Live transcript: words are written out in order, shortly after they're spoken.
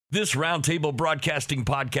This Roundtable Broadcasting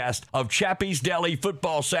podcast of Chappy's Deli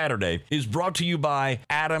Football Saturday is brought to you by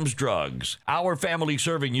Adams Drugs, our family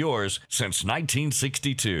serving yours since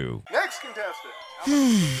 1962. Next contestant.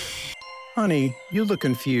 Honey, you look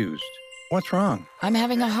confused. What's wrong? I'm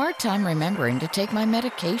having a hard time remembering to take my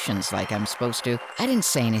medications like I'm supposed to. I didn't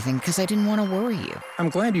say anything because I didn't want to worry you. I'm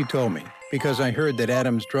glad you told me, because I heard that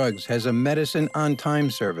Adams Drugs has a medicine on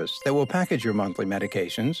time service that will package your monthly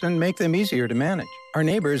medications and make them easier to manage. Our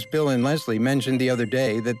neighbors, Bill and Leslie, mentioned the other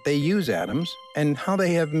day that they use Adams and how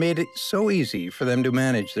they have made it so easy for them to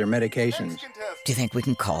manage their medications. Do you think we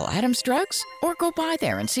can call Adams Drugs or go by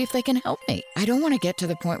there and see if they can help me? I don't want to get to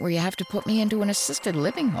the point where you have to put me into an assisted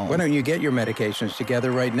living home. Why don't you get your medications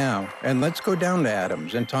together right now, and let's go down to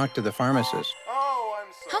Adams and talk to the pharmacist.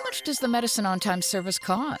 How much does the medicine on time service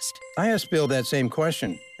cost? I asked Bill that same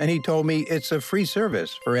question, and he told me it's a free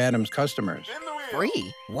service for Adams customers.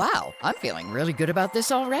 Free? Wow, I'm feeling really good about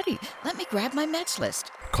this already. Let me grab my meds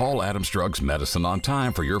list. Call Adams Drugs Medicine on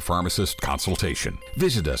time for your pharmacist consultation.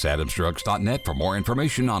 Visit us at adamsdrugs.net for more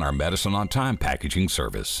information on our Medicine on Time packaging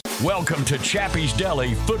service. Welcome to Chappy's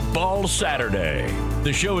Deli Football Saturday.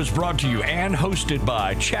 The show is brought to you and hosted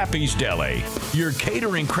by Chappy's Deli, your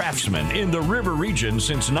catering craftsman in the River region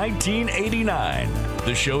since 1989.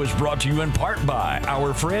 The show is brought to you in part by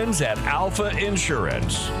our friends at Alpha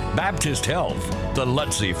Insurance, Baptist Health, the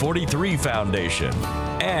Lutzy 43 Foundation,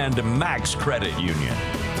 and Max Credit Union.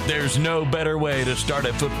 There's no better way to start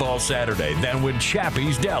a football Saturday than with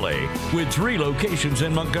Chappy's Deli, with 3 locations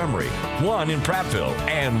in Montgomery, 1 in Prattville,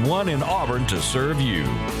 and 1 in Auburn to serve you.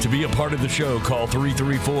 To be a part of the show, call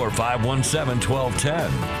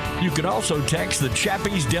 334-517-1210. You can also text the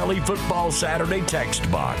Chappy's Deli Football Saturday text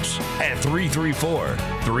box at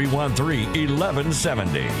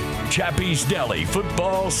 334-313-1170. Chappy's Deli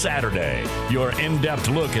Football Saturday, your in-depth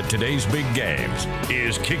look at today's big games,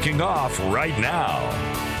 is kicking off right now.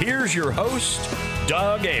 Here's your host,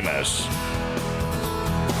 Doug Amos.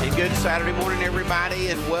 And good Saturday morning, everybody,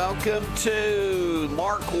 and welcome to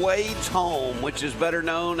Mark Wade's home, which is better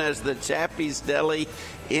known as the Chappy's Deli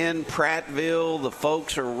in Prattville. The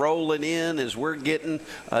folks are rolling in as we're getting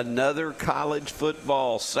another college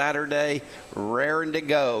football Saturday raring to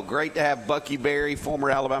go. Great to have Bucky Berrey, former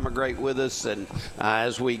Alabama great, with us, and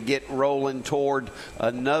as we get rolling toward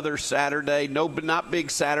another Saturday. No, not big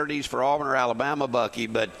Saturdays for Auburn or Alabama, Bucky,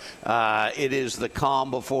 but it is the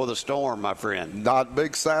calm before the storm, my friend. Not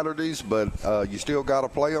big Saturdays, but you still got to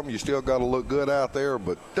play them. You still got to look good out there.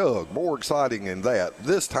 But, Doug, more exciting than that,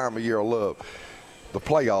 this time of year I love, the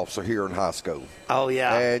playoffs are here in high school. Oh,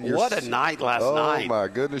 yeah. And what a night last night. Oh, my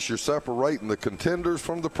goodness. You're separating the contenders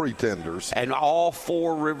from the pretenders. And all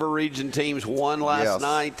 4 River Region teams won last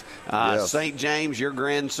night. St. James, your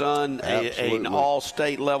grandson, an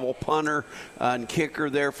all-state level punter and kicker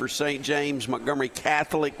there for St. James. Montgomery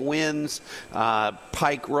Catholic wins.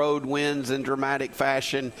 Pike Road wins in dramatic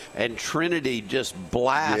fashion. And Trinity just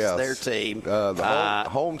blasts their team. The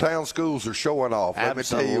hometown schools are showing off. Let me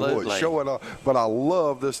tell you what, showing off. But I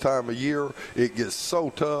love this time of year. It gets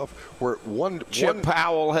so tough. Where Chip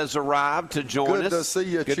Powell has arrived to join us. Good to see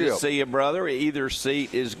you, Chip. Good to see you, brother. Either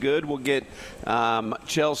seat is good. We'll get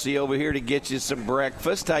Chelsea over here to get you some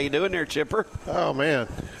breakfast. How you doing there, Chipper? Oh, man.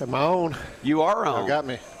 Am I on? You are on. You got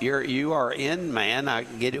me. You are in, man. I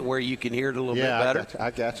get it where you can hear it a little bit better. I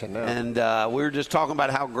got you now. And we were just talking about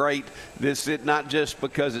how great this is, not just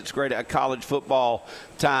because it's great at college football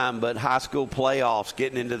time, but high school playoffs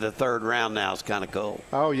getting into the third round now is kind of cool.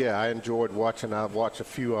 Oh, yeah. I enjoyed watching. I watched a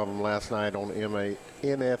few of them last night on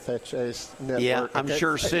NFHA's network. Yeah, I'm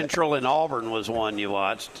sure Central and Auburn was one you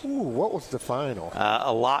watched. Ooh, what was the final?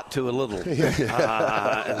 A lot to a little.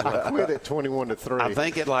 I quit at 21-3. I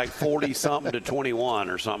think it like 40-something to 21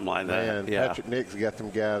 or something like that. Man, Patrick Nick's got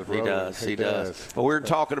them guys rolling. He does. But we're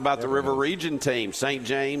talking about the River Region team. St.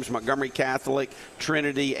 James, Montgomery Catholic,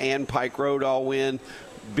 Trinity, and Pike Road all win.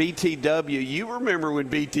 BTW, you remember when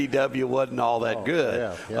BTW wasn't all that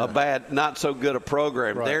good. A bad, not so good a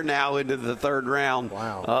program. Right. They're now into the third round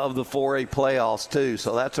of the 4A playoffs, too.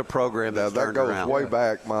 So that's a program that's turned around. That goes way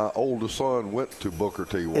back. My oldest son went to Booker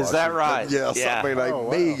T. Washington. Is that right? Yes. Yeah. I mean, a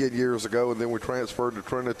million years ago, and then we transferred to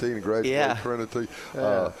Trinity and graduated Trinity.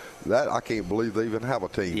 That I can't believe they even have a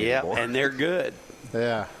team anymore. And they're good.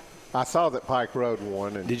 Yeah. I saw that Pike Road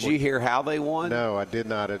won. And did you hear how they won? No, I did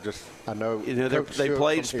not. I know they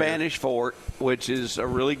played Spanish Fort, which is a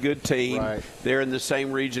really good team. Right. They're in the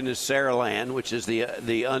same region as Saraland, which is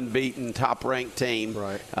the unbeaten top-ranked team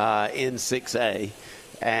in 6A.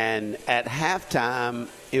 And at halftime,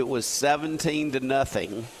 it was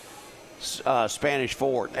 17-0 Spanish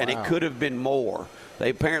Fort, and it could have been more. They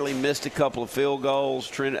apparently missed a couple of field goals.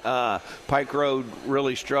 Pike Road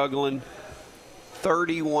really struggling.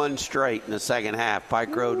 31 straight in the second half.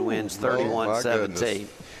 Pike Road wins 31-17.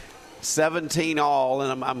 17 all,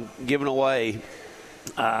 and I'm giving away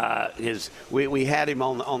we had him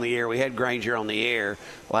on the air. We had Granger on the air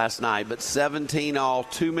last night, but 17 all,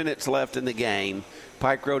 2 minutes left in the game.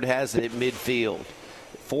 Pike Road has it at midfield,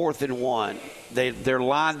 4th and 1. They're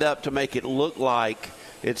lined up to make it look like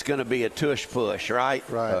it's going to be a tush push, right?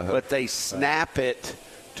 Right. Uh-huh. But they snap it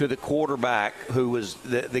to the quarterback, who was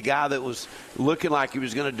the guy that was looking like he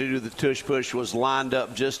was going to do the tush push, was lined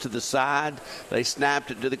up just to the side. They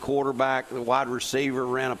snapped it to the quarterback. The wide receiver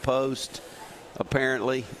ran a post,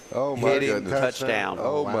 apparently. Oh, my hit him, goodness. touchdown.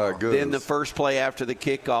 Oh, my goodness. Then the first play after the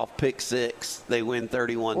kickoff, pick 6. They win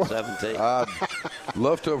 31-17. I'd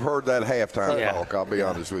love to have heard that halftime talk, I'll be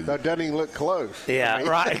honest with you. That doesn't even look close. Yeah,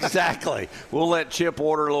 right, exactly. We'll let Chip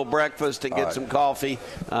order a little breakfast and get some coffee.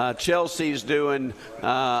 Chelsea's doing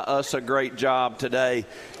us a great job today.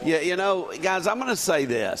 Yeah, you know, guys, I'm going to say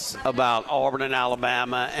this about Auburn and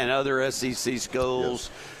Alabama and other SEC schools.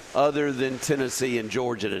 Yes. Other than Tennessee and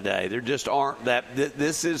Georgia today. There just aren't that.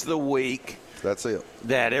 This is the week. That's it.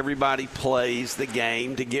 That everybody plays the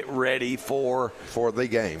game to get ready for the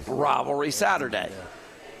game. Rivalry Saturday.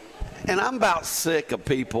 Yeah. And I'm about sick of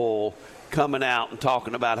people coming out and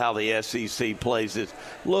talking about how the SEC plays this.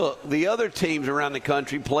 Look, the other teams around the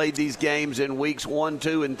country played these games in weeks 1,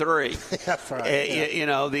 2, and 3. That's right. You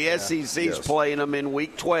know, the SEC's playing them in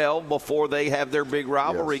week 12 before they have their big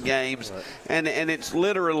rivalry games. Right. And it's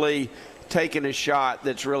literally taking a shot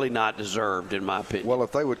that's really not deserved, in my opinion. Well,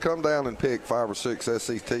 if they would come down and pick 5 or 6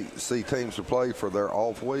 SEC teams to play for their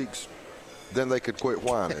off weeks, then they could quit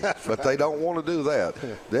whining. But they don't want to do that.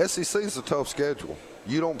 The SEC is a tough schedule.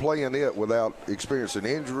 You don't play in it without experiencing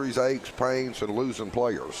injuries, aches, pains, and losing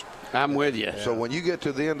players. I'm with you. So when you get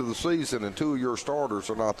to the end of the season and 2 of your starters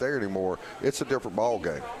are not there anymore, it's a different ball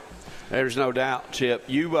game. There's no doubt, Chip.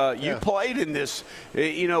 You played in this,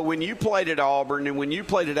 you know, when you played at Auburn and when you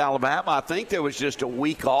played at Alabama, I think there was just a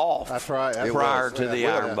week off. That's right. Prior to the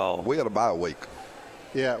Iron Bowl. We had a bye week.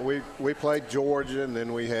 Yeah, we played Georgia, and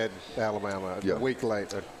then we had Alabama a week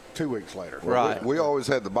later. 2 weeks later. Right. We always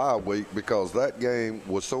had the bye week because that game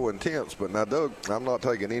was so intense. But now, Doug, I'm not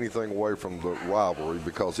taking anything away from the rivalry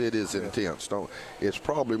because it is intense. It's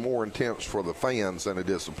probably more intense for the fans than it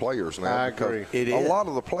is the players now. I agree. A lot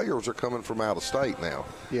of the players are coming from out of state now.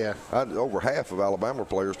 Yeah. Over half of Alabama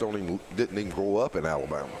players didn't even grow up in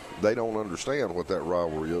Alabama. They don't understand what that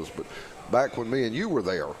rivalry is. But back when me and you were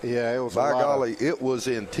there, it was by golly, it was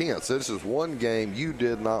intense. This is one game you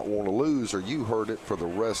did not want to lose, or you heard it for the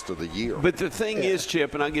rest of the year. But the thing is,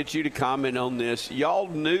 Chip, and I'll get you to comment on this, y'all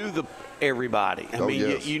knew everybody. I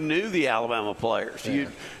mean, you knew the Alabama players. Yeah.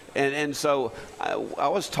 And so I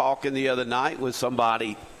was talking the other night with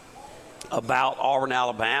somebody about Auburn,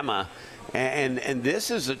 Alabama, and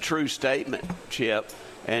this is a true statement, Chip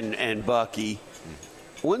and Bucky.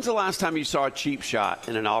 When's the last time you saw a cheap shot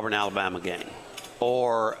in an Auburn-Alabama game,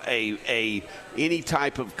 or any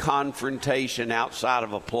type of confrontation outside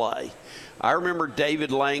of a play? I remember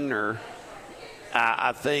David Langner,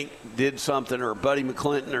 I think, did something, or Buddy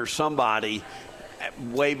McClinton or somebody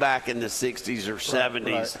way back in the 60s or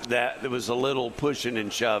 70s that there was a little pushing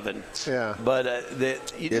and shoving. Yeah. But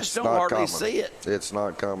you just don't hardly see it. It's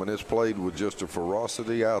not common. It's played with just a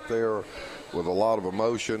ferocity out there, with a lot of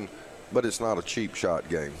emotion. But it's not a cheap shot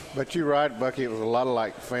game. But you're right, Bucky. It was a lot of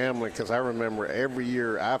like family, because I remember every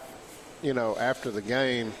year, after the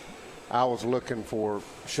game, I was looking for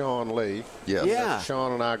Sean Lee. Yes. Yeah.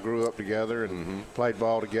 Sean and I grew up together and played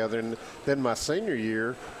ball together. And then my senior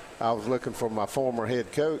year, I was looking for my former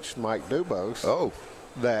head coach, Mike Dubose. Oh.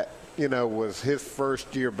 That, was his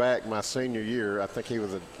first year back my senior year. I think he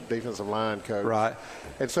was a defensive line coach. Right.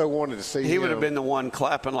 And so wanted to see He would have been the one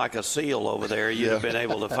clapping like a seal over there. You'd have been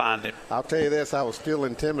able to find him. I'll tell you this, I was still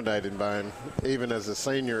intimidated by him, even as a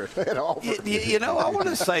senior at Auburn. I want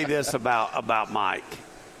to say this about Mike.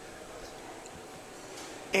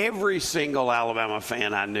 Every single Alabama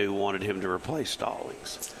fan I knew wanted him to replace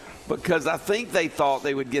Stallings, because I think they thought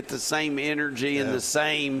they would get the same energy and the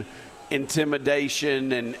same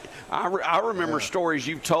intimidation. And I remember stories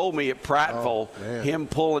you've told me at Prattville, him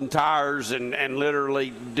pulling tires and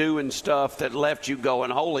literally doing stuff that left you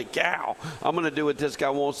going, holy cow, I'm going to do what this guy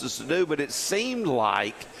wants us to do. But it seemed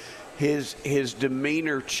like his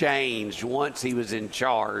demeanor changed once he was in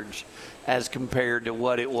charge as compared to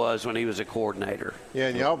what it was when he was a coordinator. Yeah,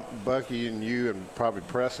 and y'all, Bucky and you and probably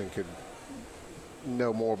Preston, could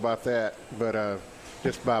know more about that, but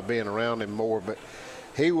just by being around him more. But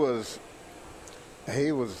he was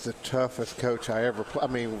He was the toughest coach I ever played. I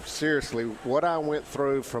mean, seriously, what I went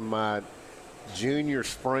through from my junior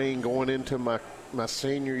spring going into my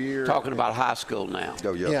senior year. Talking about high school now.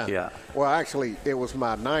 Oh, yeah. Yeah. Well, actually, it was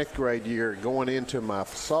my 9th grade year going into my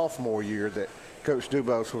sophomore year that Coach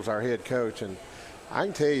Dubose was our head coach. And I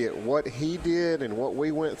can tell you what he did and what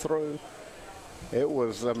we went through. It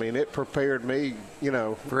was, I mean, it prepared me,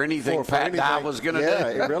 for anything Pat Dye was going to do.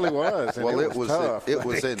 Yeah, it really was. And Well, it was tough. It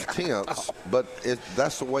was intense, but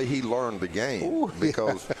that's the way he learned the game. Ooh,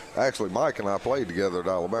 because actually, Mike and I played together at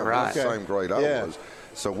Alabama. Right. The same grade I was.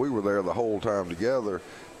 So we were there the whole time together.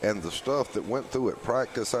 And the stuff that went through at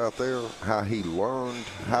practice out there, how he learned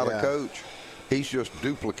how to coach, he's just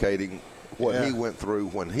duplicating what he went through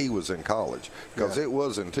when he was in college, because it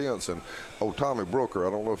was intense. And Tommy Brooker, I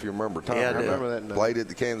don't know if you remember Tommy. Yeah, I remember that name. Played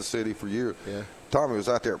at Kansas City for years. Yeah. Tommy was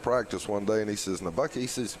out there at practice one day, and he says, "Now, Bucky," he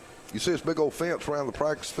says, "you see this big old fence around the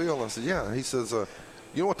practice field?" And I said, "Yeah." He says, "You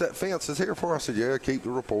know what that fence is here for?" I said, "Yeah, keep the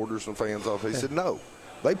reporters and fans off." He said, "No.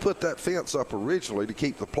 They put that fence up originally to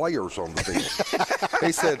keep the players on the field."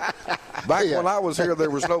 He said, "Back when I was here,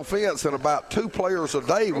 there was no fence, and about 2 players a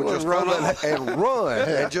day would just run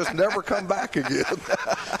and just never come back again."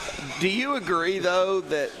 Do you agree, though,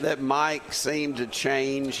 that Mike seemed to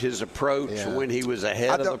change his approach when he was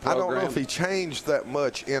ahead of the program? I don't know if he changed that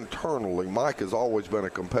much internally. Mike has always been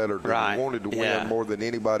a competitor. Right. He wanted to win more than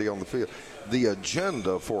anybody on the field. The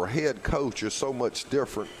agenda for a head coach is so much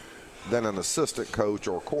different than an assistant coach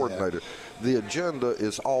or coordinator. The agenda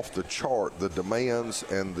is off the chart, the demands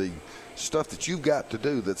and the stuff that you've got to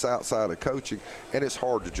do that's outside of coaching, and it's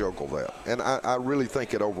hard to juggle that. And I really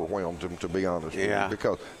think it overwhelmed him, to be honest with you,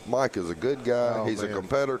 because Mike is a good guy. He's a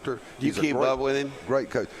competitor. You keep up with him? Great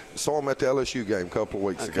coach. Saw him at the LSU game a couple of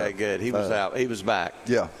weeks ago. Okay, good. He was out. He was back.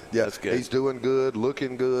 Yeah. That's good. He's doing good,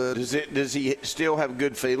 looking good. Does he still have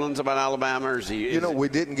good feelings about Alabama, or is he? We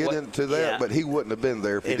didn't get into that, but he wouldn't have been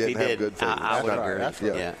there if he didn't have good feelings. I would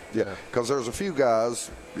agree. Yeah. Because there's a few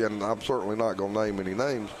guys, and I'm certainly not going to name any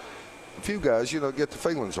names, a few guys, get the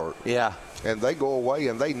feelings hurt. Yeah. And they go away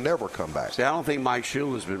and they never come back. See, I don't think Mike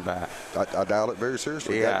Shula's been back. I doubt it very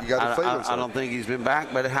seriously. Yeah. You got the feelings I don't think he's been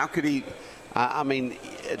back, but how could he? I mean,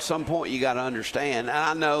 at some point you got to understand, and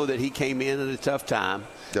I know that he came in at a tough time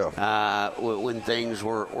when things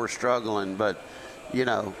were struggling, but,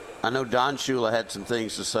 I know Don Shula had some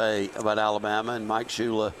things to say about Alabama, and Mike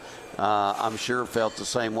Shula, I'm sure, felt the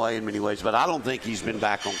same way in many ways, but I don't think he's been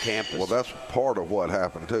back on campus. Well, that's part of what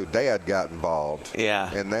happened, too. Dad got involved.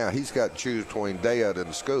 Yeah. And now he's got to choose between Dad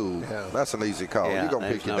and school. Yeah. That's an easy call. You're going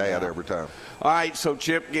to pick your dad every time. All right, so,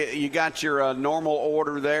 Chip, you got your normal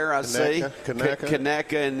order there, I see.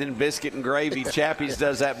 Kaneka and then biscuit and gravy. Chappy's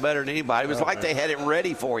does that better than anybody. It was like they had it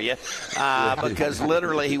ready for you because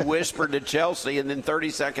literally he whispered to Chelsea, and then 30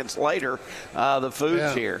 seconds later, the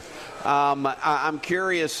food's here. I'm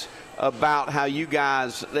curious about how you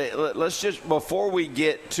guys let's just, before we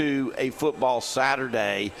get to a football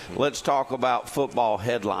Saturday, let's talk about football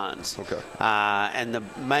headlines. Okay. And the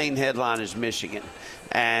main headline is Michigan.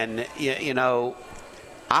 And,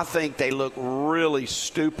 I think they look really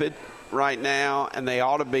stupid right now, and they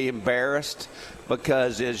ought to be embarrassed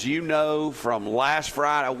because, as you know, from last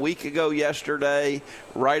Friday, a week ago yesterday,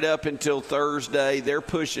 right up until Thursday, they're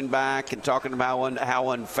pushing back and talking about how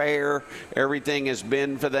unfair everything has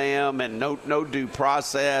been for them and no due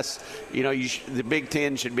process. The Big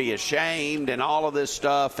Ten should be ashamed and all of this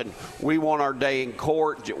stuff, and we want our day in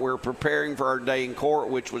court. We're preparing for our day in court,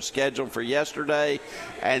 which was scheduled for yesterday.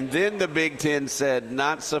 And then the Big Ten said,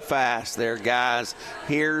 not so fast there, guys.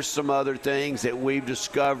 Here's some other things that we've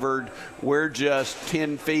discovered. We're just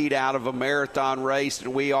 10 feet out of a marathon race,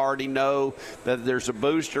 and we already know that there's a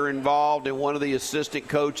booster involved, and one of the assistant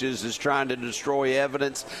coaches is trying to destroy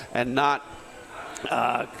evidence and not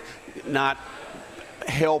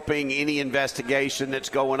helping any investigation that's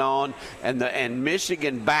going on. And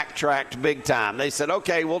Michigan backtracked big time. They said,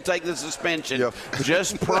 okay, we'll take the suspension. Yep.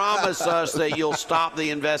 Just promise us that you'll stop the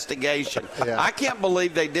investigation. Yeah. I can't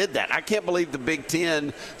believe they did that. I can't believe the Big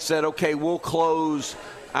Ten said, okay, we'll close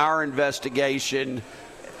our investigation,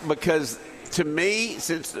 because to me,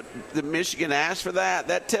 since the Michigan asked for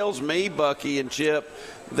that tells me, Bucky and Chip,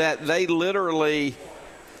 that they literally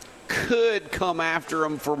could come after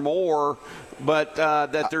them for more, but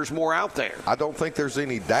that there's more out there. I don't think there's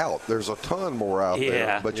any doubt. There's a ton more out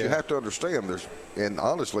there. But you have to understand, and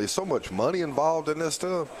honestly, so much money involved in this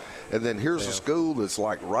stuff. And then here's a school that's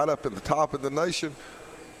like right up at the top of the nation.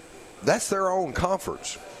 That's their own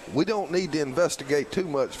conference. we don't need to investigate too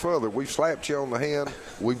much further. We've slapped you on the hand.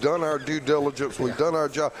 We've done our due diligence. We've done our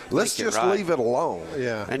job. Let's just leave it alone.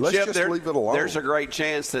 Yeah. And let's Chip, just leave it alone. There's a great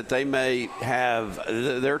chance that they may have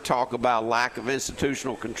their talk about lack of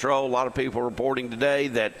institutional control. A lot of people reporting today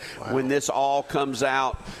that when this all comes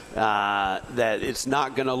out, that it's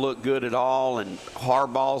not going to look good at all, and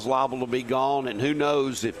Harbaugh's liable to be gone. And who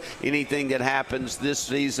knows if anything that happens this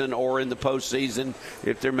season or in the postseason,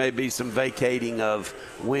 if there may be some vacating of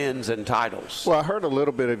wins and titles. Well, I heard a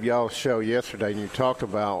little bit of y'all's show yesterday, and you talked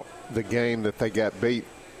about the game that they got beat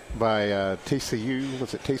by TCU.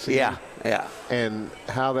 Was it TCU? Yeah. And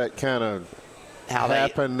how that kind of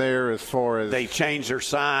happened there as far as they changed their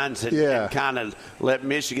signs and kind of let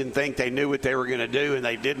Michigan think they knew what they were going to do, and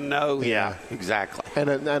they didn't know. Yeah, exactly.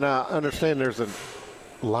 And I understand there's a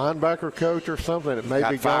linebacker coach or something that may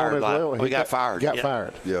be gone as well. He got fired. Got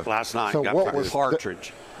fired. Yeah. Last night. So what was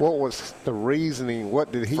Partridge? What was the reasoning?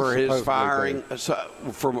 What did he for his firing? Do? So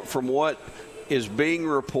from what is being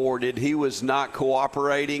reported, he was not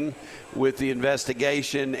cooperating with the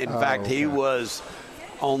investigation. In fact, he was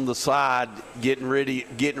on the side getting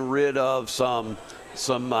rid of some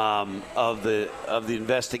of the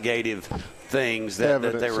investigative things that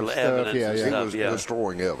they were evidence. He was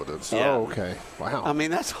destroying evidence. Yeah. Oh, okay. Wow. I mean,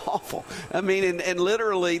 that's awful. I mean, and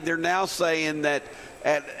literally they're now saying that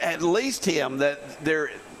at least him, that they're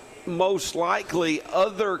most likely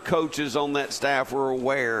other coaches on that staff were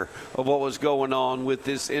aware of what was going on with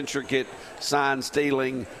this intricate sign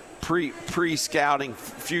stealing, pre-scouting,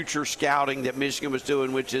 future scouting that Michigan was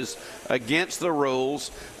doing, which is against the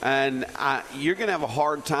rules. And you're going to have a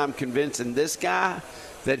hard time convincing this guy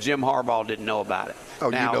that Jim Harbaugh didn't know about it.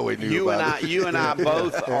 Oh, now, he knew about it. You and I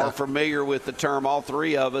both are familiar with the term, all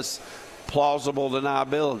three of us, plausible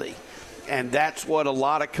deniability. And that's what a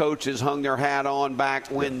lot of coaches hung their hat on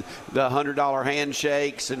back when the $100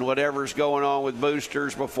 handshakes and whatever's going on with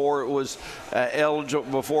boosters before it was eligible,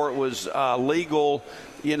 before it was legal.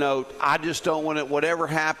 You know, I just don't want it. Whatever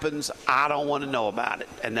happens, I don't want to know about it,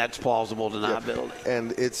 and that's plausible deniability. Yeah.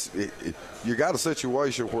 And you got a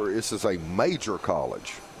situation where this is a major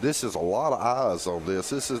college. This is a lot of eyes on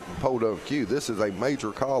this. This isn't Podunk Q. This is a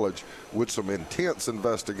major college with some intense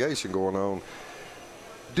investigation going on.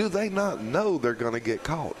 Do they not know they're going to get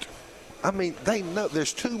caught? I mean, they know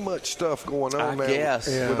there's too much stuff going on now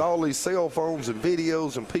with all these cell phones and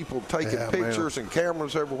videos and people taking pictures and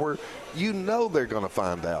cameras everywhere. You know they're going to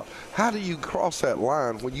find out. How do you cross that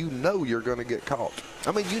line when you know you're going to get caught?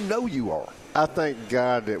 I mean, you know you are. I thank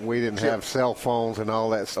God that we didn't have cell phones and all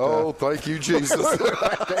that stuff. Oh, thank you, Jesus.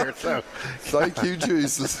 Right there, so. Thank you,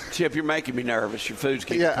 Jesus. Chip, you're making me nervous. Your food's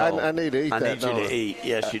getting cold. I need to eat that. I need you to eat.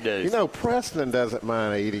 Yes, you do. You know, Preston doesn't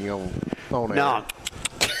mind eating on air. No.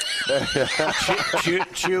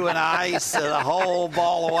 Chewing ice, the whole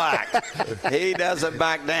ball of wax. He doesn't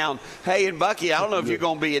back down. Hey, and Bucky, I don't know if you're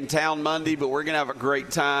going to be in town Monday, but we're going to have a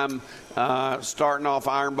great time starting off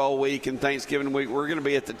Iron Bowl week and Thanksgiving week. We're going to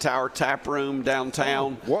be at the Tower Tap Room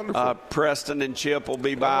downtown. Oh, wonderful. Preston and Chip will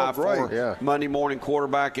be by for Monday morning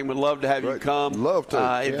quarterbacking. We'd love to have you come. Love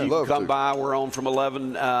to. If you can come by, we're on from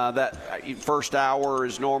 11. That first hour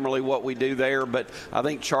is normally what we do there, but I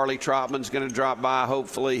think Charlie Trotman's going to drop by,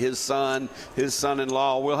 hopefully his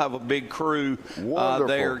son-in-law. We'll have a big crew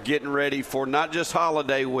there getting ready for not just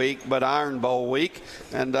holiday week, but Iron Bowl week,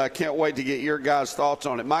 and I can't wait to get your guys' thoughts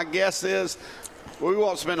on it. My guess is we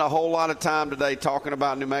won't spend a whole lot of time today talking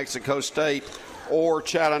about New Mexico State or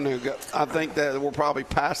Chattanooga. I think that we'll probably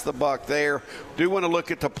pass the buck there. Do want to look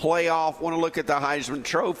at the playoff, want to look at the Heisman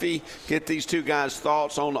Trophy, get these two guys'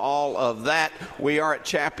 thoughts on all of that. We are at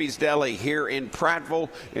Chappy's Deli here in Prattville,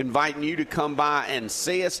 inviting you to come by and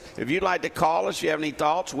see us. If you'd like to call us, if you have any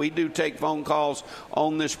thoughts, we do take phone calls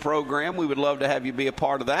on this program. We would love to have you be a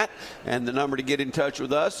part of that. And the number to get in touch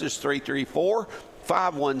with us is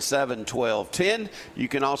 334-517-1210. You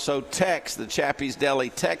can also text the Chappy's Deli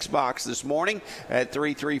text box this morning at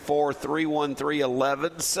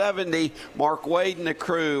 334-313-1170. Mark Wade and the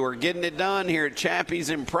crew are getting it done here at Chappy's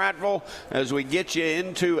in Prattville as we get you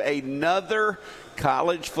into another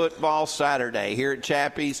College Football Saturday here at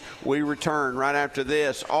Chappy's. We return right after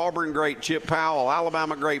this. Auburn great Chip Powell,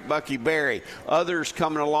 Alabama great Bucky Berrey, others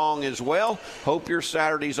coming along as well. Hope your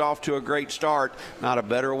Saturday's off to a great start. Not a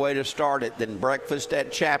better way to start it than breakfast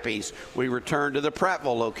at Chappy's. We return to the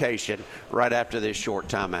Prattville location right after this short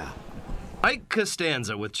timeout. Ike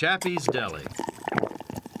Costanza with Chappy's Deli.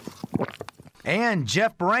 And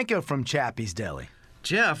Jeff Baranko from Chappy's Deli.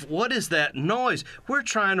 Jeff, what is that noise? We're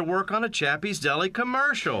trying to work on a Chappy's Deli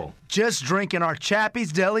commercial. Just drinking our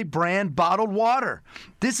Chappy's Deli brand bottled water.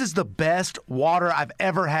 This is the best water I've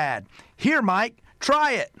ever had. Here, Mike,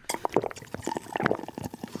 Try it.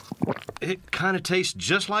 It kind of tastes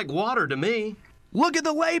just like water to me. Look at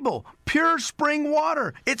the label. Pure spring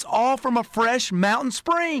water. It's all from a fresh mountain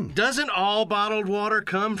spring. Doesn't all bottled water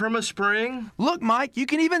come from a spring? Look, Mike, you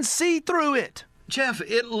can even see through it. Jeff,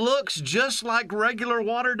 it looks just like regular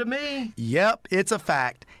water to me. Yep, it's a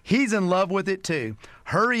fact. He's in love with it too.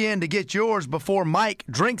 Hurry in to get yours before Mike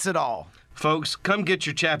drinks it all. Folks, come get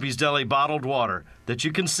your Chappy's Deli bottled water that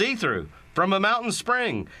you can see through from a mountain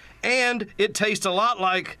spring. And it tastes a lot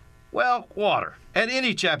like, well, water at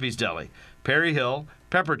any Chappy's Deli. Perry Hill,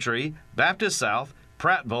 Pepper Tree, Baptist South,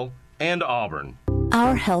 Prattville, and Auburn.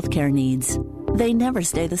 Our healthcare needs, they never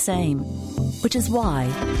stay the same. Which is why,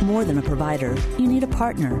 more than a provider, you need a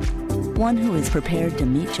partner. One who is prepared to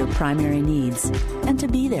meet your primary needs and to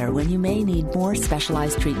be there when you may need more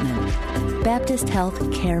specialized treatment. Baptist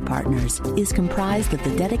Health Care Partners is comprised of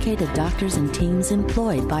the dedicated doctors and teams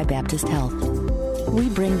employed by Baptist Health. We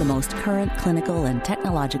bring the most current clinical and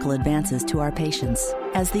technological advances to our patients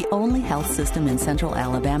as the only health system in Central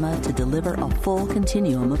Alabama to deliver a full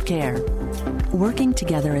continuum of care. Working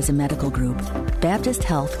together as a medical group, Baptist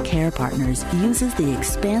Health Care Partners uses the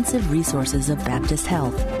expansive resources of Baptist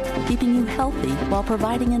Health, keeping you healthy while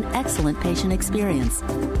providing an excellent patient experience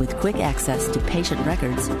with quick access to patient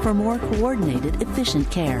records for more coordinated, efficient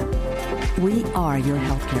care. We are your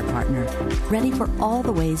healthcare partner, ready for all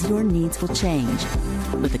the ways your needs will change,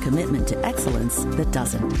 with a commitment to excellence that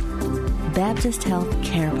doesn't. Baptist Health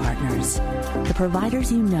Care Partners, the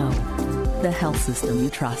providers you know, the health system you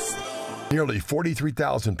trust. Nearly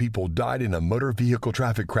 43,000 people died in a motor vehicle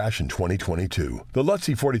traffic crash in 2022. The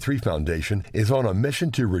Lutzy 43 Foundation is on a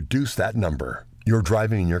mission to reduce that number. You're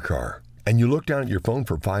driving in your car, and you look down at your phone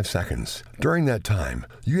for 5 seconds. During that time,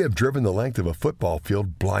 you have driven the length of a football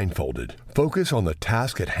field blindfolded. Focus on the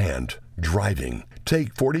task at hand, driving.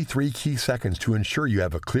 Take 43 key seconds to ensure you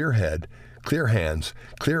have a clear head, clear hands,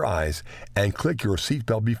 clear eyes, and click your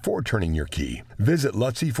seatbelt before turning your key. Visit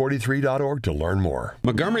Lutzy43.org to learn more.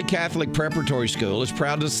 Montgomery Catholic Preparatory School is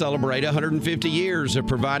proud to celebrate 150 years of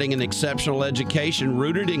providing an exceptional education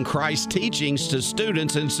rooted in Christ's teachings to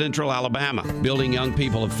students in Central Alabama, building young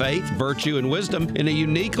people of faith, virtue, and wisdom in a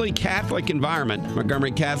uniquely Catholic environment. Montgomery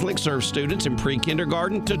Catholic serves students in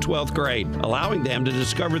pre-kindergarten to 12th grade, allowing them to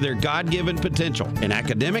discover their God-given potential in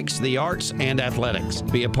academics, the arts, and athletics.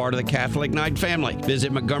 Be a part of the Catholic Night family.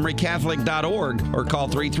 Visit montgomerycatholic.org or call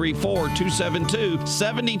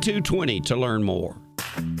 334-272-7220 to learn more.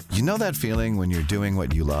 You know that feeling when you're doing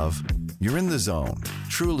what you love? You're in the zone,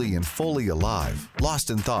 truly and fully alive, lost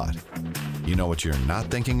in thought. You know what you're not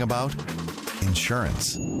thinking about?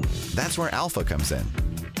 Insurance. That's where Alpha comes in.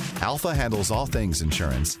 Alpha handles all things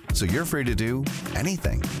insurance, so you're free to do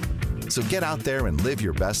anything. So get out there and live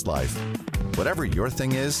your best life. Whatever your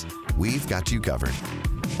thing is, we've got you covered.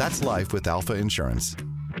 That's life with Alpha Insurance.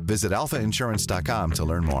 Visit alphainsurance.com to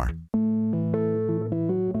learn more.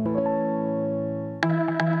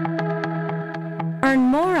 Earn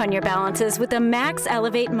more on your balances with the Max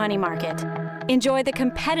Elevate Money Market. Enjoy the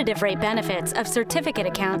competitive rate benefits of certificate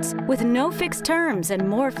accounts with no fixed terms and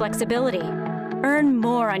more flexibility. Earn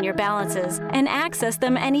more on your balances and access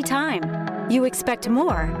them anytime. You expect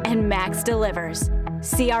more, and Max delivers.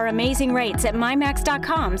 See our amazing rates at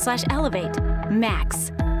mymax.com/elevate.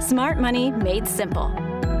 Max. Smart money made simple.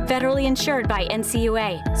 Federally insured by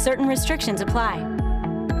NCUA. Certain restrictions apply.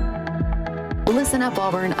 Listen up,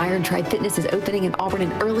 Auburn. Iron Tribe Fitness is opening in Auburn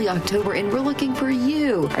in early October, and we're looking for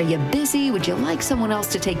you. Are you busy? Would you like someone else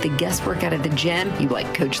to take the guesswork out of the gym? You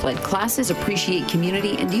like coach-led classes, appreciate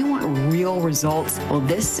community, and do you want real results? Well,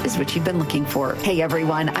 this is what you've been looking for. Hey,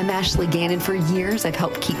 everyone. I'm Ashley Gannon. For years, I've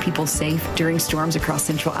helped keep people safe during storms across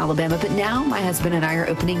Central Alabama, but now my husband and I are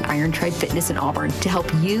opening Iron Tribe Fitness in Auburn to help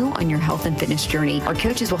you on your health and fitness journey. Our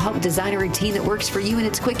coaches will help design a routine that works for you, and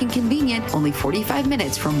it's quick and convenient. Only 45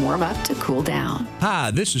 minutes from warm-up to cool down.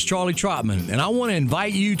 Hi, this is Charlie Trotman, and I want to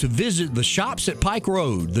invite you to visit the Shops at Pike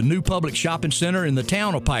Road, the new public shopping center in the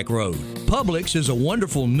town of Pike Road. Publix is a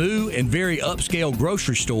wonderful new and very upscale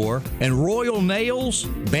grocery store, and Royal Nails,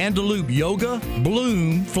 Bandaloop Yoga,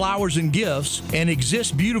 Bloom Flowers and Gifts, and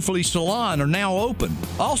Exist Beautifully Salon are now open.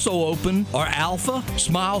 Also open are Alpha,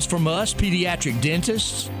 Smiles From Us Pediatric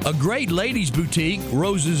Dentists, a great ladies boutique,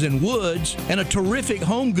 Roses and Woods, and a terrific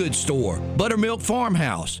home goods store, Buttermilk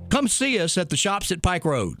Farmhouse. Come see us at the Shops at Pike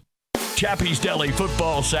Road. Chappy's Deli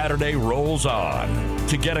Football Saturday rolls on.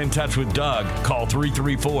 To get in touch with Doug, call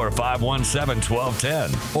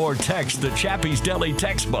 334-517-1210 or text the Chappy's Deli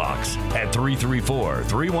text box at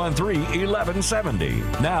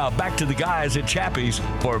 334-313-1170. Now back to the guys at Chappy's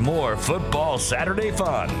for more Football Saturday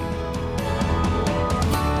fun.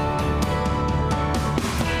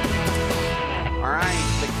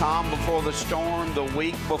 calm before the storm, the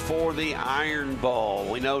week before the Iron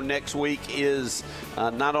Bowl. We know next week is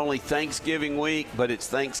not only Thanksgiving week, but it's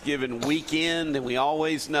Thanksgiving weekend, and we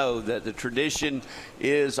always know that the tradition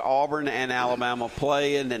is Auburn and Alabama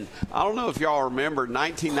playing. And I don't know if y'all remember,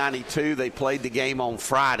 1992 they played the game on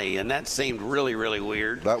Friday, and that seemed really, really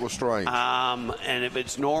weird. That was strange. And if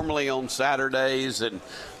it's normally on Saturdays, and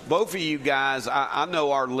both of you guys, I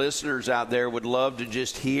know our listeners out there would love to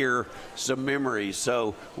just hear some memories.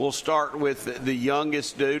 So we'll start with the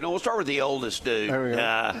youngest dude. No, we'll start with the oldest dude. There we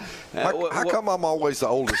go. How come I'm always the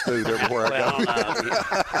oldest dude everywhere I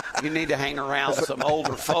go? You need to hang around some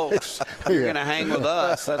older folks. You're going to hang with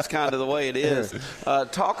us. That's kind of the way it is.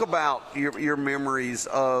 Talk about your memories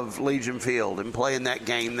of Legion Field and playing that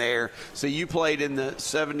game there. So you played in the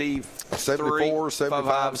 74,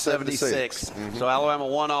 75, 76. Mm-hmm. So Alabama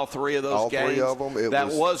won all three of those games. All three of them. That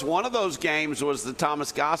was one of those games was the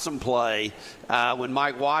Thomas Gossam play when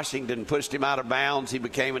Mike Washington pushed him out of bounds. He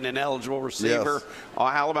became an ineligible receiver. Yes.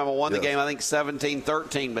 Alabama won the game, I think,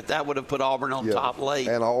 17-13, but that would have put Auburn on top late.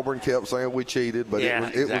 And Auburn kept saying we cheated, but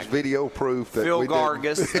it was video proof that Phil we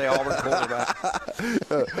Gargis, the Auburn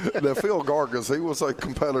quarterback. Now, Phil Gargis, he was a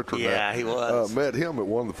competitor. Yeah, he was. Met him at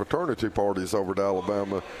one of the fraternity parties over at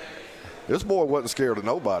Alabama. This boy wasn't scared of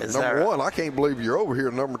nobody. Number one, I can't believe you're over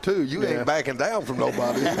here. Number two, you ain't backing down from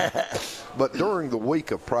nobody. But during the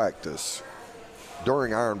week of practice,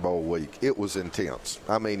 during Iron Bowl week, it was intense.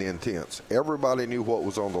 I mean, intense. Everybody knew what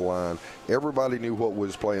was on the line. Everybody knew what we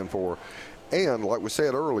was playing for. And like we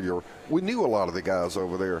said earlier, we knew a lot of the guys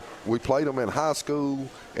over there. We played them in high school,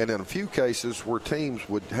 and in a few cases where teams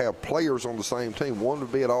would have players on the same team, one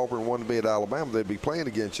would be at Auburn, one would be at Alabama, they'd be playing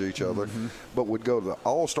against each other. Mm-hmm. But we'd go to the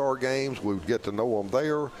all-star games, we would get to know them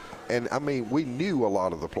there. And, I mean, we knew a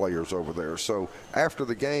lot of the players over there. So after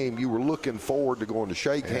the game, you were looking forward to going to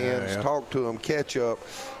shake hands, talk to them, catch up.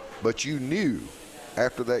 But you knew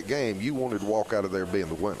after that game, you wanted to walk out of there being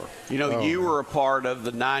the winner. You know, you were a part of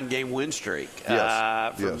the 9-game win streak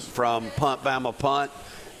from Punt Bama Punt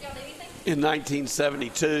in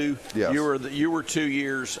 1972. Yes. You were 2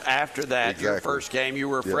 years after that. Exactly. Your first game. You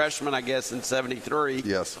were a freshman, I guess, in 73.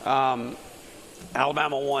 Yes.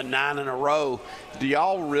 Alabama won 9 in a row. Do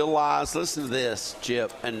y'all realize, listen to this,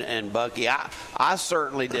 Chip and Bucky, I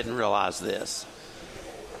certainly didn't realize this.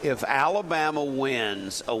 If Alabama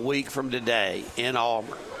wins a week from today in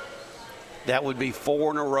Auburn, that would be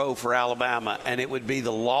 4 in a row for Alabama, and it would be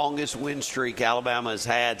the longest win streak Alabama has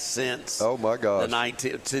had since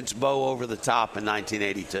since Bo over the top in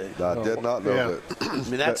 1982. I did not know that. I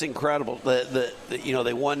mean, that's incredible.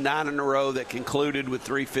 They won 9 in a row that concluded with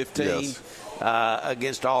 315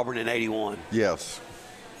 against Auburn in 81. Yes.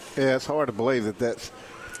 Yeah, it's hard to believe that's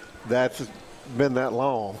been that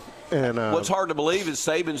long. And what's hard to believe is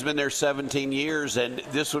Saban's been there 17 years, and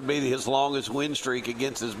this would be his longest win streak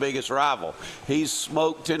against his biggest rival. He's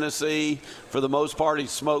smoked Tennessee for the most part.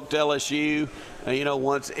 He's smoked LSU.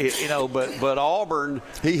 But Auburn.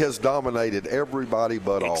 He has dominated everybody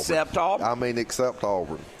but except Auburn. I mean, except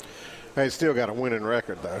Auburn. He's still got a winning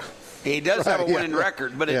record, though. He does have a winning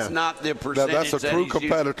record, but it's not the percentage. That's a true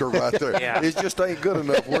competitor right there. It just ain't good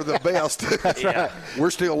enough. We're the best. We're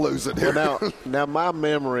still losing here. Well, now my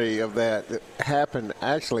memory of that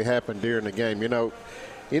actually happened during the game. You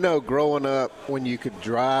know, growing up when you could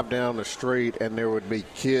drive down the street and there would be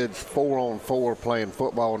kids 4-on-4 playing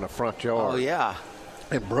football in the front yard. Oh, yeah.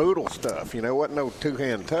 And brutal stuff, wasn't no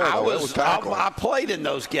two-hand tug. I played in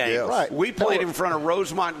those games. Yes. Right. We played in front of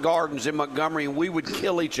Rosemont Gardens in Montgomery, and we would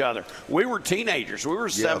kill each other. We were teenagers. We were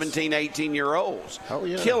 17, 18-year-olds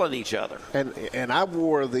killing each other. And I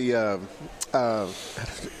wore the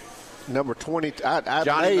number 20.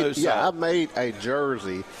 I made a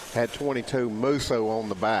jersey, had 22 Musso on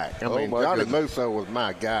the back. Johnny Musso was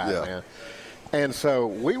my guy, man. And so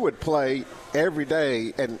we would play every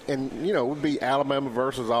day, and it would be Alabama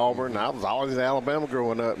versus Auburn. I was always Alabama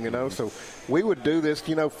growing up, So we would do this,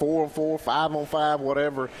 4-on-4, 5-on-5,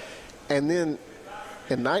 whatever. And then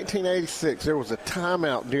in 1986, there was a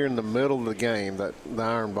timeout during the middle of the game, the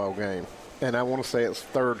Iron Bowl game. And I want to say it's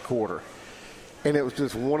third quarter. And it was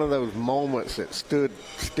just one of those moments that stood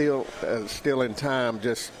still in time,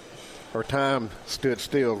 time stood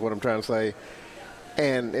still is what I'm trying to say.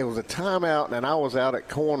 And it was a timeout, and I was out at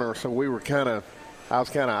corner, so I was kind of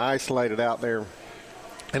isolated out there.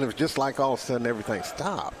 And it was just like all of a sudden everything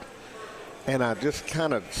stopped. And I just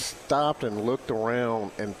kind of stopped and looked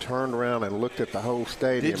around and turned around and looked at the whole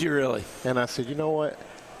stadium. Did you really? And I said, you know what?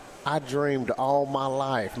 I dreamed all my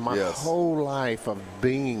life, whole life of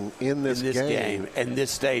being in this game and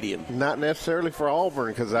this stadium. Not necessarily for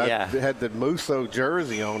Auburn because I had the Musso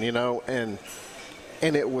jersey on, and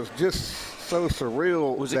and it was just so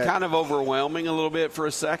surreal. Was it kind of overwhelming a little bit for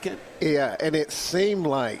a second? Yeah, and it seemed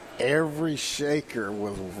like every shaker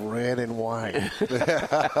was red and white.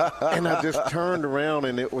 And I just turned around,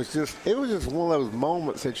 and it was just one of those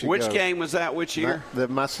moments that you Which go, game was that? Which year?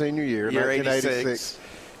 My senior year, 1986.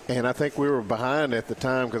 And I think we were behind at the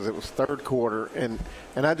time because it was third quarter. And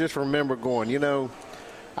I just remember going,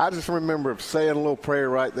 I just remember saying a little prayer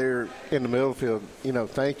right there in the middle of the field.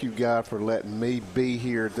 Thank you, God, for letting me be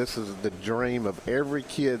here. This is the dream of every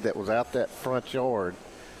kid that was out that front yard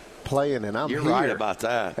playing, and I'm here. You're right about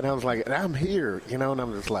that. And I was like, and I'm here, and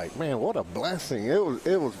I'm just like, man, what a blessing. It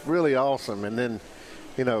was really awesome. And then,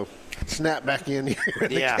 snap back in here in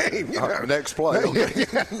the game. Next play.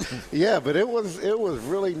 Yeah, but it was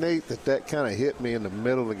really neat that kind of hit me in the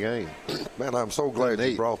middle of the game. Man, I'm so glad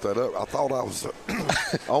you brought that up. I thought I was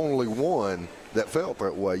the only one that felt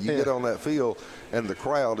that way. You get on that field, and the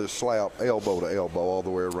crowd is slapped elbow to elbow all the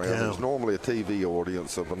way around. Yeah. There's normally a TV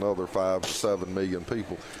audience of another 5 to 7 million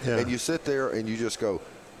people. Yeah. And you sit there and you just go,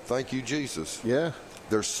 thank you, Jesus. Yeah.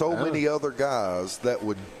 There's so many other guys that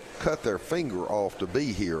would cut their finger off to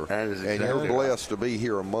be here, and you're blessed to be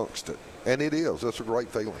here amongst it. And it is. It's a great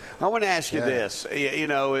feeling. I want to ask you this.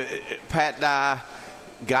 Pat Dye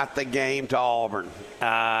got the game to Auburn.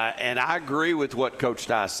 And I agree with what Coach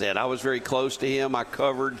Dye said. I was very close to him. I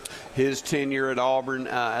covered his tenure at Auburn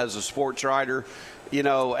as a sports writer.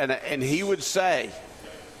 And he would say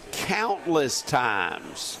countless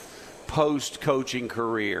times post-coaching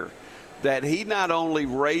career that he not only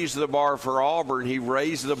raised the bar for Auburn, he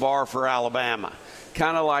raised the bar for Alabama.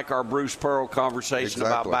 Kind of like our Bruce Pearl conversation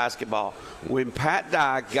about basketball. When Pat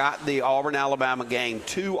Dye got the Auburn-Alabama game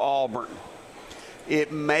to Auburn,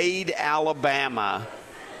 it made Alabama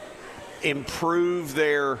improve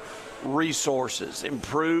their resources,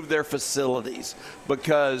 improve their facilities.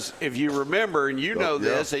 Because if you remember, and you know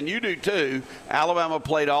this, and you do too, Alabama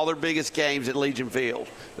played all their biggest games at Legion Field.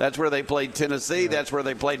 That's where they played Tennessee. That's where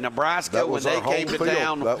they played Nebraska when they came to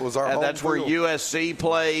town. That was our home That's where field. USC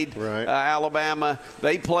played Alabama.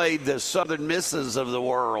 They played the Southern Misses of the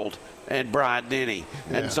world and Bryant-Denny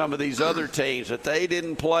and some of these other teams, that they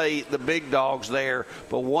didn't play the big dogs there.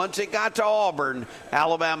 But once it got to Auburn,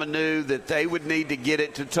 Alabama knew that they would need to get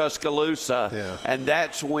it to Tuscaloosa, and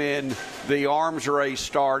that's when the arms race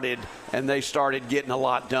started, and they started getting a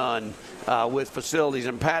lot done with facilities.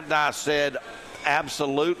 And Pat Dye said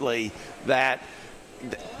absolutely that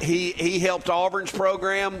he helped Auburn's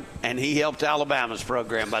program, and he helped Alabama's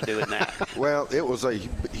program by doing that. Well, it was a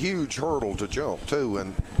huge hurdle to jump, too,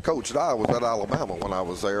 and Coach Dye was at Alabama when I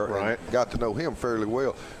was there and got to know him fairly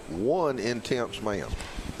well. One intense man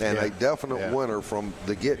and a definite winner from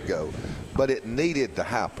the get-go, but it needed to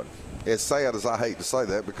happen. As sad as I hate to say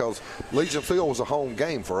that, because Legion Field was a home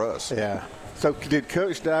game for us. Yeah. So did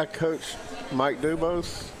Coach Dye coach Mike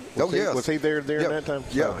Dubose? Was he there during that time?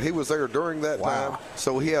 Yeah, he was there during that time.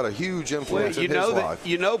 So he had a huge influence in his life.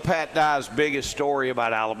 You know Pat Dye's biggest story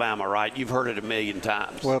about Alabama, right? You've heard it a million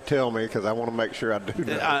times. Well, tell me, because I want to make sure I do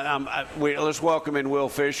know. Let's welcome in Will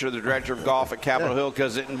Fisher, the director of golf at Capitol Hill,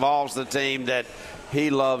 because it involves the team that he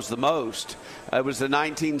loves the most. It was the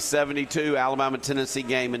 1972 Alabama-Tennessee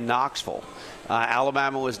game in Knoxville.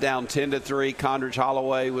 Alabama was down 10-3. Condredge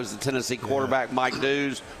Holloway was the Tennessee quarterback. Mike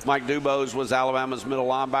Dubose was Alabama's middle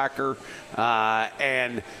linebacker.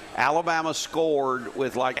 And Alabama scored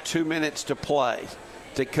with like 2 minutes to play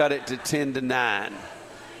to cut it to 10-9.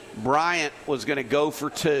 Bryant was going to go for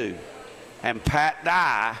 2. And Pat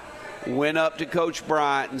Dye went up to Coach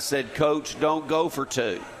Bryant and said, Coach, don't go for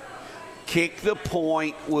 2. Kick the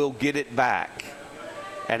point, we'll get it back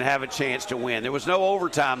and have a chance to win. There was no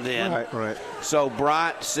overtime then. Right. So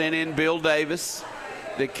Bryant sent in Bill Davis.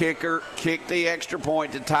 The kicker kicked the extra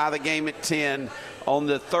point to tie the game at 10. On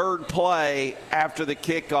the third play after the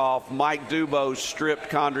kickoff, Mike Dubose stripped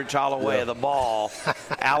Condredge Holloway of the ball.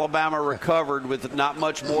 Alabama recovered with not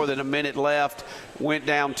much more than a minute left. Went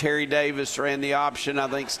down. Terry Davis ran the option. I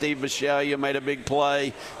think Steve Bisceglia made a big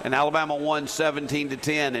play. And Alabama won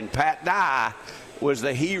 17-10. And Pat Dye was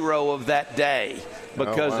the hero of that day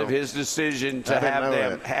because of his decision to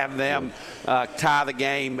have them tie the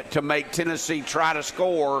game, to make Tennessee try to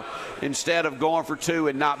score instead of going for 2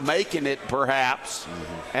 and not making it, perhaps,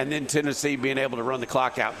 and then Tennessee being able to run the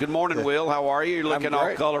clock out. Good morning, Will. How are you? You're looking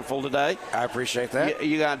all colorful today. I appreciate that.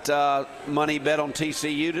 You got money bet on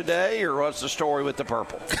TCU today, or what's the story with the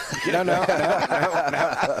purple? No.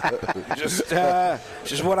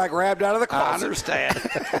 Just what I grabbed out of the closet. I understand.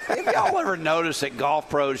 Have y'all ever noticed that golf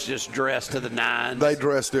pros just dress to the nines? They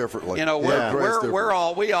dress differently. You know,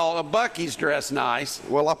 we all Bucky's dressed nice.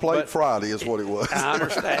 Well, I played Friday is what it was. I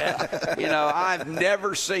understand. You know, I've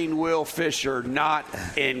never seen Will Fisher not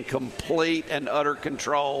in complete and utter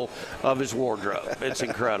control of his wardrobe. It's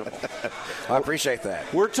incredible. I appreciate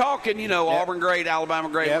that. We're talking, you know, Auburn great, Alabama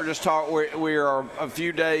great. We're just talking. We are a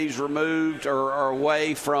few days removed or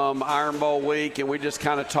away from Iron Bowl week, and we're just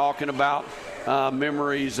kind of talking about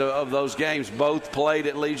memories of those games. Both played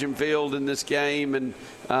at Legion Field in this game, and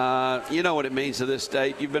you know what it means to this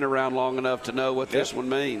state. You've been around long enough to know what this one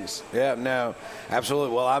means. Yeah, no,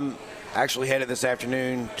 absolutely. Well, I'm actually headed this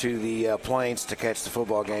afternoon to the Plains to catch the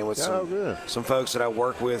football game with some folks that I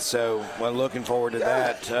work with, so I'm looking forward to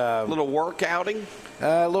that. Little work outing?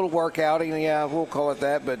 A little work outing, yeah, we'll call it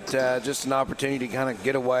that, but just an opportunity to kind of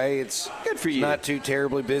get away. It's good for you. Not too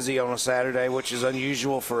terribly busy on a Saturday, which is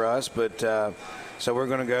unusual for us, but so we're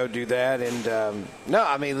going to go do that. And no,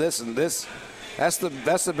 I mean, listen, that's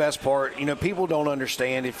the best part. You know, people don't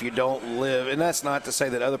understand if you don't live, and that's not to say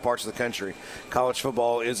that other parts of the country, college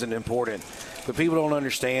football isn't important. But people don't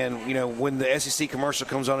understand, you know, when the SEC commercial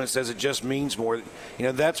comes on and says it just means more, you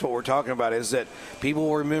know, that's what we're talking about, is that people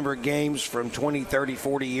will remember games from 20, 30,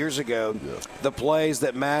 40 years ago, the plays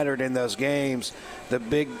that mattered in those games, the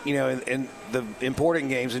big, you know, and the important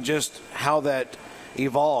games, and just how that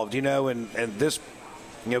evolved, you know, and this,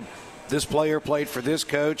 you know, this player played for this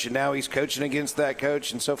coach, and now he's coaching against that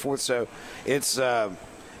coach and so forth. So it's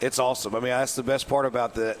awesome. I mean, that's the best part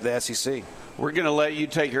about the SEC. We're going to let you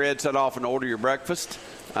take your headset off and order your breakfast.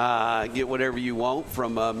 Get whatever you want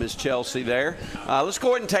from Miss Chelsea there. Let's go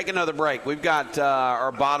ahead and take another break. We've got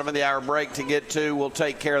our bottom of the hour break to get to. We'll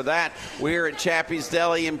take care of that. We're at Chappy's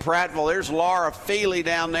Deli in Prattville. There's Laura Feely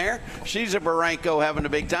down there. She's a Baranco having a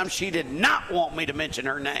big time. She did not want me to mention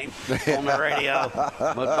her name on the radio.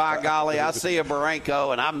 But by golly, I see a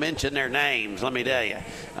Baranco and I mention their names, let me tell you.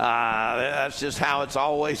 That's just how it's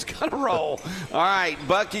always going to roll. All right,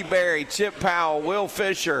 Bucky, Berrey, Chip Powell, Will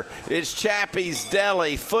Fisher. It's Chappy's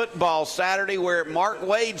Deli football Saturday. We're at Mark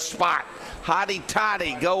Wade's spot. Hotty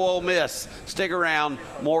toddy, go Ole Miss. Stick around.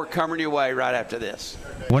 More coming your way right after this.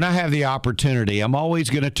 When I have the opportunity, I'm always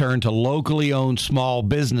going to turn to locally owned small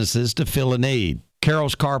businesses to fill a need.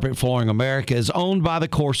 Carroll's Carpet Flooring America is owned by the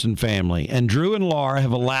Corson family, and Drew and Laura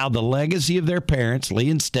have allowed the legacy of their parents,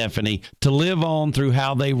 Lee and Stephanie, to live on through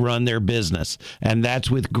how they run their business, and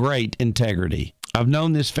that's with great integrity. I've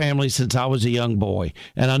known this family since I was a young boy,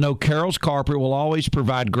 and I know Carroll's Carpet will always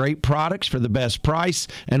provide great products for the best price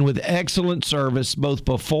and with excellent service both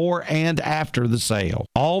before and after the sale,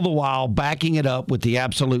 all the while backing it up with the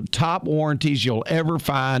absolute top warranties you'll ever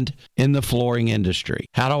find in the flooring industry.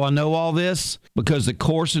 How do I know all this? Because the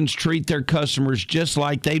Corsons treat their customers just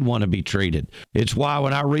like they'd want to be treated. It's why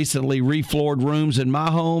when I recently refloored rooms in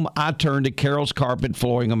my home, I turned to Carroll's Carpet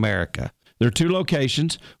Flooring America. There are two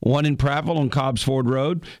locations, one in Prattville on Cobbs Ford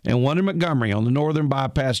Road and one in Montgomery on the northern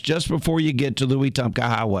bypass just before you get to the Wetumpka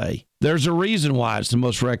Highway. There's a reason why it's the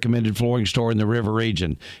most recommended flooring store in the River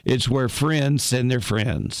region. It's where friends send their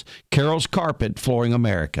friends. Carroll's Carpet Flooring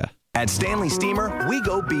America. At Stanley Steamer, we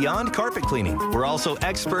go beyond carpet cleaning. We're also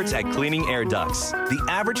experts at cleaning air ducts. The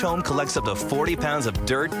average home collects up to 40 pounds of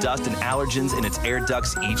dirt, dust, and allergens in its air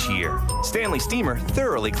ducts each year. Stanley Steamer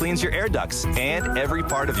thoroughly cleans your air ducts and every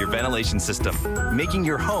part of your ventilation system, making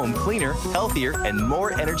your home cleaner, healthier, and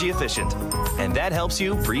more energy efficient. And that helps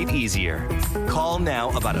you breathe easier. Call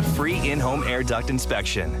now about a free in-home air duct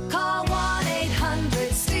inspection. Call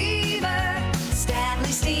 1-800-STEAMER.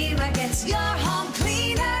 Stanley Steamer gets your home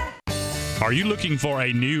cleaner. Are you looking for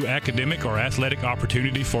a new academic or athletic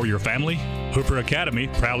opportunity for your family? Hooper Academy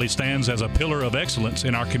proudly stands as a pillar of excellence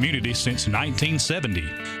in our community since 1970.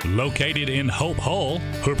 Located in Hope Hull,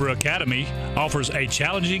 Hooper Academy offers a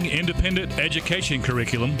challenging independent education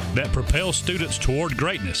curriculum that propels students toward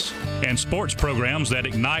greatness and sports programs that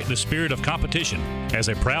ignite the spirit of competition. As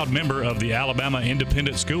a proud member of the Alabama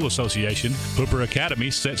Independent School Association, Hooper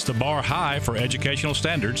Academy sets the bar high for educational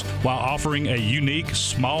standards while offering a unique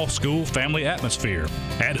small school family atmosphere.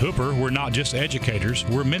 At Hooper, we're not just educators,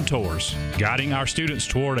 we're mentors, guiding our students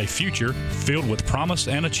toward a future filled with promise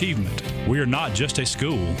and achievement. We are not just a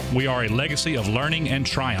school, we are a legacy of learning and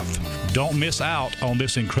triumph. Don't miss out on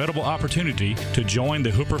this incredible opportunity to join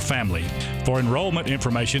the Hooper family. For enrollment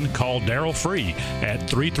information, call Darryl Free at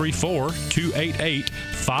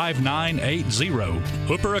 334-288-5980.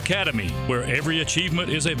 Hooper Academy, where every achievement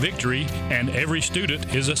is a victory and every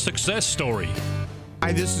student is a success story.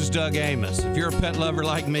 Hi, this is Doug Amos. If you're a pet lover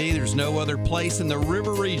like me, there's no other place in the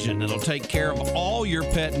River region that'll take care of all your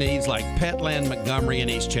pet needs like Petland Montgomery and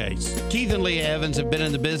East Chase. Keith and Leah Evans have been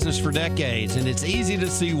in the business for decades, and it's easy to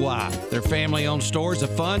see why. Their family-owned store is a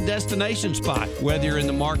fun destination spot. Whether you're in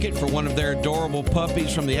the market for one of their adorable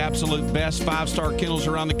puppies from the absolute best 5-star kennels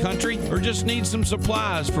around the country, or just need some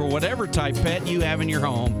supplies for whatever type pet you have in your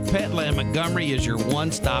home, Petland Montgomery is your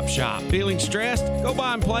one-stop shop. Feeling stressed? Go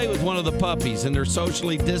by and play with one of the puppies in their socially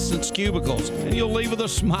distanced cubicles, and you'll leave with a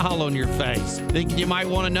smile on your face. Thinking you might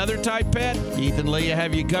want another type pet? Keith and Leah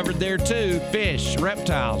have you covered there too. Fish,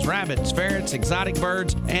 reptiles, rabbits, ferrets, exotic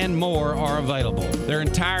birds, and more are available. Their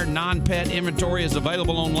entire non-pet inventory is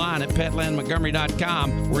available online at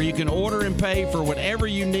petlandmontgomery.com, where you can order and pay for whatever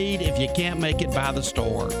you need if you can't make it by the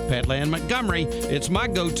store. Petland Montgomery, it's my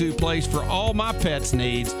go-to place for all my pets'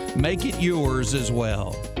 needs. Make it yours as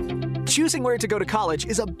well. Choosing where to go to college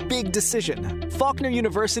is a big decision. Faulkner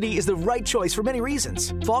University is the right choice for many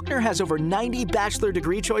reasons. Faulkner has over 90 bachelor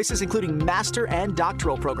degree choices, including master and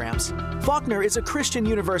doctoral programs. Faulkner is a Christian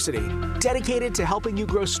university dedicated to helping you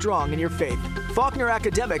grow strong in your faith. Faulkner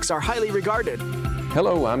academics are highly regarded.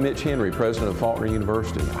 Hello, I'm Mitch Henry, president of Faulkner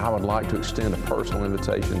University. I would like to extend a personal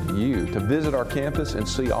invitation to you to visit our campus and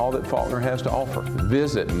see all that Faulkner has to offer.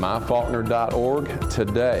 Visit myfaulkner.org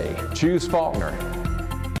today. Choose Faulkner.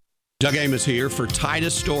 Doug Amos here for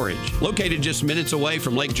Titus Storage. Located just minutes away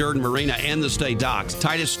from Lake Jordan Marina and the state docks,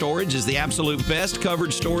 Titus Storage is the absolute best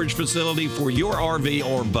covered storage facility for your RV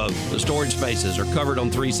or boat. The storage spaces are covered on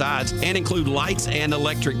 3 sides and include lights and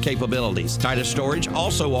electric capabilities. Titus Storage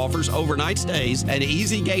also offers overnight stays and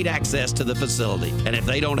easy gate access to the facility. And if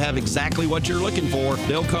they don't have exactly what you're looking for,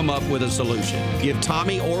 they'll come up with a solution. Give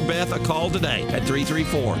Tommy or Beth a call today at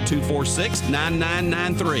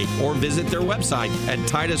 334-246-9993 or visit their website at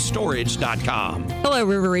TitusStorage.com. Hello,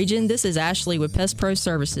 River Region. This is Ashley with Pest Pro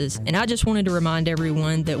Services, and I just wanted to remind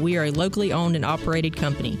everyone that we are a locally owned and operated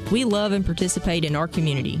company. We love and participate in our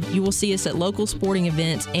community. You will see us at local sporting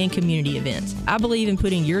events and community events. I believe in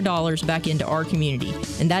putting your dollars back into our community,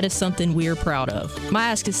 and that is something we are proud of. My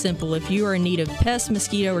ask is simple. If you are in need of pest,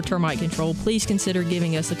 mosquito, or termite control, please consider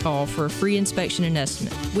giving us a call for a free inspection and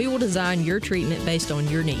estimate. We will design your treatment based on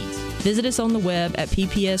your needs. Visit us on the web at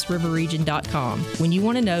ppsriverregion.com. When you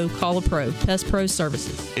want to know, call a pro. Pest Pro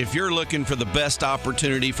Services. If you're looking for the best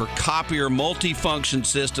opportunity for copier multifunction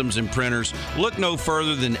systems and printers, look no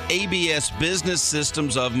further than ABS Business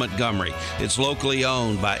Systems of Montgomery. It's locally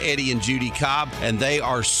owned by Eddie and Judy Cobb, and they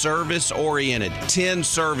are service-oriented. 10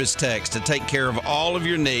 service techs to take care of all of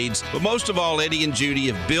your needs. But most of all, Eddie and Judy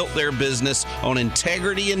have built their business on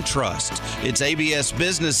integrity and trust. It's ABS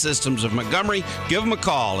Business Systems of Montgomery. Give them a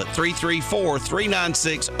call at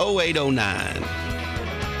 334-396-0809.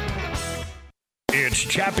 It's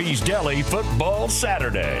Chappy's Deli Football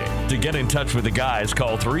Saturday. To get in touch with the guys,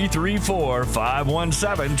 call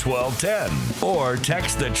 334-517-1210 or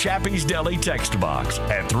text the Chappy's Deli text box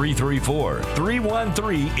at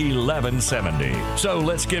 334-313-1170. So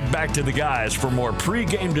let's get back to the guys for more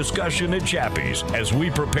pregame discussion at Chappy's as we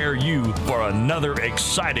prepare you for another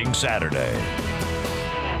exciting Saturday.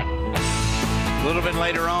 A little bit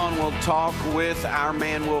later on, we'll talk with our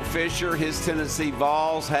man Will Fisher. His Tennessee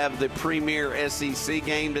Vols have the premier SEC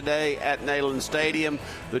game today at Neyland Stadium.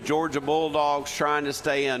 The Georgia Bulldogs trying to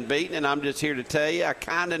stay unbeaten, and I'm just here to tell you, I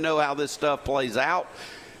kind of know how this stuff plays out.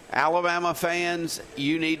 Alabama fans,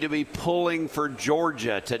 you need to be pulling for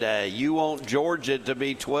Georgia today. You want Georgia to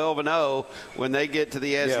be 12-0 when they get to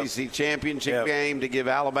the SEC championship game to give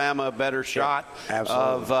Alabama a better shot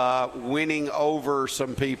of winning over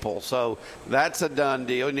some people. So that's a done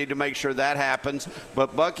deal. You need to make sure that happens.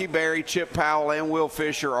 But Bucky, Berrey, Chip Powell, and Will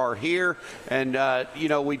Fisher are here. And,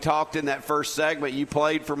 we talked in that first segment. You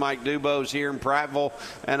played for Mike Dubose here in Prattville,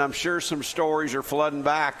 and I'm sure some stories are flooding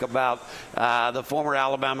back about the former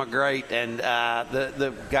Alabama great and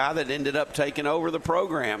the guy that ended up taking over the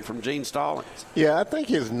program from Gene Stallings. Yeah, I think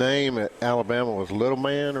his name at Alabama was Little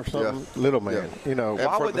Man or something. Yeah. Little Man. Yeah.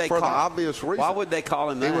 Why would they call the obvious reason? Why would they call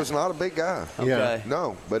him that? He was not a big guy. Okay. Yeah.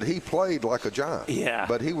 No, but he played like a giant. Yeah.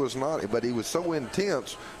 But he was not. But he was so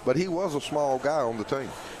intense. But he was a small guy on the team.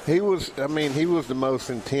 He was the most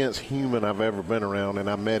intense human I've ever been around, and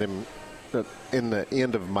I met him in the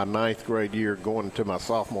end of my 9th grade year, going into my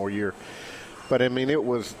sophomore year. But,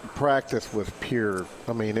 practice was pure.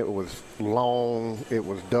 It was long. It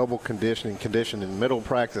was double conditioning, middle of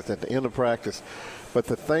practice, at the end of practice. But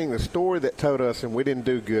the story that told us, and we didn't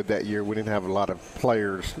do good that year, we didn't have a lot of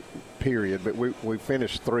players, period, but we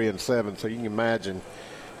finished 3-7, so you can imagine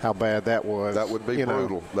how bad that was. That would be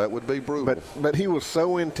brutal. That would be brutal. But he was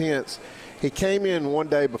so intense. he came in one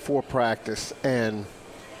day before practice, and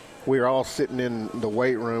we were all sitting in the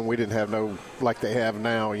weight room. We didn't have no, like they have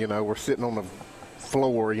now, we're sitting on the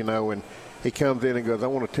floor, and he comes in and goes, I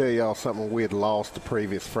want to tell y'all something. We had lost the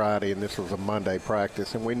previous Friday, and this was a Monday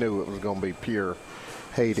practice, and we knew it was going to be pure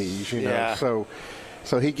Hades, Yeah. So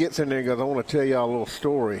he gets in there and goes, I want to tell y'all a little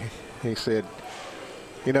story. He said,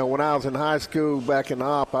 when I was in high school back in the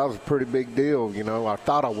op, I was a pretty big deal. I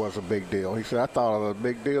thought I was a big deal. He said, I thought I was a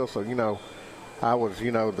big deal. So, I was,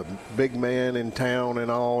 the big man in town and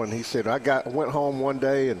all. And he said, I went home one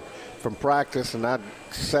day and from practice, and I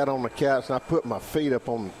sat on the couch and I put my feet up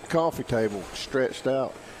on the coffee table, stretched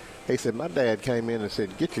out. He said, my dad came in and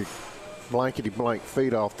said, get your blankety-blank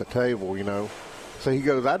feet off the table, So he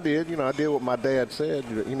goes, I did, I did what my dad said.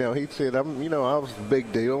 He said, I was a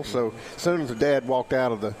big deal. So as soon as the dad walked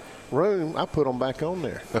out of the room, I put them back on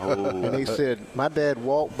there. Oh. And he said, my dad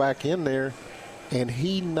walked back in there, and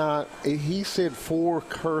he said 4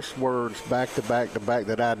 curse words back to back to back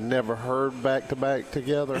that I'd never heard back to back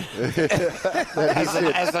together.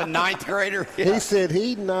 As a ninth grader? Yeah. He said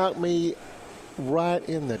he knocked me right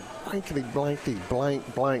in the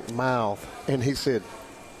blankety-blank mouth. And he said,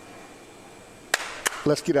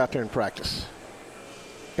 let's get out there and practice.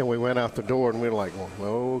 And we went out the door, and we were like,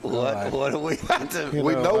 oh, God. What do we have to –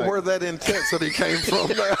 We know where that intensity came from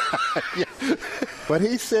there. Yeah. But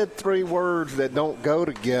he said 3 words that don't go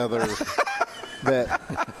together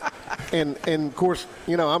and of course,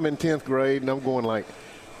 I'm in 10th grade, and I'm going like,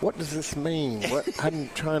 what does this mean? I'm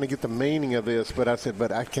trying to get the meaning of this, but I said,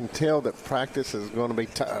 but I can tell that practice is going to be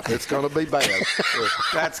tough. It's going to be bad.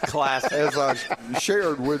 That's classic. As I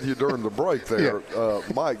shared with you during the break there,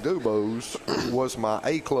 Mike Dubose was my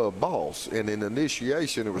A-club boss, and in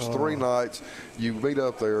initiation, it was 3 nights. You meet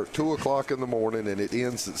up there at 2 o'clock in the morning, and it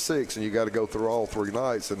ends at 6, and you got to go through all 3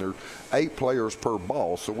 nights, and there's 8 players per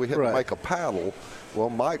boss, so we had to make a paddle. Well,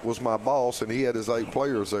 Mike was my boss, and he had his 8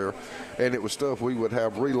 players there, and it was stuff we would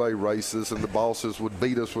have relay races, and the bosses would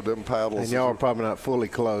beat us with them paddles. And y'all are probably not fully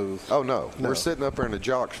clothed. Oh, no. We're sitting up there in a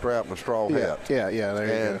jock strap and a straw hat. Yeah, there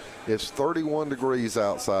you go. It's 31 degrees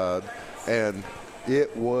outside, and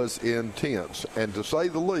it was intense. And to say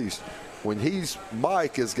the least, when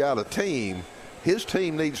Mike has got a team, his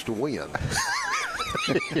team needs to win.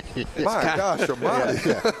 My gosh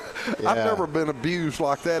almighty. I've never been abused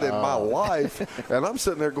like that in my life. And I'm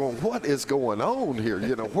sitting there going, what is going on here?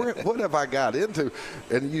 What have I got into?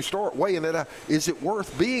 And you start weighing it out. Is it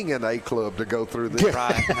worth being in a club to go through this?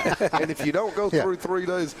 Right. And if you don't go through 3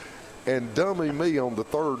 days, and dummy me on the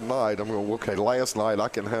 3rd night, I'm going, okay, last night I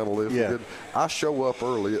can handle this. Yeah. I show up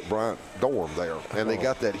early at Bryant Dorm there, and they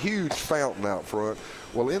got that huge fountain out front.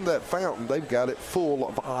 Well, in that fountain, they've got it full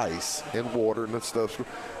of ice and water and stuff.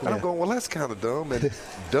 And I'm going, well, that's kind of dumb. And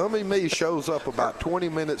dummy me shows up about 20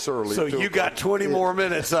 minutes early. So you got 20 more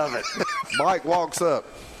minutes of it. Mike walks up.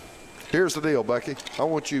 Here's the deal, Bucky. I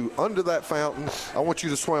want you under that fountain. I want you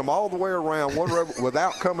to swim all the way around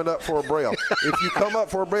without coming up for a breath. If you come up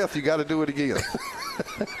for a breath, you got to do it again.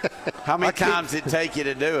 How many times did it take you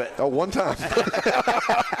to do it? Oh, 1 time.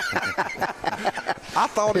 I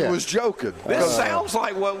thought he was joking. This sounds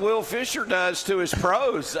like what Will Fisher does to his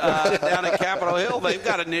pros down at Capitol Hill. They've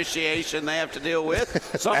got initiation they have to deal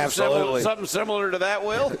with. Something similar to that,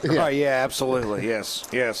 Will? Yeah, absolutely.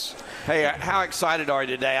 Yes. Hey, how excited are you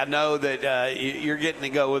today? I know that you're getting to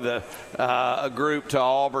go with a group to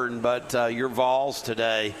Auburn, but your Vols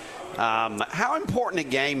today. How important a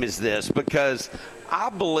game is this? Because I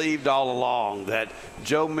believed all along that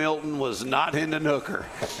Joe Milton was not in the nooker.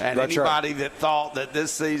 And anybody that thought that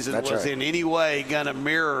this season was in any way going to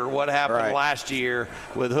mirror what happened last year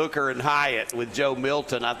with Hooker and Hyatt with Joe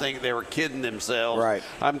Milton, I think they were kidding themselves. Right.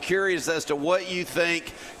 I'm curious as to what you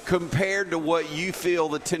think compared to what you feel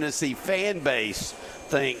the Tennessee fan base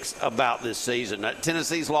thinks about this season.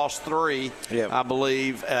 Tennessee's lost 3, I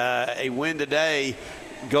believe. A win today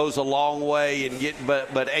goes a long way,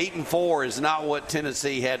 but 8-4 is not what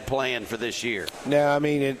Tennessee had planned for this year. No, I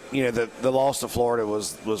mean, the loss to Florida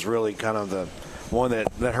was really kind of the one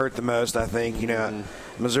that hurt the most. I think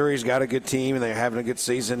Missouri's got a good team and they're having a good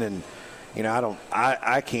season, and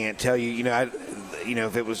I can't tell you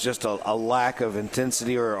if it was just a lack of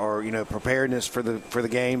intensity or preparedness for the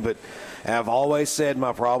game, but I've always said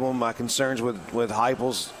my concerns with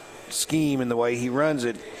Heupel's scheme and the way he runs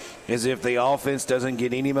it is if the offense doesn't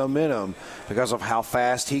get any momentum because of how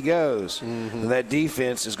fast he goes, that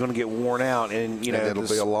defense is going to get worn out, and it'll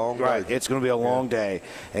be a long day. Right, it's going to be a long day.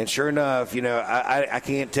 And sure enough, I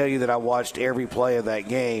can't tell you that I watched every play of that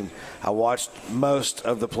game. I watched most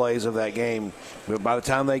of the plays of that game. But by the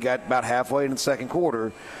time they got about halfway in the second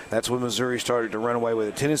quarter, that's when Missouri started to run away with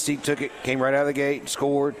it. Tennessee took it, came right out of the gate,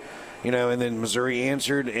 scored, and then Missouri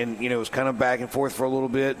answered, and it was kind of back and forth for a little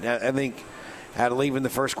bit. I think. Out of leaving the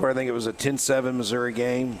first quarter, I think it was a 10-7 Missouri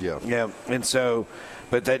game. Yeah. And so,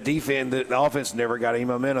 but that defense, the offense never got any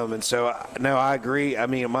momentum. And so, no, I agree. I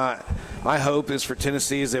mean, my hope is for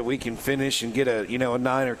Tennessee is that we can finish and get a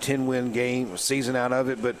 9 or 10 win game season out of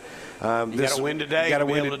it. But you got to win today to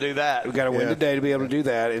be able to do that. We got to win today to be able to do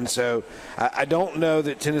that. And so, I don't know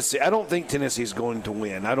that Tennessee. I don't think Tennessee's going to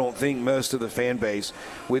win. I don't think most of the fan base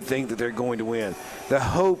would think that they're going to win. The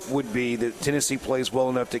hope would be that Tennessee plays well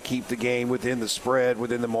enough to keep the game within the spread,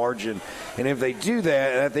 within the margin. And if they do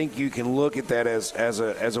that, I think you can look at that as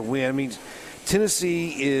a win. I mean,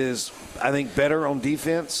 Tennessee is, I think, better on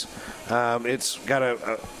defense. It's got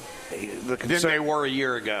than they were a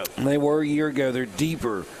year ago. They were a year ago. They're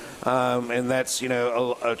deeper. And that's,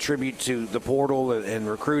 a tribute to the portal and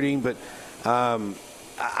recruiting. But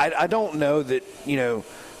I don't know that,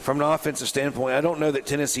 from an offensive standpoint, I don't know that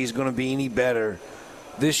Tennessee is going to be any better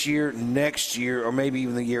this year, next year, or maybe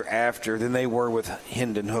even the year after than they were with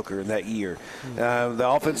Hendon Hooker that year. The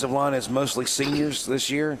offensive line is mostly seniors this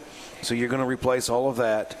year, so you're going to replace all of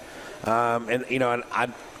that. I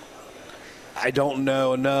don't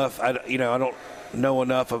know enough. I don't know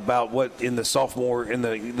enough about what in the sophomore, in the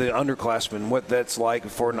underclassmen, what that's like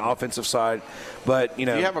for an offensive side. But, you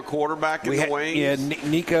have a quarterback in the wings? Yeah,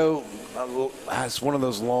 Nico. It's one of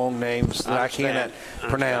those long names that I cannot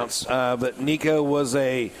pronounce. But Nico was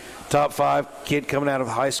a top 5 kid coming out of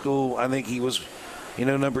high school. I think he was,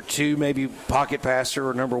 number 2 maybe pocket passer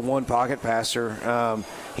or number 1 pocket passer.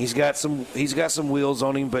 He's got some wheels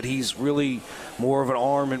on him, but he's really more of an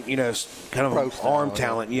arm and kind of an arm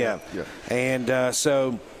talent. Yeah. And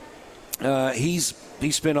so he's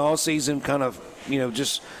spent all season kind of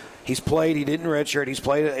just. He's played. He didn't redshirt. He's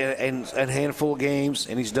played a handful of games,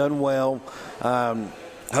 and he's done well.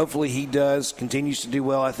 Hopefully he continues to do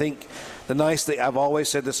well. I think the nice thing, I've always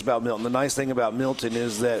said this about Milton, the nice thing about Milton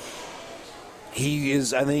is that he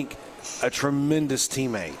is, I think, a tremendous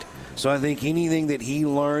teammate. So I think anything that he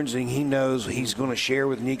learns and he knows he's going to share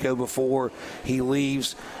with Nico before he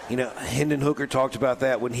leaves. Hendon Hooker talked about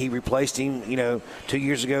that when he replaced him. 2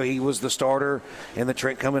 years ago he was the starter and the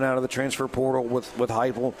coming out of the transfer portal with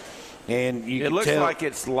Heupel. And it looks like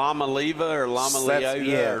it's Lama Leva or Lama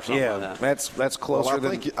Leota or something like that. That's closer.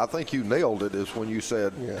 Well, I think you nailed it. Is when you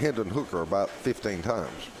said Hendon Hooker about 15 times.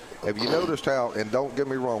 Have you noticed how, and don't get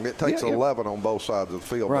me wrong, it takes 11 on both sides of the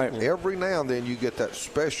field. Right. But every now and then you get that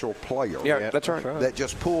special player. Yeah, that's right. That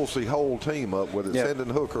just pulls the whole team up, whether it's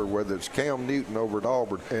Hendon Hooker, whether it's Cam Newton over at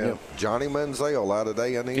Auburn, Johnny Manziel out at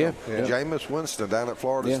A&M, Jameis Winston down at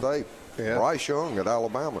Florida State. Bryce Young at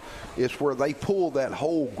Alabama. It's where they pull that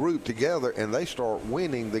whole group together and they start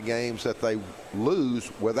winning the games that they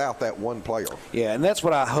lose without that one player. Yeah, and that's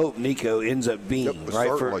what I hope Nico ends up being,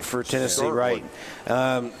 right, for Tennessee, right?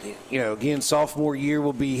 Again, sophomore year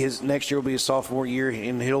will be next year will be his sophomore year,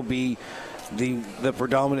 and he'll be the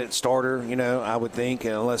predominant starter, I would think,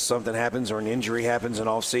 unless something happens or an injury happens in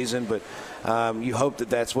off season. But you hope that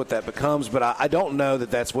that's what that becomes. But I don't know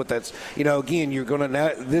that that's what that's. Again, you're going to now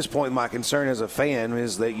at this point. My concern as a fan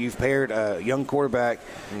is that you've paired a young quarterback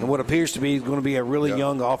and what appears to be going to be a really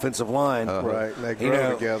young offensive line. Right, they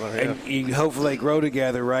grow together, and hopefully they grow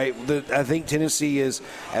together. Right, I think Tennessee is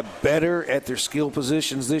better at their skill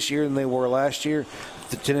positions this year than they were last year.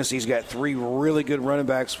 Tennessee's got 3 really good running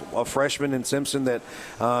backs, a freshman in Simpson that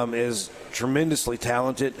is tremendously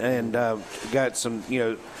talented and got some,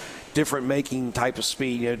 different making type of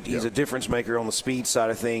speed. He's a difference maker on the speed side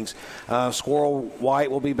of things. Squirrel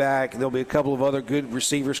White will be back. There'll be a couple of other good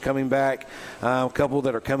receivers coming back, a couple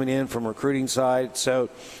that are coming in from recruiting side. So,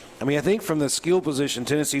 I think from the skill position,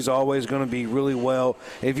 Tennessee's always going to be really well.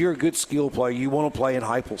 If you're a good skill player, you want to play in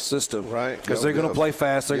Heupel's system. Right. Because they're going to play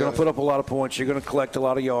fast. They're going to put up a lot of points. You're going to collect a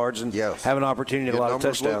lot of yards and have an opportunity at a lot of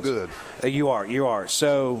touchdowns. Look good. You are.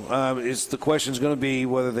 So the question's going to be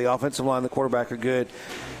whether the offensive line and the quarterback are good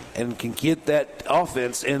and can get that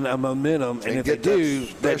offense in a momentum. And if they do,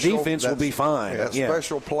 that defense will be fine. That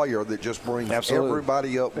special player that just brings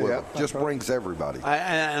everybody up with them. Just brings everybody.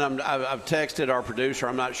 I've texted our producer.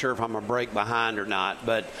 I'm not sure if I'm a break behind or not.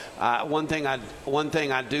 But one thing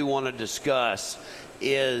I do want to discuss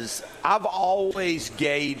is I've always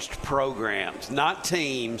gauged programs, not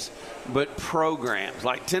teams, but programs.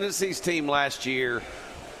 Like Tennessee's team last year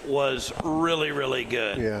was really, really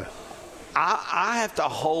good. Yeah. I have to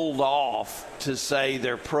hold off to say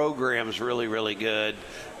their program's really, really good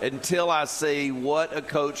until I see what a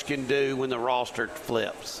coach can do when the roster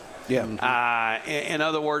flips. Yeah. In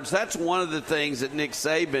other words, that's one of the things that Nick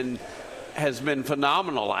Saban has been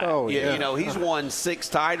phenomenal at. Oh, yeah. You know, he's won 6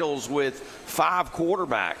 titles with 5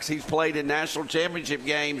 quarterbacks. He's played in national championship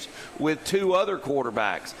games with 2 other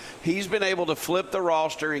quarterbacks. He's been able to flip the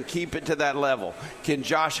roster and keep it to that level. Can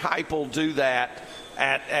Josh Heupel do that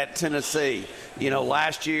at Tennessee? You know,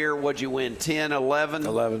 last year, what'd you win, 10, 11?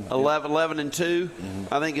 11 and 2,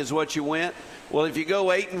 I think is what you went. Well, if you go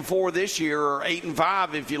 8-4 this year or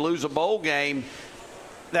 8-5 if you lose a bowl game,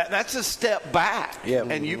 that's a step back. Yeah.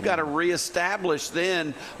 And you've got to reestablish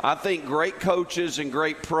then. I think great coaches and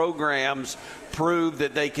great programs prove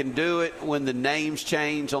that they can do it when the names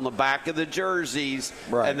change on the back of the jerseys,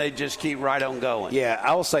 and they just keep right on going. Yeah,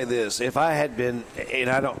 I will say this. If I had been, and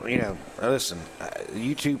I don't, listen,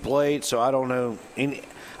 you two played, so I don't know any.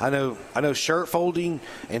 I know shirt folding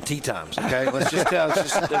and tea times. Okay, let's just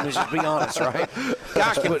be honest, right?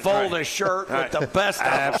 Guy can fold a shirt with the best of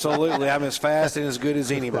them. Absolutely, I'm as fast and as good as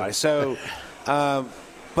anybody. So,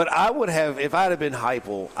 but I would have, if I'd have been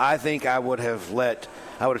Heupel, I think I would have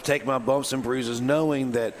taken my bumps and bruises,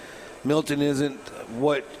 knowing that Milton isn't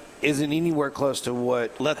anywhere close to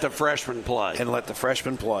what. Let the freshmen play. And let the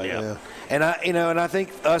freshmen play. Yeah. And I think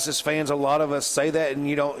us as fans, a lot of us say that, and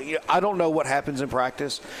I don't know what happens in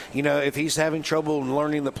practice. If he's having trouble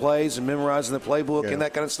learning the plays and memorizing the playbook and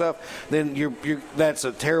that kind of stuff, then that's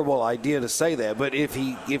a terrible idea to say that. But if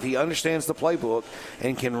he understands the playbook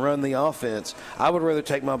and can run the offense, I would rather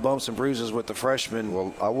take my bumps and bruises with the freshmen.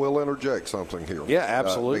 Well, I will interject something here. Yeah,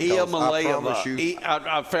 absolutely. I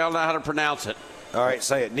found out how to pronounce it. All right,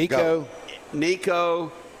 say it. Nico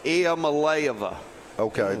Iamaleava.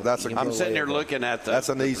 Okay, that's a. I'm sitting there looking at that. That's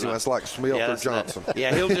an easy one. It's like Smith or Johnson.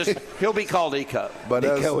 Yeah, he'll be called Eco. But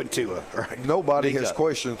Nico and Tua. Right. Nobody has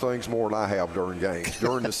questioned things more than I have during games,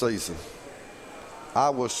 during the season. I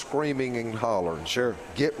was screaming and hollering. Sure.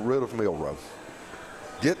 Get rid of Milroe.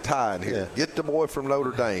 Get Ty in here. Yeah. Get the boy from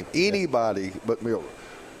Notre Dame. Anybody but Milroe.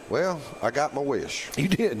 Well, I got my wish. You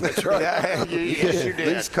did. That's right. Yes, you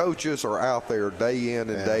did. These coaches are out there day in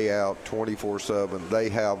and day out, 24/7. They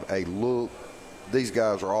have a look. These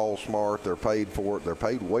guys are all smart. They're paid for it. They're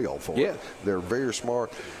paid well for it. They're very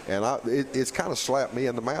smart. And it's kind of slapped me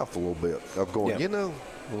in the mouth a little bit of going,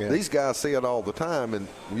 these guys see it all the time. And,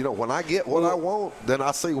 when I get what I want, then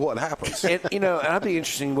I see what happens. And, and I'd be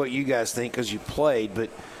interested in what you guys think because you played. But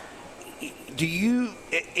do you,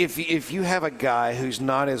 if you have a guy who's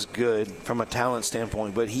not as good from a talent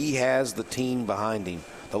standpoint, but he has the team behind him,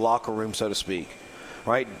 the locker room, so to speak,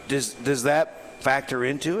 right? Does that factor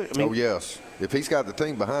into it? Oh, yes. If he's got the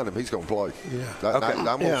team behind him, he's going to play. Yeah. Okay.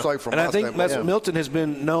 I'm going to say from and my I think standpoint. Milton has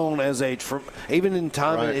been known as even in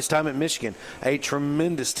his time at Michigan, a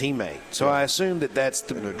tremendous teammate. So I assume that's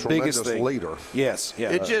the biggest thing. Leader. Yes.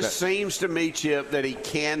 Yeah. It just seems to me, Chip, that he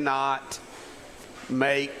cannot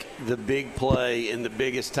make the big play in the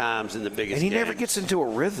biggest times in the biggest and he games. Never gets into a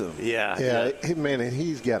rhythm. Yeah, man, and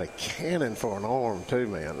he's got a cannon for an arm too,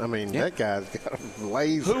 man. I mean, that guy's got a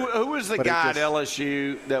laser. Who was the guy at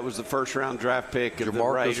LSU that was the first-round draft pick of the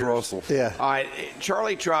Raiders? Russell. Yeah. All right,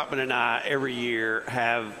 Charlie Trotman and I every year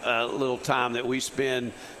have a little time that we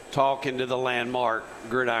spend talking to the landmark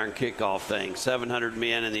gridiron kickoff thing. 700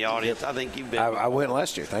 men in the audience. I think you've been. I went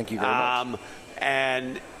last year. Thank you very much.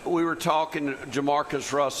 And we were talking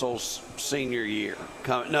Jamarcus Russell's senior year.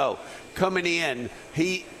 Coming in,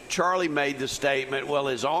 Charlie made the statement, well,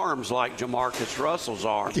 his arm's like Jamarcus Russell's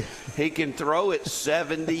arm. He can throw it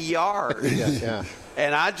 70 yards. Yeah.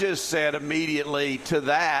 And I just said immediately to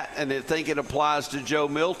that, and I think it applies to Joe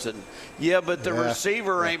Milton. Yeah, but the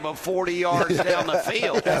receiver ain't but 40 yards down the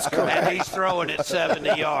field. And he's throwing it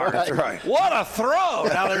 70 yards. That's right. What a throw.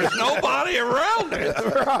 Now, there's nobody around it.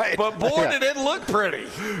 Right. But, boy, did it look pretty.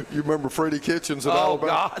 You remember Freddie Kitchens at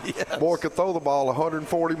Alabama? Oh, God, yes. Boy could throw the ball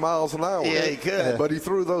 140 miles an hour. Yeah, he could. But he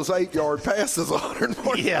threw those 8-yard passes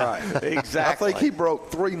 140. Yeah, right. Exactly. I think he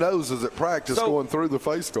broke 3 noses at practice going through the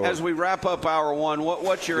face guard. As we wrap up hour one,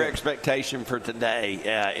 what's your expectation for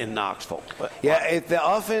today in Knoxville? Yeah, if the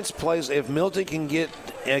offense plays, if Milton can get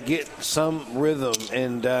get some rhythm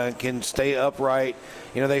and can stay upright.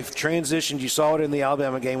 They've transitioned. You saw it in the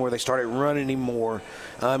Alabama game where they started running him more.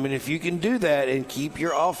 And if you can do that and keep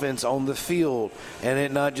your offense on the field and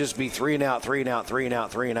it not just be 3 and out, 3 and out, 3 and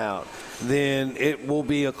out, 3 and out, then it will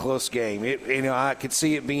be a close game. I could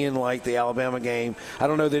see it being like the Alabama game. I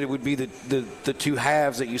don't know that it would be the two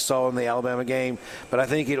halves that you saw in the Alabama game, but I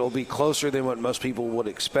think it will be closer than what most people would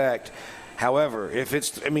expect. However,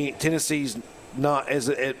 Tennessee's not as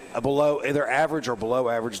a below either average or below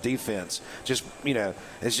average defense. Just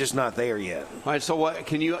it's just not there yet. All right. So what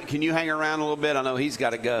can you hang around a little bit? I know he's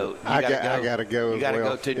got to go. I got to go. You got to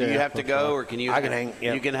go too. Do you have to go, or can you? I can hang.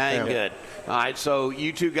 Yep. You can hang. Yeah. Good. All right. So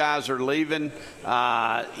you two guys are leaving.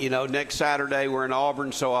 Next Saturday we're in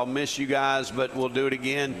Auburn, so I'll miss you guys, but we'll do it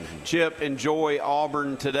again. Mm-hmm. Chip, enjoy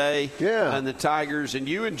Auburn today. Yeah. And the Tigers, and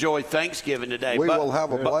you enjoy Thanksgiving today. We will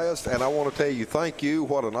have a blast, and I want to tell you, thank you.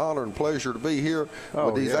 What an honor and pleasure to be here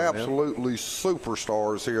with these absolutely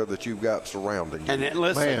superstars here that you've got surrounding you. And then,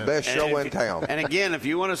 listen, best show in town. And again, if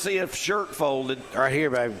you want to see a shirt folded, right here,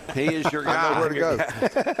 baby, he is your guy. I know where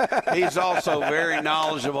to go. He's also very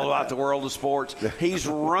knowledgeable about the world of sports. He's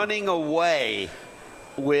running away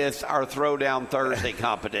with our Throwdown Thursday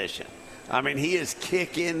competition. I mean, he is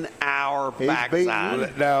kicking our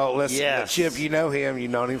backside. No, listen, Chip, you know him. You've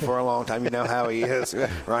known him for a long time. You know how he is,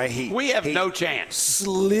 right? We have no chance.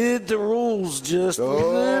 Slid the rules just a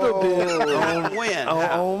little bit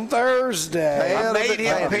on Thursday. I made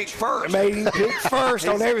him pick first.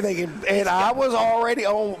 On everything. And I was already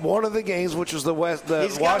on one of the games, which was the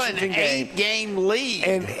He's Washington got an game. 8-game lead.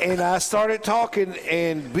 And I started talking,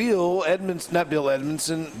 and Bill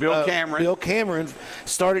Cameron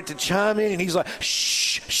started to chime in, and he's like,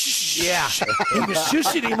 shh, shh. Yeah. He was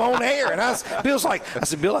shushing him on air. And I said,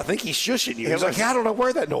 Bill, I think he's shushing you. He's like, I don't know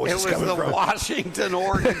where that noise is coming from. It was the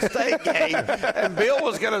Washington-Oregon State game. And Bill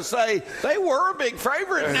was going to say, they were a big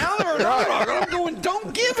favorite. Now they're not. I'm going,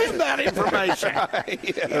 don't give him that information.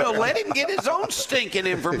 Let him get his own stinking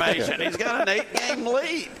information. He's got an 8-game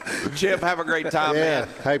lead. Chip, have a great time, man.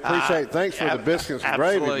 Hey, appreciate it. Thanks for the biscuits and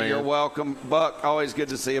gravy, man. You're welcome. Buck, always good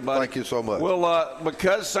to see you, buddy. Thank you so much. Well,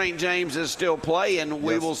 because St. James is still playing,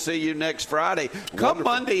 we will see you next Friday. Come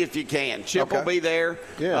Monday if you can. Chip will be there.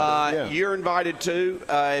 You're invited too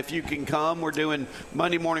if you can come. We're doing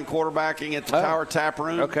Monday morning quarterbacking at the Tower Tap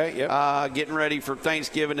Room. Getting ready for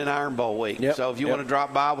Thanksgiving and Iron Bowl week. So if you want to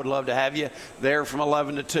drop by, would love to have you there from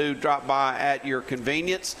 11 to 2. Drop by at your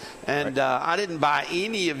convenience. And I didn't buy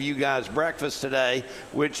any of you guys breakfast today,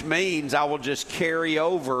 which means I will just carry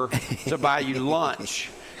over to buy you lunch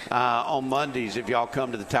on Mondays if y'all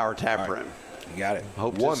come to the Tower Tap Room. You got it.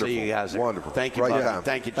 Hope to see you guys there. Wonderful. Thank you, buddy.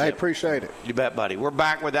 Thank you, Chip. I appreciate it. You bet, buddy. We're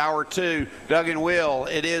back with Hour 2. Doug and Will,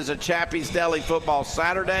 it is a Chappy's Deli Football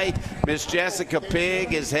Saturday. Miss Jessica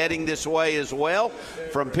Pigg is heading this way as well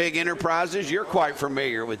from Pigg Enterprises. You're quite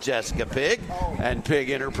familiar with Jessica Pigg and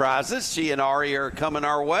Pigg Enterprises. She and Ari are coming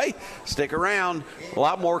our way. Stick around. A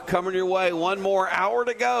lot more coming your way. One more hour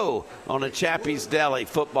to go on a Chappy's Deli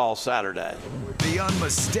Football Saturday. The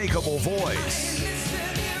unmistakable voice,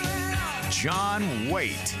 John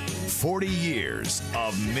Waite, 40 years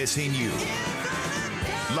of missing you.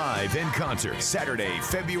 Live in concert, Saturday,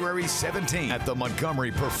 February 17th at the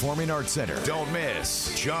Montgomery Performing Arts Center. Don't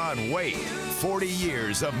miss John Waite, 40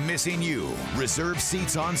 years of missing you. Reserve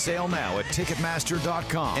seats on sale now at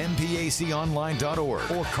Ticketmaster.com,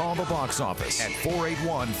 MPAConline.org, or call the box office at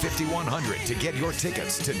 481-5100 to get your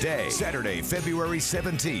tickets today. Saturday, February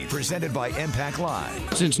 17th, presented by Impact Live.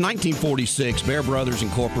 Since 1946, Bear Brothers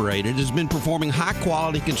Incorporated has been performing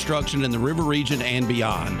high-quality construction in the River region and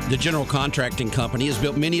beyond. The general contracting company has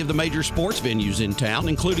built many of the major sports venues in town,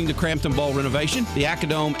 including the Crampton Bowl renovation, the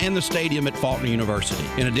Acadome, and the stadium at Faulkner University.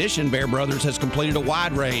 In addition, Bear Brothers has completed a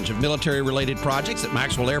wide range of military-related projects at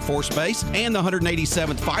Maxwell Air Force Base and the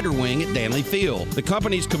 187th Fighter Wing at Danley Field. The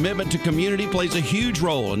company's commitment to community plays a huge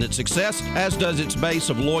role in its success, as does its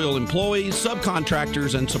base of loyal employees,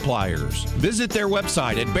 subcontractors, and suppliers. Visit their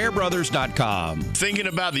website at bearbrothers.com. Thinking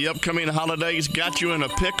about the upcoming holidays got you in a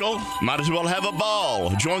pickle? Might as well have a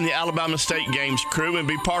ball. Join the Alabama State Games crew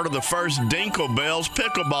and be part of the first Dinkle Bells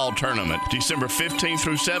Pickleball Tournament, December 15th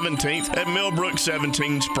through 17th at Millbrook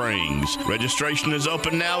 17 Springs. Registration is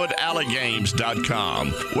open now at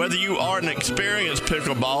allagames.com. Whether you are an experienced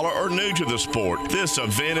pickleballer or new to the sport, this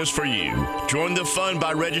event is for you. Join the fun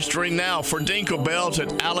by registering now for Dinkle Bells at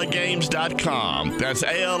allagames.com. That's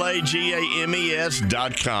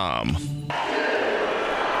ALAGAMES.com.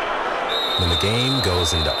 When the game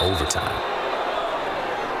goes into overtime,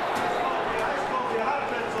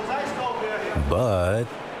 but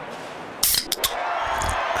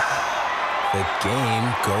the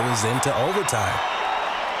game goes into overtime.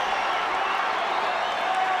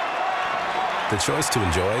 The choice to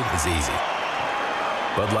enjoy is easy.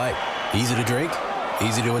 Bud Light. Easy to drink,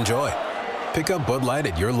 easy to enjoy. Pick up Bud Light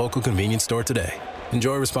at your local convenience store today.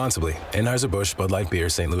 Enjoy responsibly. Anheuser-Busch Bud Light Beer,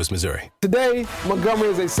 St. Louis, Missouri. Today, Montgomery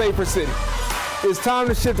is a safer city. It's time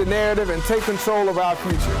to shift the narrative and take control of our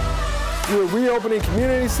future. We're reopening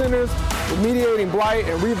community centers, remediating blight,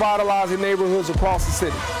 and revitalizing neighborhoods across the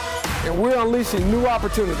city. And we're unleashing new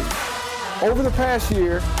opportunities. Over the past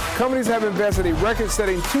year, companies have invested a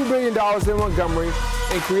record-setting $2 billion in Montgomery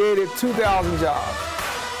and created 2,000 jobs.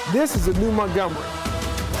 This is a new Montgomery.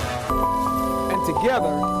 And together,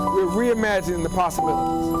 we're reimagining the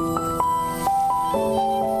possibilities.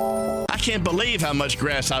 I can't believe how much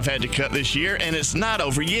grass I've had to cut this year, and it's not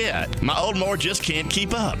over yet. My old mower just can't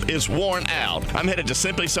keep up. It's worn out. I'm headed to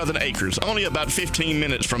Simply Southern Acres, only about 15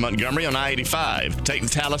 minutes from Montgomery on I-85. Take the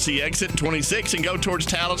Tallahassee exit 26 and go towards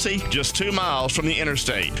Tallahassee, just 2 miles from the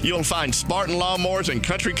interstate. You'll find Spartan Lawnmowers and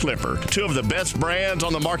Country Clipper, two of the best brands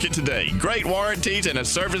on the market today. Great warranties and a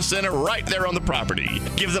service center right there on the property.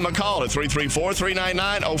 Give them a call at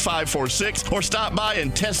 334-399-0546 or stop by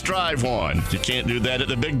and test drive one. You can't do that at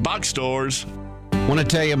the big box stores. Want to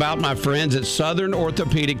tell you about my friends at Southern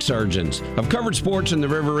Orthopedic Surgeons. I've covered sports in the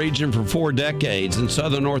River region for 4 decades, and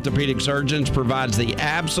Southern Orthopedic Surgeons provides the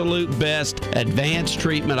absolute best advanced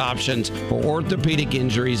treatment options for orthopedic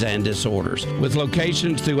injuries and disorders. With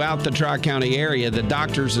locations throughout the Tri-County area, the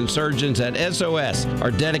doctors and surgeons at SOS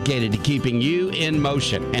are dedicated to keeping you in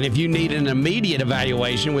motion. And if you need an immediate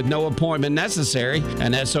evaluation with no appointment necessary,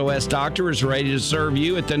 an SOS doctor is ready to serve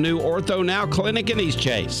you at the new Ortho Now Clinic in East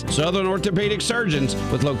Chase. Southern Orthopedic Surgeons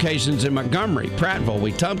with locations in Montgomery, Prattville,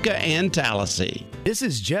 Wetumpka, and Tallahassee. This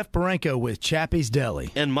is Jeff Baranko with Chappy's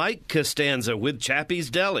Deli. And Mike Costanza with Chappy's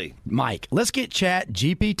Deli. Mike, let's get Chat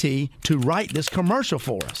GPT to write this commercial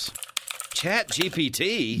for us. Chat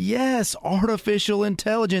GPT? Yes, artificial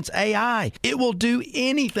intelligence, AI. It will do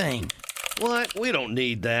anything. What? We don't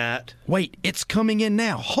need that. Wait, it's coming in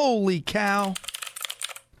now. Holy cow.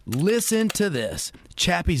 Listen to this.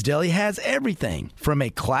 Chappy's Deli has everything, from a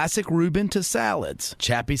classic Reuben to salads.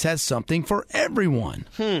 Chappy's has something for everyone.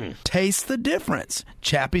 Taste the difference.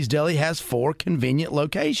 Chappy's Deli has 4 convenient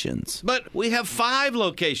locations. But we have 5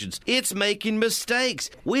 locations. It's making mistakes.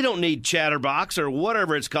 We don't need Chatterbox or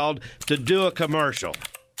whatever it's called to do a commercial.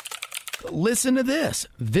 Listen to this.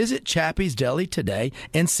 Visit Chappy's Deli today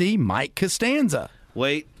and see Mike Costanza.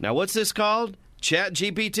 Wait, now what's this called? Chat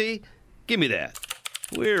GPT? Give me that.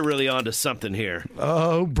 We're really onto something here.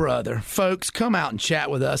 Oh, brother. Folks, come out and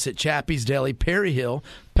chat with us at Chappy's Deli, Perry Hill,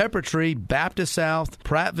 Pepper Tree, Baptist South,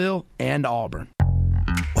 Prattville, and Auburn.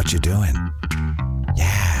 What you doing?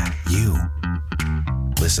 Yeah, you.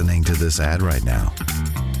 Listening to this ad right now.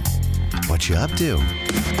 What you up to?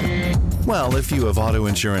 Well, if you have auto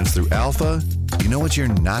insurance through Alpha, you know what you're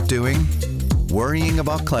not doing? Worrying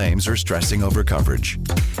about claims or stressing over coverage.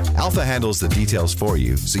 Alpha handles the details for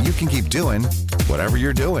you so you can keep doing whatever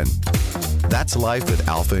you're doing. That's life with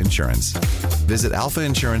Alpha Insurance. Visit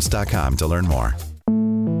alphainsurance.com to learn more.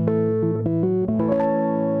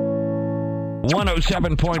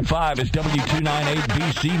 107.5 is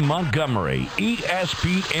W298BC Montgomery,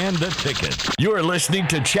 ESPN The Ticket. You're listening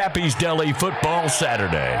to Chappy's Deli Football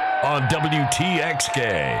Saturday on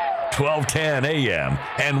WTXK, 1210 AM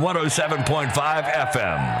and 107.5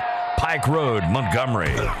 FM. Pike Road,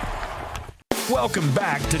 Montgomery. Welcome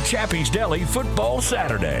back to Chappy's Deli Football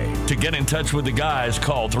Saturday. To get in touch with the guys,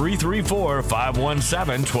 call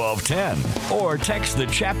 334-517-1210 or text the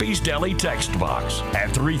Chappy's Deli text box at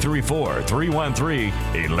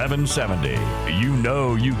 334-313-1170. You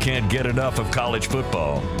know you can't get enough of college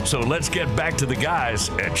football, so let's get back to the guys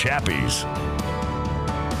at Chappy's.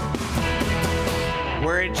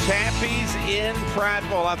 We're at Chappy's in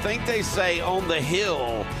Prattville. I think they say on the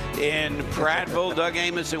hill in Prattville. Doug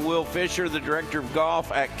Amos and Will Fisher, the director of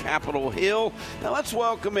golf at Capitol Hill. Now let's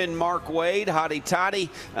welcome in Mark Wade, hotty toddy,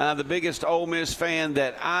 the biggest Ole Miss fan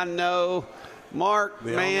that I know. Mark,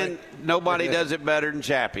 man, nobody does it better than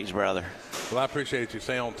Chappy's, brother. Well, I appreciate you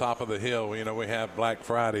saying on top of the hill. You know, we have Black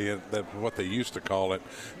Friday, that's what they used to call it,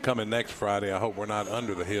 coming next Friday. I hope we're not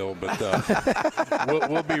under the hill, but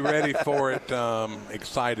we'll be ready for it,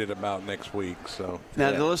 excited about next week. So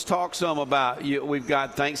now let's talk some about you. We've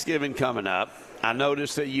got Thanksgiving coming up. I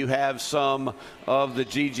noticed that you have some of the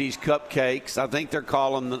Gigi's cupcakes. I think they're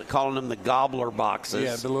calling them the gobbler boxes.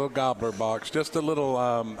 Yeah, the little gobbler box. Just a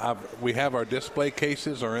little. We have our display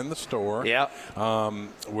cases are in the store. Yeah.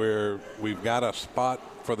 Where we've got a spot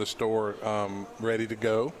for the store ready to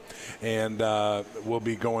go, and we'll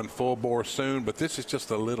be going full bore soon. But this is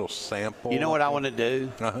just a little sample. You know what I want to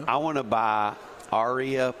do? Uh-huh. I want to buy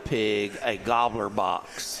Aria Pig a gobbler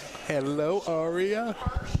box. Hello, Aria.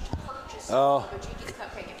 Oh,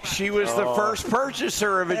 she was the first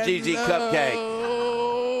purchaser of a GG cupcake.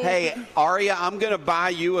 Hey, Aria, I'm going to buy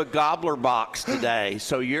you a gobbler box today,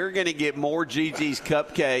 so you're going to get more GG's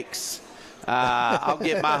cupcakes. I'll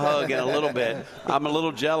get my hug in a little bit. I'm a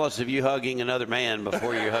little jealous of you hugging another man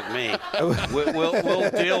before you hug me. We'll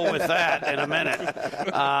deal with that in a minute.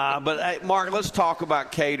 But, hey, Mark, let's talk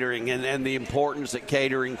about catering and the importance that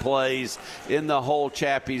catering plays in the whole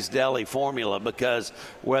Chappy's Deli formula, because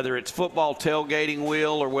whether it's football tailgating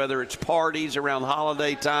wheel or whether it's parties around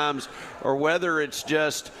holiday times or whether it's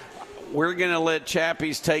just we're going to let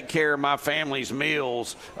Chappy's take care of my family's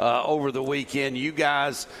meals over the weekend, you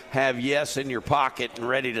guys have yes in your pocket and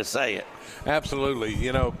ready to say it. Absolutely.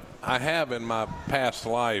 You know, I have in my past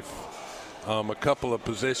life a couple of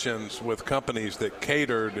positions with companies that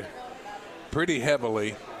catered pretty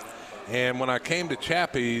heavily. And when I came to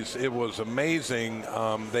Chappy's, it was amazing.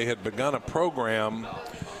 They had begun a program.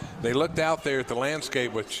 They looked out there at the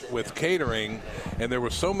landscape with catering, and there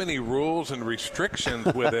were so many rules and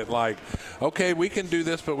restrictions with it. Like, okay, we can do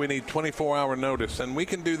this, but we need 24-hour notice, and we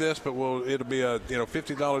can do this, but it'll be a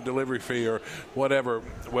 $50 delivery fee or whatever.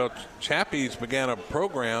 Well, Chappy's began a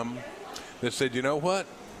program that said, you know what,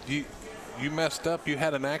 you messed up, you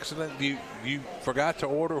had an accident, you forgot to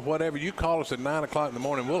order, whatever. You call us at 9 o'clock in the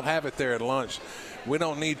morning, we'll have it there at lunch. We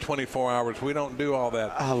don't need 24 hours. We don't do all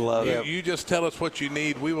that. I love it. You just tell us what you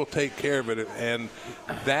need. We will take care of it. And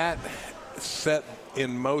that set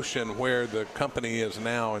in motion where the company is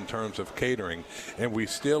now in terms of catering. And we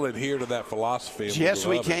still adhere to that philosophy. Yes,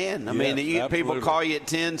 we can. I mean, people absolutely. call you at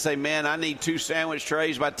 10, say, man, I need 2 sandwich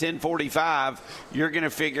trays by 10:45. You're going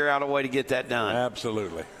to figure out a way to get that done.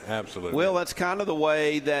 Absolutely. Absolutely. Well, that's kind of the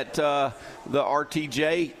way that the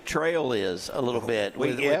RTJ trail is a little bit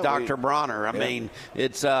with Dr. Bronner. I mean,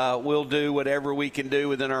 it's we'll do whatever we can do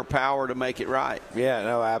within our power to make it right. Yeah,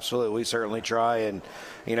 no, absolutely. We certainly try. And,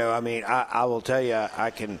 you know, I mean, I will tell you,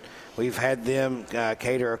 we've had them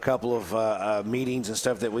cater a couple of meetings and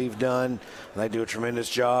stuff that we've done. They do a tremendous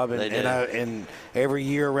job. And every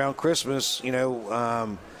year around Christmas, you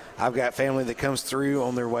know, I've got family that comes through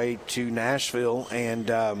on their way to Nashville, and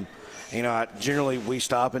you know, generally we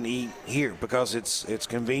stop and eat here because it's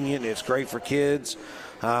convenient, it's great for kids.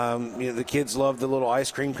 You know, the kids love the little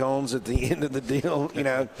ice cream cones at the end of the deal, you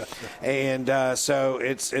know, and so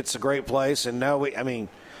it's a great place. And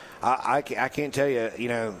I can't tell you, you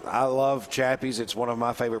know, I love Chappy's. It's one of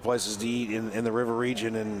my favorite places to eat in the River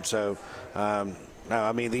region, and so. No,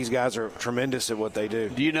 I mean, these guys are tremendous at what they do.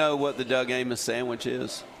 Do you know what the Doug Amos sandwich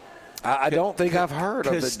is? I don't think I've heard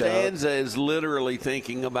of the Doug. Costanza is literally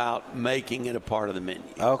thinking about making it a part of the menu.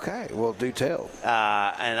 Okay, well, do tell.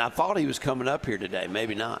 And I thought he was coming up here today.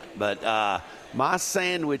 Maybe not. But my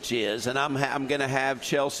sandwich is, and I'm going to have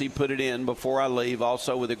Chelsea put it in before I leave,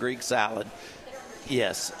 also with a Greek salad.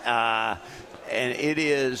 Yes. And it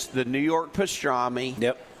is the New York pastrami.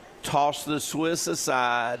 Yep. Toss the Swiss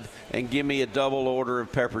aside and give me a double order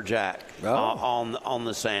of pepper jack on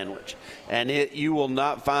the sandwich. And you will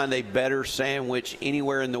not find a better sandwich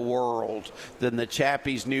anywhere in the world than the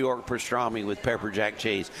Chappy's New York pastrami with pepper jack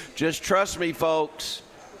cheese. Just trust me, folks.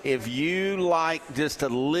 If you like just a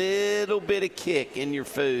little bit of kick in your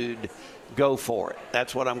food, go for it.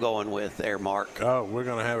 That's what I'm going with there, Mark. Oh, we're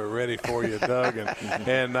going to have it ready for you, Doug.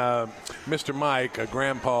 And Mr. Mike,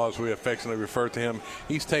 Grandpa, as we affectionately refer to him,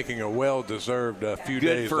 he's taking a well-deserved few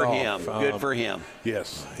days off. Good for him.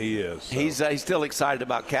 Yes, he is. So. He's still excited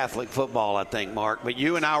about Catholic football, I think, Mark. But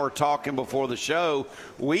you and I were talking before the show.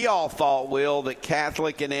 We all thought, Will, that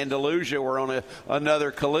Catholic and Andalusia were on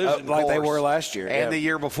another collision like course they were last year. And the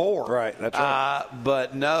year before. Right, that's right.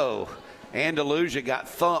 But no. Andalusia got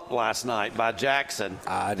thumped last night by Jackson.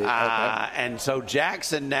 I did. Okay. And so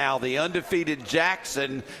Jackson now, the undefeated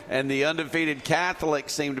Jackson and the undefeated Catholic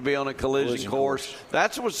seem to be on a collision course.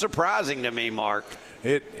 That's what's surprising to me, Mark.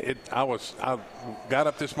 I got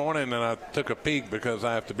up this morning and I took a peek because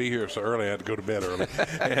I have to be here so early. I had to go to bed early.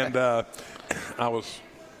 And I was,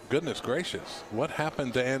 goodness gracious, what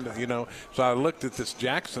happened to end? You know, so I looked at this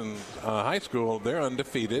Jackson High School. They're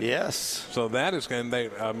undefeated. Yes. So that is going.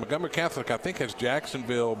 Montgomery Catholic, I think, has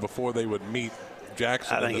Jacksonville before they would meet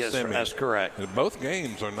Jackson in the semi. That's correct. And both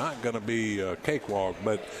games are not going to be a cakewalk,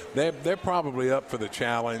 but they're probably up for the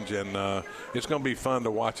challenge, and it's going to be fun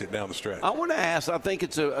to watch it down the stretch. I want to ask, I think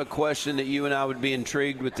it's a question that you and I would be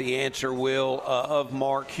intrigued with the answer, Will, of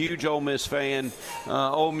Mark. Huge Ole Miss fan.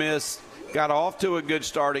 Ole Miss got off to a good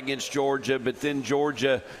start against Georgia, but then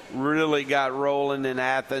Georgia really got rolling in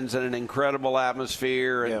Athens in an incredible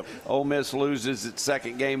atmosphere. And Ole Miss loses its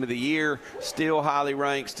second game of the year, still highly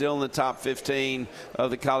ranked, still in the top 15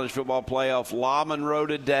 of the college football playoff. La Monroe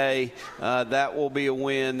today, that will be a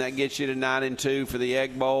win. That gets you to 9-2 for the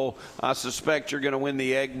Egg Bowl. I suspect you're going to win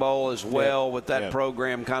the Egg Bowl as well with that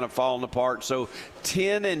program kind of falling apart. So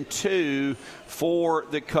 10-2 for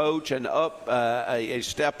the coach, and up a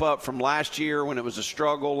step up from last year when it was a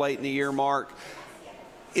struggle late in the year, Mark.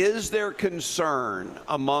 Is there concern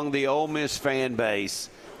among the Ole Miss fan base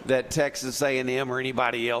that Texas A&M or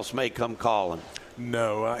anybody else may come calling?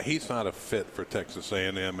 No, he's not a fit for Texas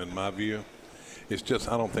A&M in my view. It's just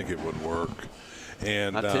I don't think it would work.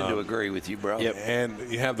 And I tend to agree with you, bro. And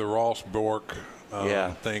you have the Ross Bork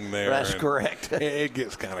thing there. That's correct. It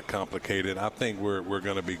gets kind of complicated. I think we're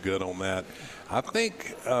going to be good on that. I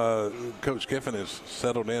think Coach Kiffin is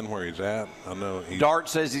settled in where he's at. I know Dart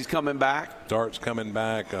says he's coming back. Dart's coming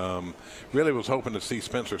back. Really was hoping to see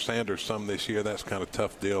Spencer Sanders some this year. That's kind of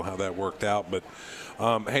tough deal how that worked out. But,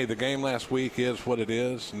 hey, the game last week is what it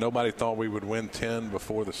is. Nobody thought we would win 10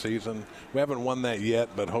 before the season. We haven't won that yet,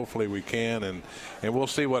 but hopefully we can, and we'll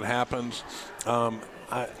see what happens.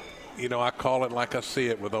 I call it like I see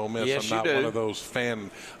it with Ole Miss. Yes, I'm not one of those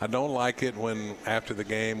I don't like it when after the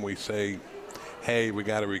game we say, hey, we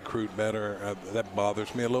got to recruit better. That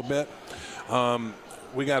bothers me a little bit.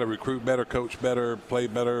 We got to recruit better, coach better, play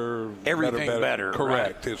better. Everything better.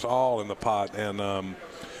 Correct. Right. It's all in the pot. And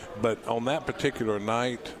but on that particular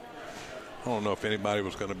night, I don't know if anybody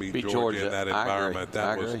was going to beat Georgia in that environment.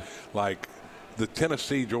 I agree. Was like the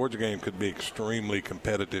Tennessee-Georgia game could be extremely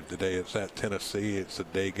competitive today. It's at Tennessee. It's a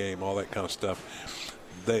day game, all that kind of stuff.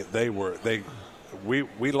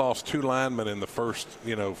 We lost 2 linemen in the first,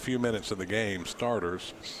 few minutes of the game,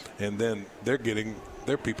 starters, and then they're getting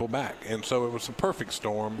their people back. And so it was a perfect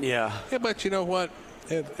storm. Yeah, but you know what?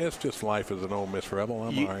 It's just life as an Ole Miss Rebel.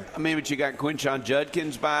 I'm all right. But you got Quinshon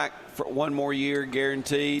Judkins back for one more year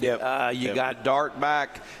guaranteed. You got Dart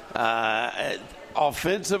back.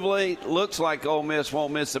 Offensively, looks like Ole Miss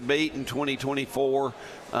won't miss a beat in 2024.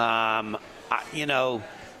 I'll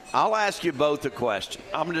ask you both a question.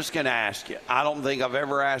 I'm just going to ask you. I don't think I've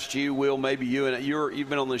ever asked you, Will, maybe you, and you've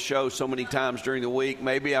been on the show so many times during the week,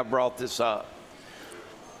 maybe I brought this up.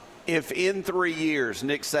 If in 3 years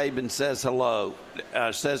Nick Saban says hello,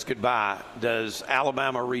 says goodbye, does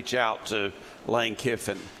Alabama reach out to Lane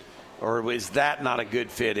Kiffin? Or is that not a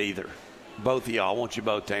good fit either? Both of y'all, I want you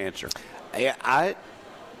both to answer. Yeah, I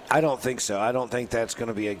don't think so. I don't think that's going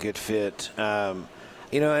to be a good fit. And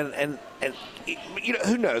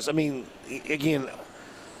who knows? I mean, again,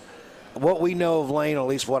 what we know of Lane, or at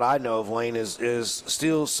least what I know of Lane, is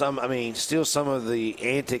still some of the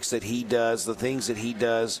antics that he does, the things that he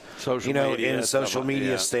does, in a social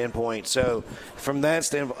media standpoint. So from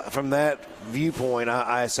that viewpoint,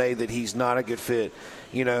 I say that he's not a good fit.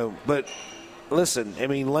 But listen,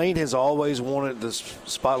 Lane has always wanted the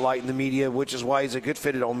spotlight in the media, which is why he's a good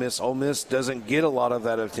fit at Ole Miss. Ole Miss doesn't get a lot of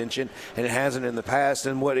that attention, and it hasn't in the past.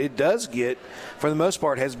 And what it does get, for the most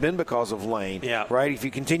part, has been because of Lane. Yeah. Right? If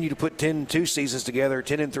you continue to put 10-2 seasons together,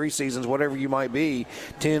 10-3 seasons, whatever you might be,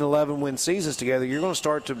 10-11 win seasons together, you're going to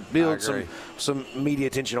start to build some media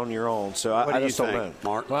attention on your own. So I just don't know.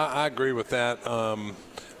 Mark? Well, I agree with that.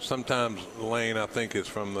 Sometimes Lane, I think, is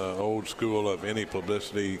from the old school of any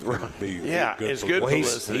publicity can be it's good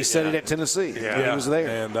publicity. He said it at Tennessee. Yeah. He was there.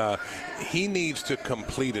 And he needs to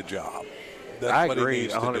complete a job. That's I what agree, he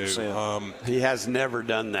needs 100%. to do. He has never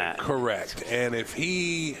done that. Correct. And if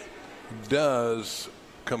he does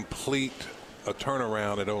complete a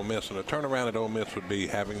turnaround at Ole Miss, and a turnaround at Ole Miss would be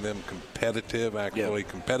having them competitive,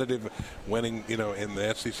 winning, in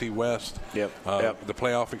the SEC West. The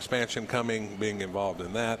playoff expansion coming, being involved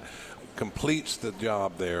in that, completes the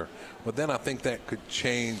job there. But then I think that could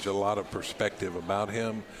change a lot of perspective about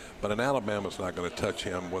him. But Alabama's not going to touch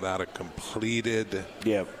him without a completed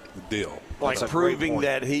deal. Like proving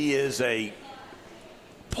that he is a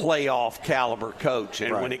playoff caliber coach,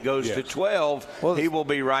 and when it goes to 12, he will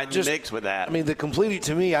be right in the mix with that. The completed,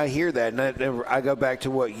 to me, I hear that, and I go back to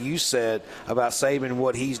what you said about Saban,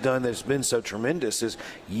 what he's done that's been so tremendous is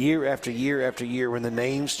year after year after year, when the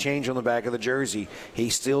names change on the back of the jersey, he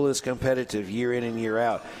still is competitive year in and year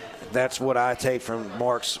out. That's what I take from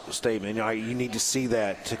Mark's statement. You need to see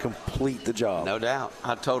that to complete the job. No doubt.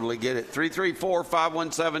 I totally get it.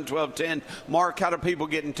 334-517-1210. Mark, how do people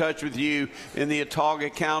get in touch with you in the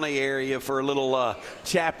Autauga County area for a little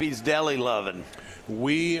Chappy's Deli loving?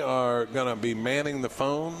 We are going to be manning the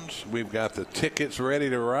phones. We've got the tickets ready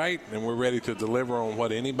to write, and we're ready to deliver on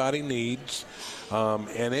what anybody needs.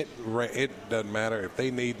 And it doesn't matter if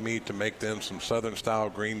they need me to make them some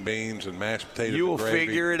Southern-style green beans and mashed potatoes. You will and gravy.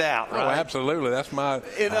 figure it out, right? Oh, absolutely. That's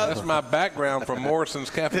my background from Morrison's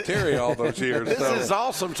Cafeteria all those years. This is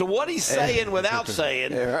awesome. So what he's saying without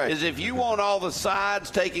saying is if you want all the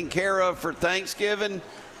sides taken care of for Thanksgiving,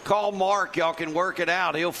 call Mark. Y'all can work it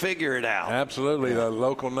out. He'll figure it out. Absolutely. The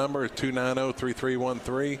local number is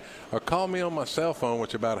 290-3313. Or call me on my cell phone,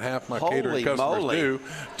 which about half my catering customers do,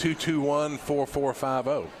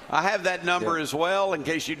 221-4450. I have that number as well in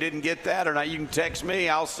case you didn't get that. Or now you can text me.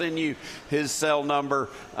 I'll send you his cell number.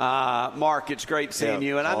 Mark, it's great seeing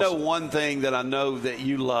you. And I know one thing that I know that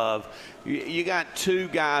you love. You got two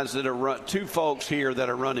folks here that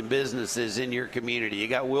are running businesses in your community. You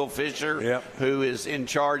got Will Fisher, who is in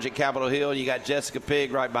charge at Capitol Hill. You got Jessica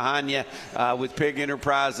Pig right behind you with Pig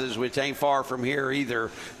Enterprises, which ain't far from here either.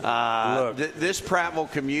 This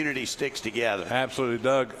Prattville community sticks together. Absolutely,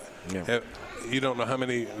 Doug. Yeah. You don't know how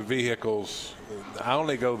many vehicles. I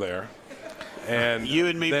only go there. And you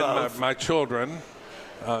and me then both. My children,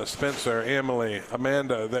 Spencer, Emily,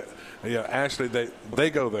 Amanda, Ashley,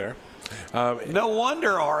 they go there. No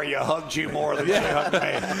wonder Aria hugged you more than she hugged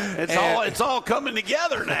me. It's all coming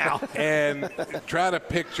together now. And try to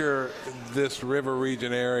picture this River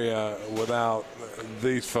Region area without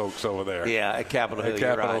these folks over there. Yeah, at Capitol Hill. At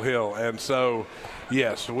Capitol Hill. And so,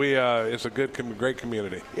 yes, it's a great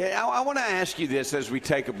community. Yeah, I want to ask you this as we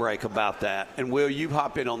take a break about that. And, Will, you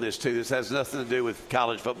hop in on this, too. This has nothing to do with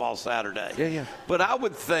college football Saturday. Yeah. But I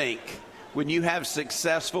would think when you have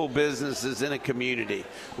successful businesses in a community,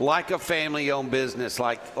 like a family-owned business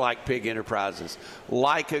like Pig Enterprises,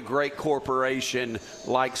 like a great corporation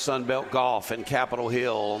like Sunbelt Golf and Capitol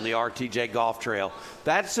Hill on the RTJ Golf Trail,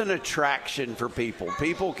 that's an attraction for people.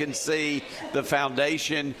 People can see the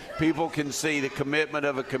foundation. People can see the commitment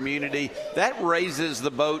of a community. That raises the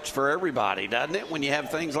boats for everybody, doesn't it, when you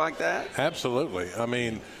have things like that? Absolutely. I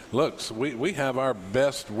mean, look, we have our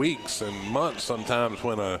best weeks and months sometimes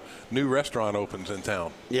when a new restaurant opens in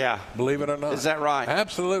town. Yeah. Believe it or not. Is that right?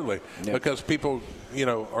 Absolutely. Yeah. Because people,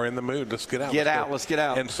 are in the mood. Let's get out. Let's get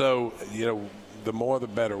out. And so, the more the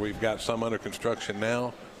better. We've got some under construction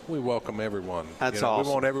now. We welcome everyone. That's awesome.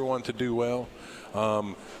 We want everyone to do well.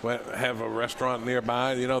 We have a restaurant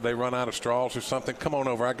nearby. They run out of straws or something. Come on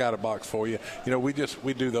over. I got a box for you.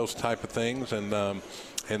 We do those type of things, and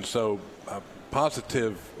so.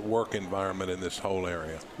 Positive work environment in this whole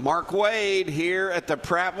area. Mark Wade here at the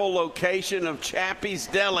Prattville location of Chappy's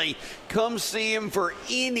Deli. Come see him for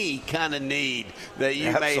any kind of need that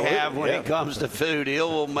you may have when it comes to food. He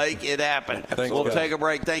will make it happen. We'll take a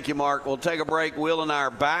break. Thank you, Mark. We'll take a break. Will and I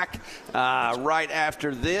are back right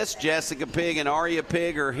after this. Jessica Pig and Aria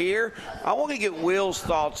Pig are here. I want to get Will's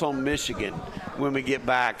thoughts on Michigan when we get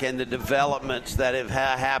back and the developments that have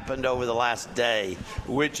happened over the last day,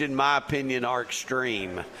 which in my opinion are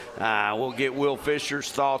extreme. We'll get Will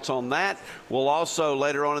Fisher's thoughts on that. We'll also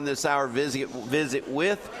later on in this hour visit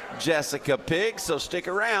with Jessica Pig, so stick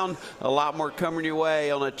around. A lot more coming your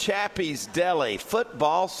way on a Chappy's Deli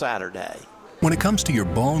Football Saturday. When it comes to your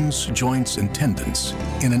bones, joints, and tendons,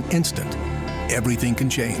 in an instant, everything can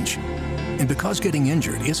change. And because getting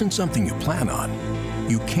injured isn't something you plan on,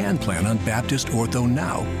 you can plan on Baptist Ortho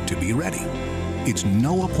Now to be ready. It's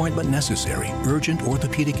no appointment necessary, urgent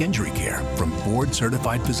orthopedic injury care from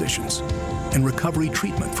board-certified physicians and recovery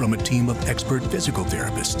treatment from a team of expert physical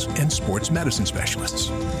therapists and sports medicine specialists,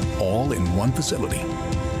 all in one facility.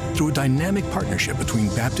 Through a dynamic partnership between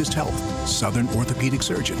Baptist Health, Southern Orthopedic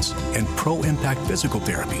Surgeons, and Pro Impact Physical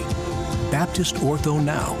Therapy, Baptist Ortho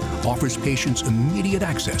Now offers patients immediate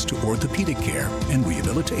access to orthopedic care and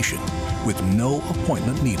rehabilitation with no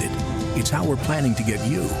appointment needed. It's how we're planning to get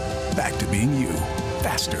you back to being you,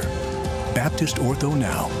 faster. Baptist Ortho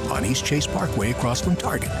Now on East Chase Parkway across from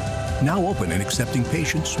Target. Now open and accepting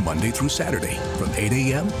patients Monday through Saturday from 8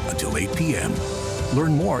 a.m. until 8 p.m.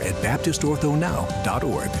 Learn more at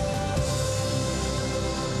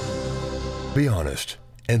baptistorthonow.org. Be honest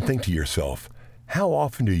and think to yourself, how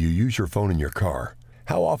often do you use your phone in your car?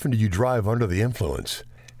 How often do you drive under the influence?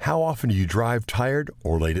 How often do you drive tired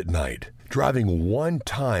or late at night? Driving one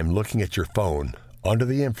time looking at your phone under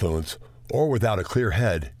the influence or without a clear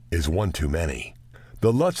head is one too many.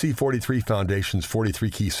 The LUTC 43 Foundation's 43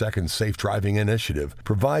 Key Seconds Safe Driving Initiative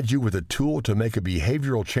provides you with a tool to make a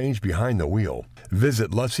behavioral change behind the wheel.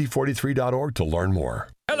 Visit LUTC43.org to learn more.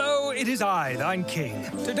 Hello, it is I, thine king.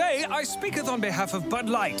 Today I speaketh on behalf of Bud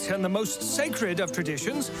Light and the most sacred of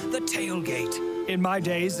traditions, the tailgate. In my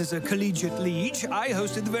days as a collegiate liege, I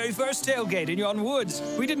hosted the very first tailgate in yon woods.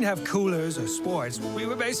 We didn't have coolers or sports. We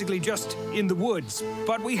were basically just in the woods.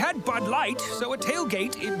 But we had Bud Light, so a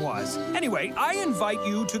tailgate it was. Anyway, I invite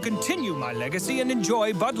you to continue my legacy and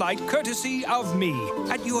enjoy Bud Light courtesy of me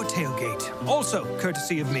at your tailgate. Also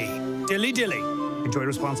courtesy of me. Dilly Dilly. Enjoy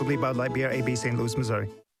responsibly. Bud Light Beer, AB, St. Louis, Missouri.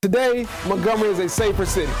 Today, Montgomery is a safer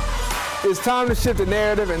city. It's time to shift the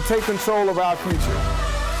narrative and take control of our future.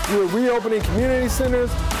 We're reopening community centers,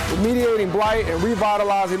 remediating blight, and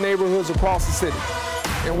revitalizing neighborhoods across the city.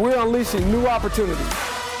 And we're unleashing new opportunities.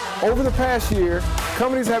 Over the past year,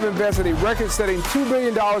 companies have invested a record-setting $2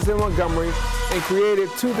 billion in Montgomery and created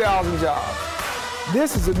 2,000 jobs.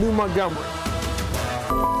 This is a new Montgomery.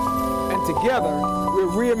 And together, we're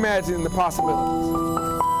reimagining the possibilities.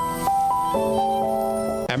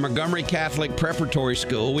 At Montgomery Catholic Preparatory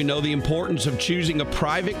School, we know the importance of choosing a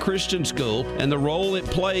private Christian school and the role it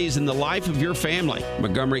plays in the life of your family.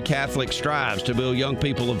 Montgomery Catholic strives to build young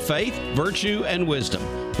people of faith, virtue, and wisdom.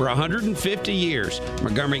 For 150 years,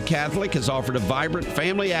 Montgomery Catholic has offered a vibrant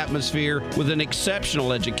family atmosphere with an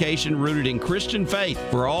exceptional education rooted in Christian faith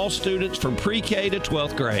for all students from pre-K to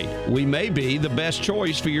 12th grade. We may be the best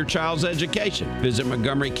choice for your child's education. Visit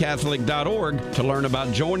MontgomeryCatholic.org to learn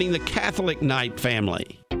about joining the Catholic Night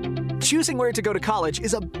family. Choosing where to go to college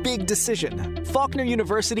is a big decision. Faulkner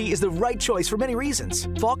University is the right choice for many reasons.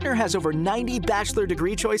 Faulkner has over 90 bachelor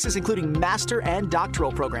degree choices, including master and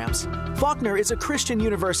doctoral programs. Faulkner is a Christian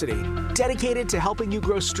university dedicated to helping you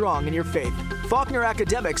grow strong in your faith. Faulkner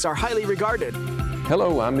academics are highly regarded.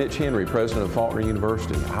 Hello, I'm Mitch Henry, president of Faulkner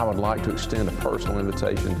University. I would like to extend a personal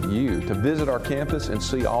invitation to you to visit our campus and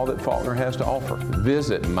see all that Faulkner has to offer.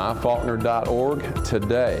 Visit myfaulkner.org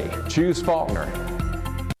today. Choose Faulkner.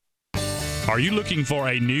 Are you looking for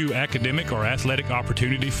a new academic or athletic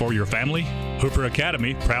opportunity for your family? Hooper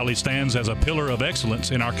Academy proudly stands as a pillar of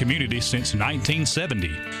excellence in our community since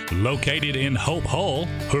 1970. Located in Hope Hull,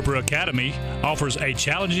 Hooper Academy offers a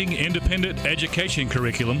challenging independent education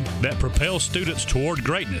curriculum that propels students toward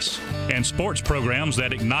greatness and sports programs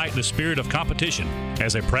that ignite the spirit of competition.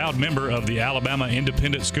 As a proud member of the Alabama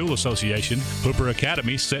Independent School Association, Hooper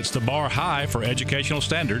Academy sets the bar high for educational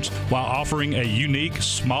standards while offering a unique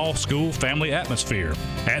small school family atmosphere.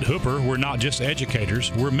 At Hooper, we're not just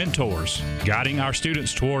educators, we're mentors, guiding our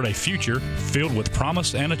students toward a future filled with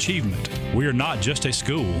promise and achievement. We are not just a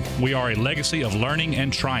school, we are a legacy of learning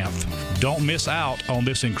and triumph. Don't miss out on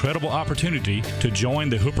this incredible opportunity to join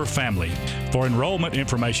the Hooper family. For enrollment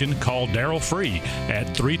information, call Darryl Free at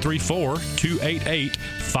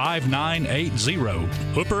 334-288-5980.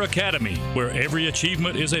 Hooper Academy, where every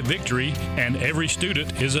achievement is a victory and every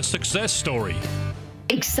student is a success story.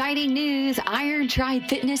 Exciting news! Iron Tribe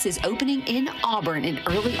Fitness is opening in Auburn in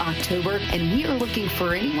early October, and we are looking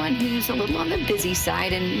for anyone who's a little on the busy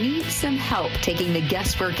side and needs some help taking the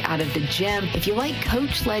guesswork out of the gym. If you like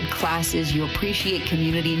coach-led classes, you appreciate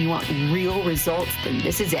community, and you want real results, then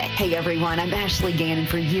this is it. Hey everyone, I'm Ashley Gannon.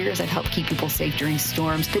 For years, I've helped keep people safe during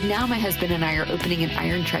storms, but now my husband and I are opening an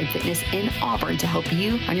Iron Tribe Fitness in Auburn to help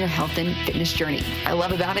you on your health and fitness journey. I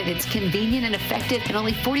love about it, it's convenient and effective, and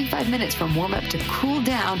only 45 minutes from warm-up to cool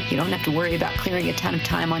down. You don't have to worry about clearing a ton of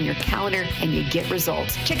time on your calendar, and you get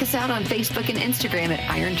results. Check us out on Facebook and Instagram at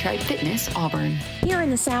Iron Tribe Fitness Auburn. Here in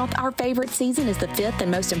the South, our favorite season is the fifth and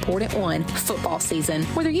most important one, football season.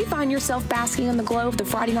 Whether you find yourself basking in the glow of the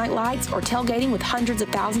Friday night lights or tailgating with hundreds of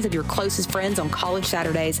thousands of your closest friends on college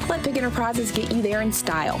Saturdays, let Pig Enterprises get you there in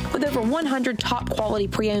style. With over 100 top quality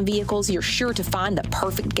pre-owned vehicles, you're sure to find the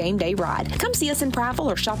perfect game day ride. Come see us in Prattville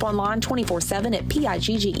or shop online 24/7 at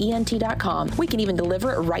PIGGENT.com. We can even deliver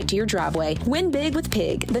it right to your driveway. Win big with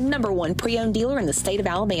Pig, the #1 pre-owned dealer in the state of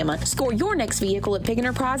Alabama. Score your next vehicle at Pig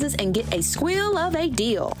Enterprises and get a squeal of a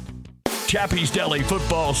deal. Chappy's Deli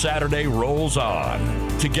Football Saturday rolls on.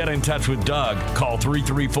 To get in touch with Doug, call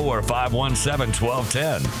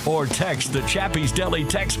 334-517-1210 or text the Chappy's Deli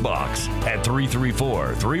text box at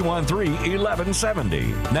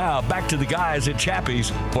 334-313-1170. Now back to the guys at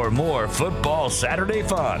Chappy's for more Football Saturday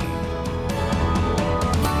fun.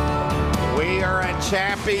 We are at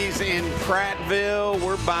Chappy's in Prattville.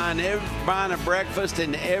 We're buying a breakfast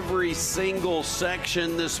in every single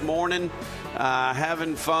section this morning.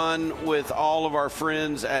 Having fun with all of our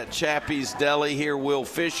friends at Chappy's Deli here. Will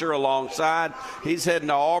Fisher alongside. He's heading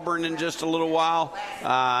to Auburn in just a little while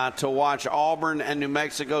to watch Auburn and New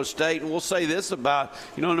Mexico State. And we'll say this about,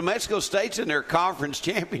 New Mexico State's in their conference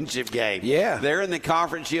championship game. Yeah. They're in the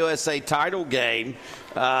Conference USA title game.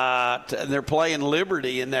 They're playing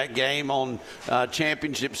Liberty in that game on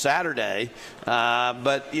Championship Saturday.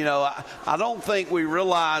 But, I don't think we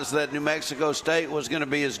realized that New Mexico State was going to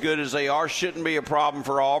be as good as they are. Shouldn't be a problem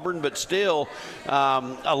for Auburn, but still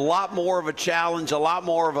a lot more of a challenge, a lot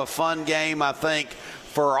more of a fun game, I think,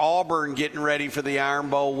 for Auburn getting ready for the Iron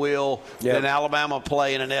Bowl than Alabama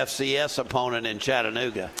playing an FCS opponent in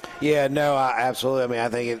Chattanooga. Yeah, no, absolutely. I mean, I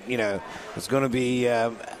think it's going to be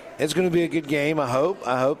it's going to be a good game. I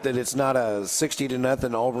hope that it's not a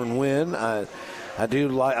 60-0 Auburn win. I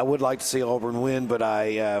would like to see Auburn win, but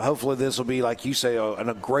hopefully this will be, like you say,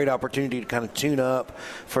 a great opportunity to kind of tune up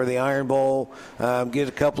for the Iron Bowl. Get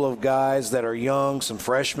a couple of guys that are young, some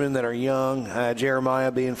freshmen that are young.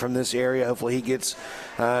 Jeremiah being from this area, hopefully he gets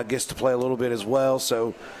to play a little bit as well.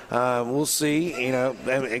 So we'll see.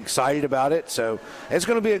 I'm excited about it. So it's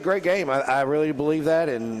going to be a great game. I really believe that,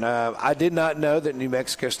 and I did not know that New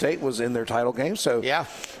Mexico State was in their title game. So yeah.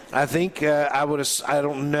 I think I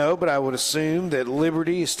don't know, but I would assume that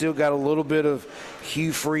Liberty has still got a little bit of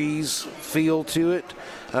Hugh Freeze feel to it.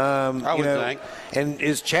 I would think. And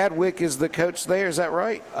is Chadwick is the coach there? Is that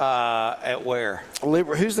right? At where?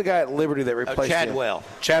 Who's the guy at Liberty that replaced Chadwell. him?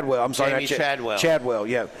 Chadwell. I'm sorry. Chadwell. Chadwell,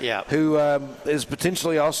 yeah. Yeah. Who is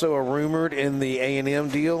potentially also rumored in the A&M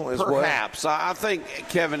deal as well? Perhaps. I think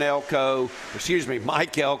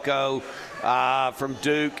Mike Elko from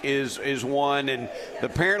Duke is one, and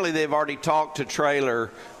apparently they've already talked to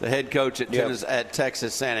Traylor, the head coach at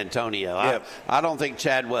Texas San Antonio. I don't think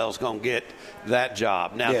Chadwell's going to get that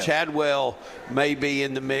job. Now, Chadwell may be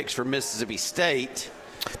in the mix for Mississippi State.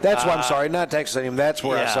 That's why I'm sorry, not Texas A&M. That's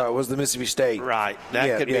where I saw it was the Mississippi State. Right.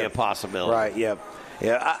 That could be a possibility. Right, yeah.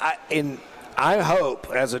 I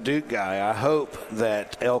hope, as a Duke guy, I hope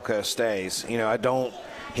that Elko stays.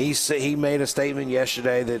 He made a statement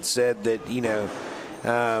yesterday that said that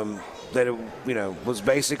that it was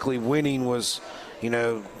basically winning was and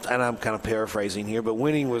I'm kind of paraphrasing here, but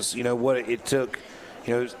winning was what it took.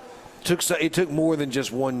 It took more than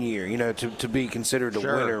just 1 year to be considered a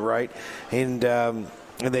winner, right? And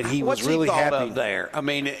that he was really happy of there. I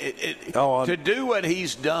mean, to do what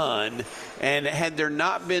he's done, and had there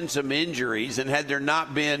not been some injuries, and had there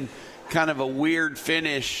not been kind of a weird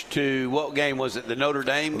finish to what game was it? The Notre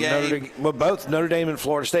Dame game? Both Notre Dame and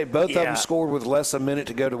Florida State. Both of them scored with less than a minute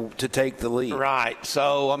to go to take the lead. Right.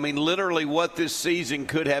 So, I mean, literally what this season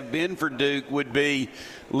could have been for Duke would be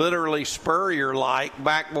literally Spurrier-like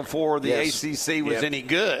back before the ACC was any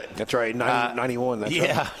good. That's right. 91. That's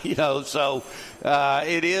right. So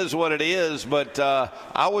it is what it is. But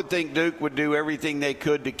I would think Duke would do everything they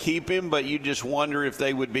could to keep him, but you just wonder if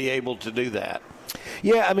they would be able to do that.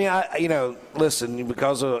 Yeah, I mean, listen,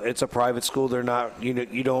 because it's a private school, they're not,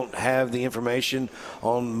 you don't have the information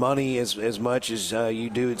on money as much as you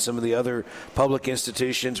do at some of the other public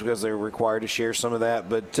institutions because they're required to share some of that.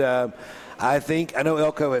 But I know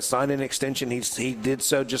Elko has signed an extension. He did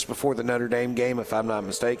so just before the Notre Dame game, if I'm not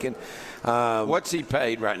mistaken. What's he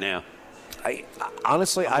paid right now?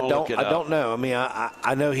 Honestly, I don't know. I mean,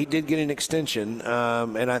 I know he did get an extension,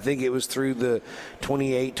 and I think it was through the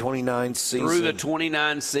 28-29 season. Through the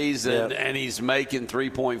 29 season, and he's making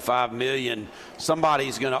 $3.5 million.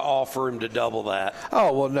 Somebody's going to offer him to double that.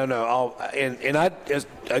 Oh well, no. And I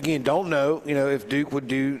again don't know. If Duke would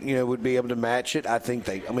be able to match it. I think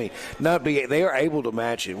they are able to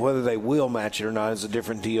match it. Whether they will match it or not is a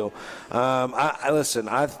different deal.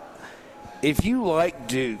 If you like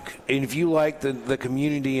Duke and if you like the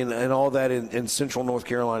community and all that in Central North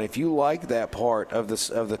Carolina, if you like that part of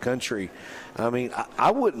the country, I mean, I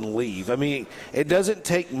wouldn't leave. I mean, it doesn't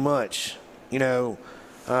take much, not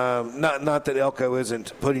that Elko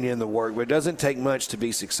isn't putting in the work, but it doesn't take much to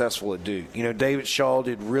be successful at Duke. David Shaw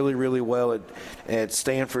did really, really well at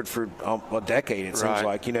Stanford for a decade, it seems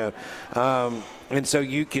like, and so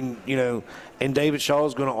you can, and David Shaw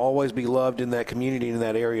is going to always be loved in that community, in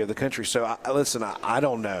that area of the country. So, I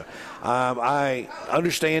don't know. I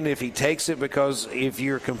understand if he takes it because if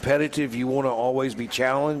you're competitive, you want to always be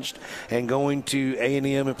challenged, and going to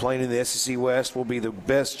A&M and playing in the SEC West will be the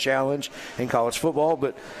best challenge in college football.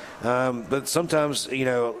 But sometimes,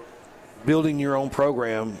 building your own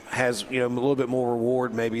program has, a little bit more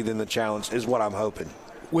reward maybe than the challenge is what I'm hoping.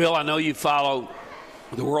 Will, I know you follow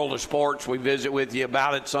the world of sports. We visit with you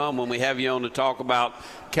about it some when we have you on to talk about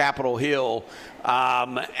Capitol Hill.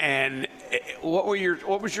 And what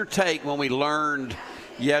was your take when we learned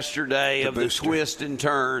yesterday of the twist and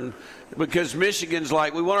turn? Because Michigan's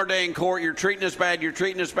like, we want our day in court. You're treating us bad. You're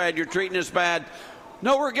treating us bad. You're treating us bad.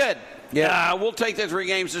 No, we're good. Yeah, we'll take that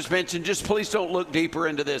 3-game suspension. Just please don't look deeper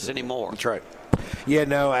into this anymore. That's right. Yeah,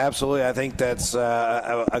 no, absolutely. I think that's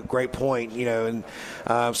a great point, and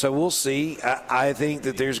so we'll see. I think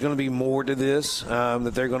that there's going to be more to this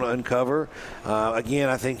that they're going to uncover. Again,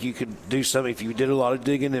 I think you could do something if you did a lot of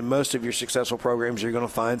digging in most of your successful programs, you're going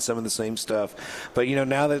to find some of the same stuff. But,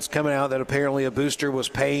 now that it's coming out that apparently a booster was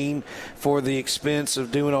paying for the expense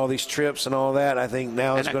of doing all these trips and all that, I think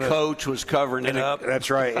now it's going to – coach was covering it up. That's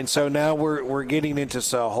right. And so now we're getting into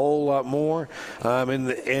a whole lot more.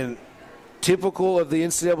 And typical of the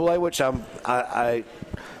NCAA, which I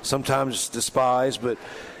sometimes despise, but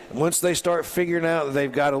once they start figuring out that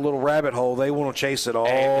they've got a little rabbit hole, they want to chase it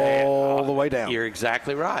all the way down. You're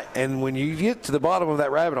exactly right. And when you get to the bottom of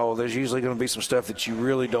that rabbit hole, there's usually going to be some stuff that you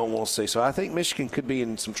really don't want to see. So I think Michigan could be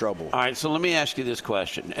in some trouble. All right, so let me ask you this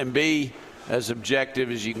question, and be as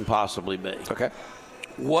objective as you can possibly be. Okay.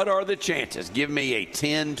 What are the chances? Give me a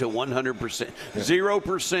 10 to 100%,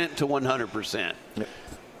 0% to 100%. Yeah.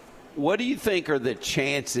 What do you think are the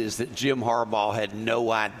chances that Jim Harbaugh had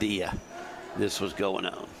no idea this was going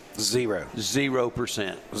on? 0%.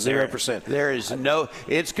 0%. There is no.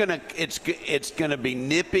 It's gonna be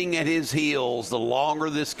nipping at his heels the longer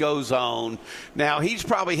this goes on. Now he's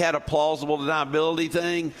probably had a plausible deniability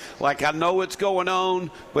thing, like I know what's going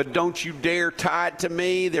on, but don't you dare tie it to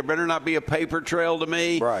me. There better not be a paper trail to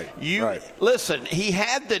me. Right. Listen. He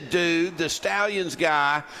had the dude, the Stallions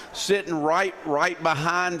guy, sitting right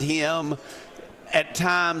behind him at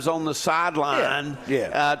times on the sideline,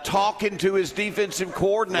 talking to his defensive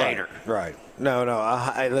coordinator. Right. No,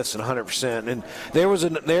 I listen 100%. And there was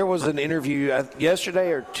an interview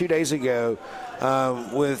yesterday or 2 days ago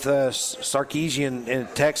with Sarkisian in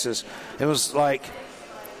Texas. It was like,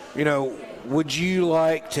 would you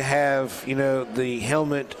like to have, the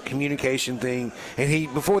helmet communication thing?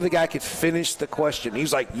 And before the guy could finish the question, he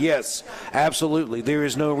was like, yes, absolutely. There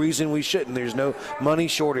is no reason we shouldn't. There's no money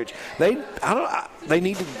shortage. They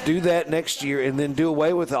need to do that next year and then do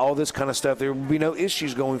away with all this kind of stuff. There will be no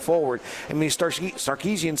issues going forward. I mean,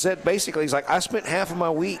 Sarkisian said basically, he's like, I spent half of my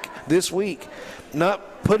week this week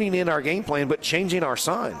not putting in our game plan, but changing our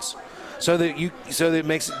signs. So that it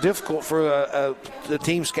makes it difficult for the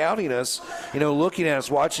team scouting us, looking at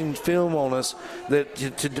us, watching film on us,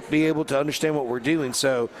 to be able to understand what we're doing.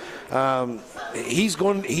 So he's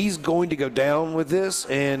going to go down with this.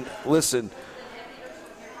 And listen,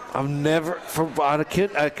 I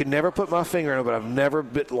could never put my finger on it, but I've never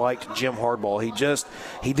liked Jim Harbaugh.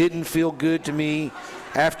 He didn't feel good to me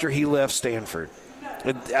after he left Stanford.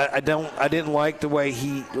 I didn't like the way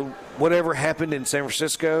whatever happened in San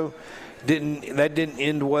Francisco. Didn't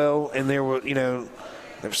end well, and there were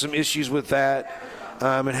some issues with that,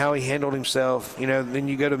 and how he handled himself. Then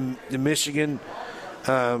you go to Michigan,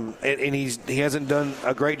 and he hasn't done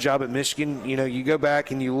a great job at Michigan. You go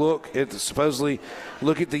back and you look at the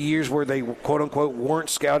years where they quote unquote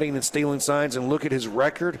weren't scouting and stealing signs, and look at his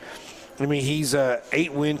record. I mean, he's a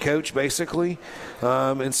 8-win coach basically,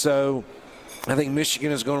 and so I think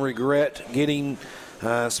Michigan is going to regret getting.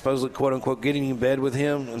 Supposedly, quote unquote, getting in bed with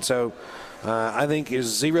him. And so I think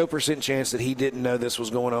there's 0% chance that he didn't know this was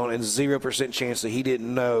going on, and 0% chance that he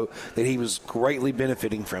didn't know that he was greatly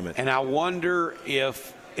benefiting from it. And I wonder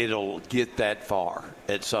if it'll get that far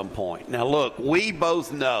at some point. Now, look, we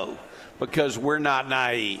both know, because we're not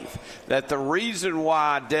naive, that the reason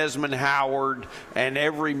why Desmond Howard and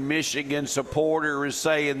every Michigan supporter is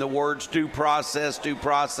saying the words due process, due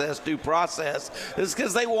process, due process is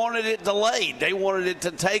because they wanted it delayed. They wanted it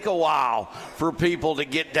to take a while for people to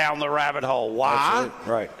get down the rabbit hole. Why?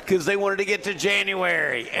 Absolutely. Right. Because they wanted to get to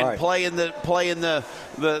January and play in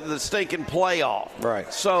the stinking playoff.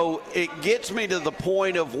 Right. So it gets me to the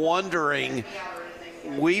point of wondering,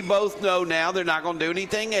 we both know now they're not going to do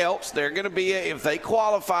anything else. They're going to be, if they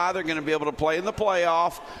qualify, they're going to be able to play in the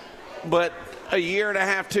playoff. But a year and a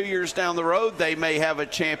half, 2 years down the road, they may have a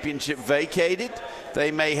championship vacated. They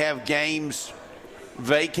may have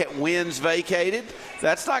wins vacated.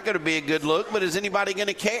 That's not going to be a good look, but is anybody going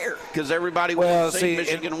to care? Because everybody wants to see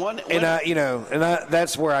Michigan win. And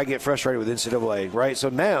that's where I get frustrated with NCAA, right? So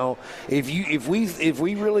now, if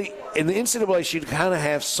we really, and the NCAA should kind of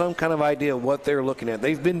have some kind of idea of what they're looking at.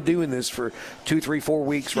 They've been doing this for 2, 3, 4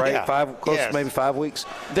 weeks, right? Yeah. Maybe 5 weeks.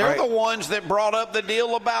 They're the ones that brought up the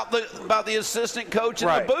deal about the assistant coach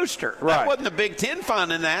and the booster. That wasn't the Big Ten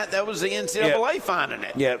finding that. That was the NCAA finding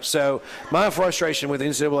it. Yeah. So my frustration with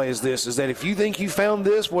NCAA is that if you think you found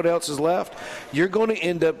this, what else is left? You're going to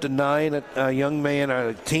end up denying a young man,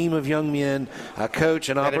 a team of young men, a coach,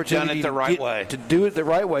 an opportunity to do it the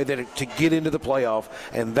right way, to get into the playoff,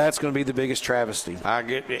 and that's going to be the biggest travesty. I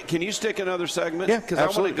get it. Can you stick another segment? Yeah, because I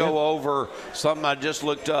want to go over something I just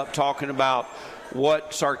looked up talking about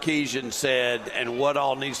what Sarkeesian said and what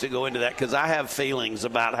all needs to go into that, because I have feelings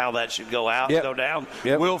about how that should go out and go down.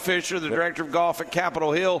 Will Fisher, the director of golf at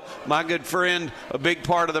Capitol Hill, my good friend, a big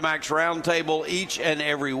part of the Max Roundtable each and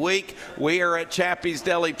every week. We are at Chappy's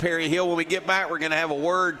Deli, Perry Hill. When we get back, we're going to have a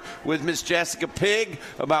word with Miss Jessica Pigg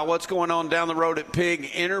about what's going on down the road at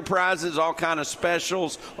Pigg Enterprises, all kind of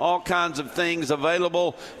specials, all kinds of things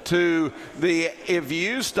available to if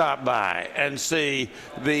you stop by and see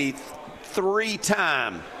the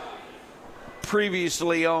 3-time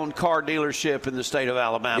previously owned car dealership in the state of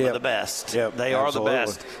Alabama, the best. They are the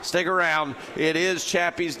best. Stick around. It is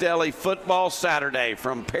Chappy's Deli Football Saturday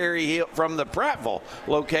from Perry Hill, from the Prattville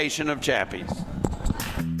location of Chappy's.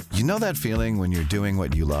 You know that feeling when you're doing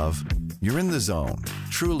what you love? You're in the zone,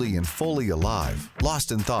 truly and fully alive,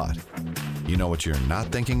 lost in thought. You know what you're not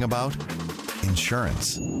thinking about?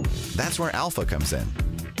 Insurance. That's where Alpha comes in.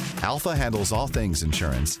 Alpha handles all things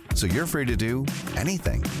insurance, so you're free to do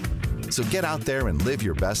anything. So get out there and live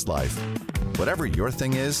your best life. Whatever your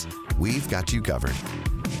thing is, we've got you covered.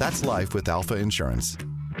 That's life with Alpha Insurance.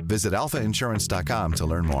 Visit alphainsurance.com to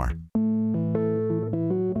learn more.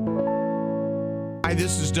 Hi,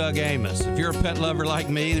 this is Doug Amos. If you're a pet lover like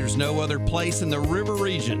me, there's no other place in the River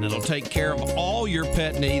region that'll take care of all your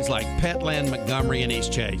pet needs like Petland, Montgomery, and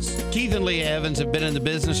East Chase. Keith and Leah Evans have been in the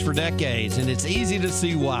business for decades, and it's easy to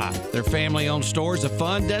see why. Their family-owned store is a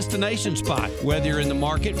fun destination spot. Whether you're in the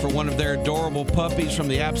market for one of their adorable puppies from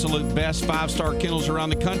the absolute best 5-star kennels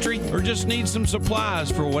around the country, or just need some supplies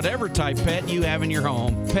for whatever type pet you have in your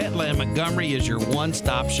home, Petland Montgomery is your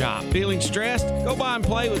one-stop shop. Feeling stressed? Go by and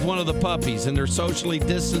play with one of the puppies in their socially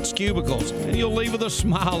distanced cubicles, and you'll leave with a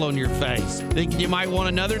smile on your face. Thinking you might want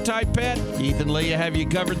another type pet? Keith and Leah have you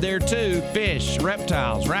covered there too. Fish,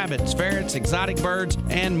 reptiles, rabbits, ferrets, exotic birds,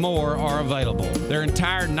 and more are available. Their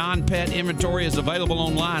entire non-pet inventory is available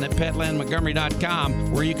online at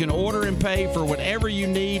petlandmontgomery.com, where you can order and pay for whatever you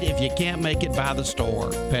need if you can't make it by the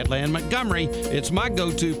store. Petland Montgomery, it's my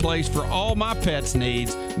go-to place for all my pets'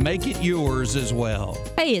 needs. Make it yours as well.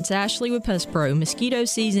 Hey, it's Ashley with Pest Pro. Mosquito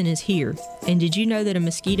season is here. And did you know that a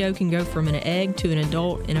mosquito can go from an egg to an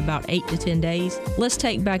adult in about 8 to 10 days? Let's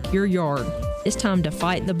take back your yard. It's time to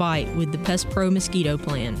fight the bite with the Pest Pro Mosquito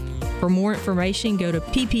Plan. For more information, go to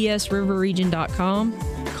ppsriverregion.com.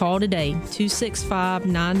 Call today,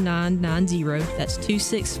 265-9990. That's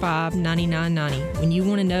 265-9990. When you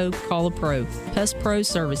want to know, call a pro. Pest Pro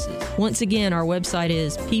Services. Once again, our website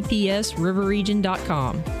is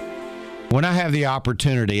ppsriverregion.com. When I have the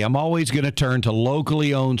opportunity, I'm always going to turn to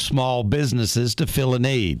locally owned small businesses to fill a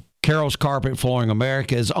need. Carol's Carpet Flooring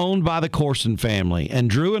America is owned by the Corson family, and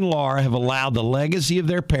Drew and Laura have allowed the legacy of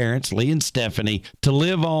their parents, Lee and Stephanie, to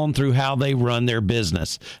live on through how they run their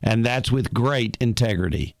business, and that's with great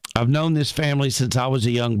integrity. I've known this family since I was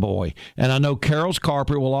a young boy, and I know Carol's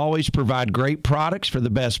Carpet will always provide great products for the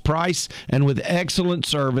best price and with excellent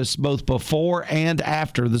service both before and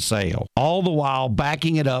after the sale, all the while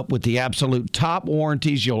backing it up with the absolute top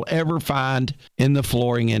warranties you'll ever find in the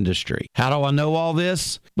flooring industry. How do I know all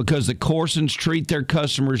this? Because the Corsons treat their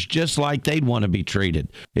customers just like they'd want to be treated.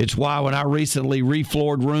 It's why when I recently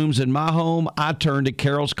refloored rooms in my home, I turned to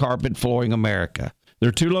Carol's Carpet Flooring America. There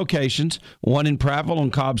are 2 locations, one in Prattville on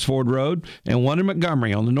Cobbs Ford Road and one in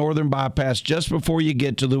Montgomery on the northern bypass just before you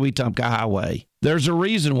get to the Wetumpka Highway. There's a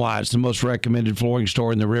reason why it's the most recommended flooring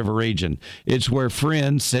store in the River region. It's where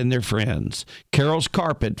friends send their friends. Carol's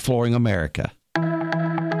Carpet Flooring America.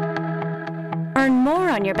 Earn more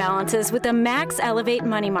on your balances with the Max Elevate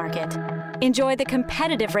Money Market. Enjoy the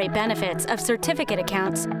competitive rate benefits of certificate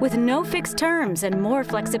accounts with no fixed terms and more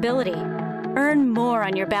flexibility. Earn more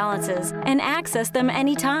on your balances and access them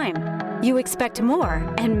anytime. You expect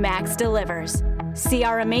more, and Max delivers. See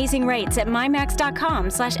our amazing rates at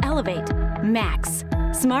mymax.com/elevate. Max.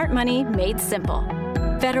 Smart money made simple.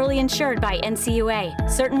 Federally insured by NCUA.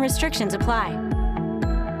 Certain restrictions apply.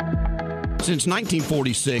 Since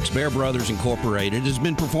 1946, Bear Brothers Incorporated has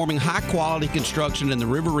been performing high-quality construction in the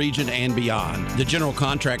River region and beyond. The general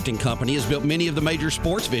contracting company has built many of the major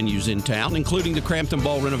sports venues in town, including the Crampton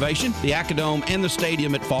Bowl renovation, the Acadome, and the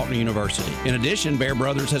stadium at Faulkner University. In addition, Bear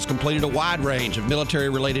Brothers has completed a wide range of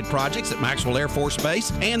military-related projects at Maxwell Air Force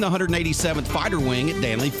Base and the 187th Fighter Wing at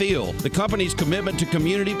Danley Field. The company's commitment to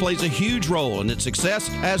community plays a huge role in its success,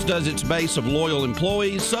 as does its base of loyal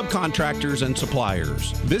employees, subcontractors, and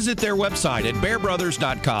suppliers. Visit their website website at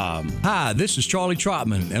bearbrothers.com. Hi, this is Charlie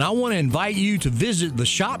Trotman, and I want to invite you to visit the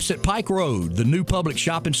Shops at Pike Road, the new public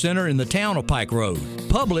shopping center in the town of Pike Road.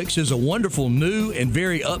 Publix is a wonderful new and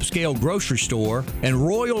very upscale grocery store, and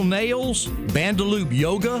Royal Nails, Bandaloop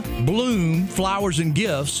Yoga, Bloom Flowers and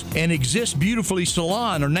Gifts, and Exist Beautifully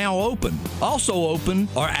Salon are now open. Also open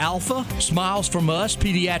are Alpha, Smiles From Us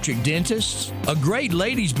Pediatric Dentists, a great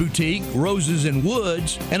ladies boutique, Roses and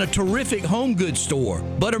Woods, and a terrific home goods store,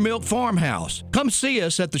 Buttermilk Farmhouse. Come see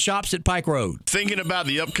us at the Shops at Pike Road. Thinking about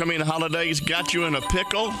the upcoming holidays got you in a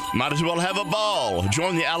pickle? Might as well have a ball.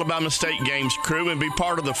 Join the Alabama State Games crew and be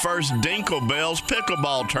part of the first Dinkle Bells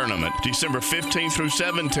Pickleball Tournament, December 15th through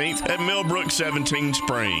 17th at Millbrook 17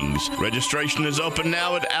 Springs. Registration is open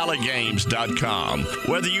now at allagames.com.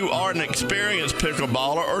 Whether you are an experienced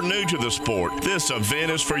pickleballer or new to the sport, this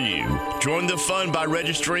event is for you. Join the fun by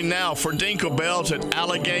registering now for Dinkle Bells at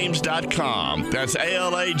allagames.com. That's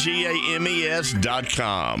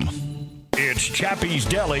ALAGAMES.com. It's Chappy's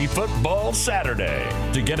Deli Football Saturday.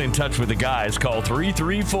 To get in touch with the guys, call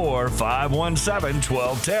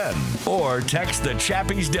 334-517-1210 or text the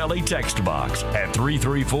Chappy's Deli text box at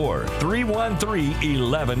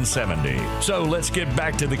 334-313-1170. So let's get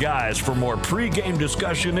back to the guys for more pregame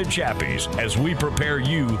discussion at Chappy's as we prepare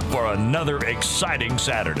you for another exciting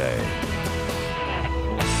Saturday.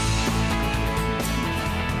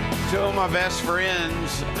 Two of my best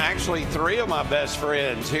friends, actually three of my best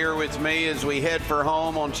friends, here with me as we head for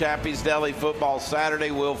home on Chappy's Deli Football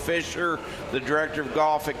Saturday. Will Fisher, the director of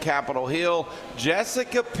golf at Capitol Hill.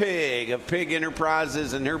 Jessica Pig of Pig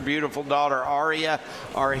Enterprises and her beautiful daughter Aria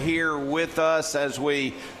are here with us as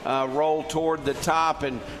we roll toward the top.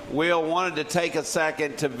 And Will wanted to take a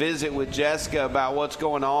second to visit with Jessica about what's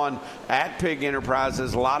going on at Pig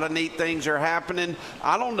Enterprises. A lot of neat things are happening.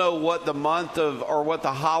 I don't know what the month of or what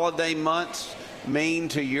the holiday months mean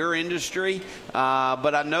to your industry,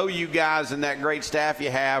 but I know you guys and that great staff you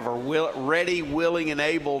have are ready, willing, and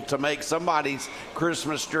able to make somebody's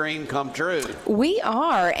Christmas dream come true. We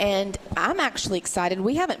are, and I'm actually excited.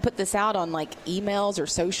 We haven't put this out on like emails or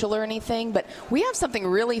social or anything, but we have something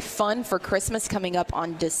really fun for Christmas coming up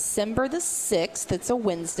on December the 6th. It's a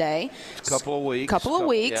Wednesday. Couple of weeks.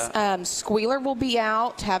 Yeah. Squealer will be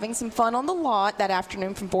out having some fun on the lot that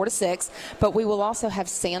afternoon from 4 to 6, but we will also have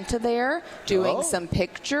Santa there doing some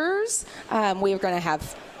pictures. We are going to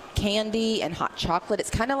have candy and hot chocolate. It's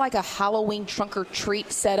kind of like a Halloween trunk or treat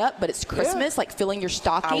setup, but it's Christmas, like filling your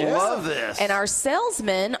stockings. I love this. And our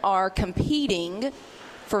salesmen are competing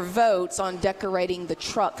for votes on decorating the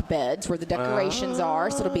truck beds where the decorations are,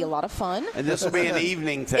 so it'll be a lot of fun. And this will be an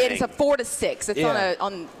evening thing. It's a 4 to 6. It's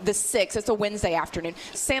on the 6th. It's a Wednesday afternoon.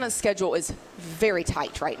 Santa's schedule is very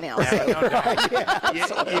tight right now.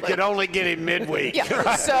 You could only get him midweek. Yeah.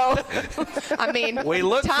 Right? So, I mean, we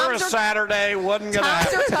looked for a Saturday. Wasn't going to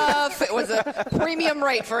happen. Times are tough. It was a premium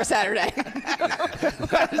rate for a Saturday.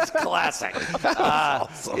 That is classic.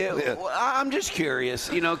 I'm just curious,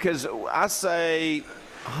 because I say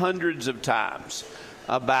hundreds of times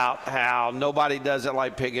about how nobody does it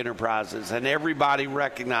like Pig Enterprises, and everybody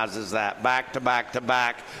recognizes that back to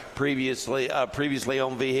back previously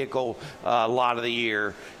on vehicle a lot of the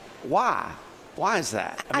year. Why is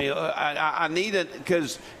that? I mean, I need it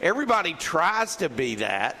because everybody tries to be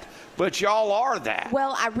that, but y'all are that.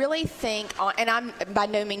 Well, I really think, and I'm by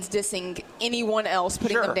no means dissing anyone else,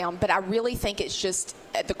 putting them down, but I really think it's just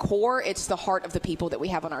at the core, it's the heart of the people that we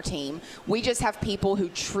have on our team. We just have people who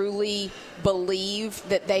truly believe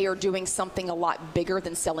that they are doing something a lot bigger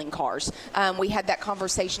than selling cars. We had that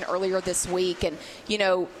conversation earlier this week, and,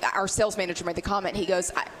 our sales manager made the comment. He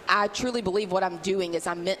goes, I truly believe what I'm doing is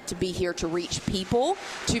I'm meant to be here to reach people,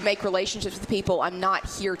 to make relationships with people. I'm not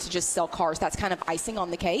here to just sell cars. That's kind of icing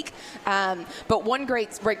on the cake. But one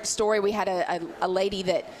great story, we had a lady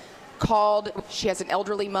that called. She has an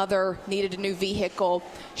elderly mother, needed a new vehicle.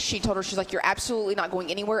 She told her, she's like, you're absolutely not going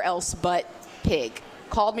anywhere else but Pig.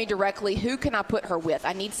 Called me directly. Who can I put her with?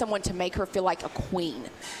 I need someone to make her feel like a queen.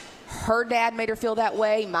 Her dad made her feel that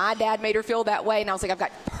way. My dad made her feel that way. And I was like, I've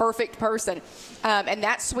got perfect person. And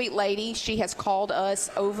that sweet lady, she has called us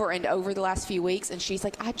over and over the last few weeks. And she's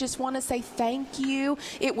like, I just want to say thank you.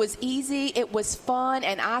 It was easy. It was fun.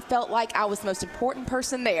 And I felt like I was the most important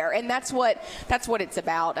person there. And that's what it's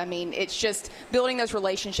about. I mean, it's just building those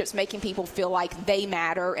relationships, making people feel like they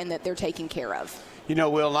matter and that they're taken care of.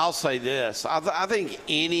 Will, and I'll say this. I think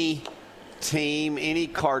any team, any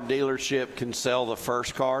car dealership can sell the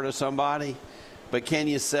first car to somebody, but can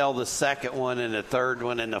you sell the second one and the third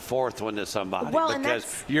one and the fourth one to somebody? Well,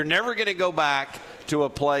 because you're never going to go back to a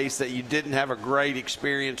place that you didn't have a great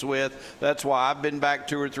experience with. That's why I've been back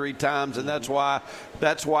 2 or 3 times, and that's why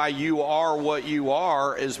you are what you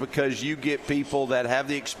are, is because you get people that have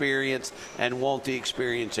the experience and want the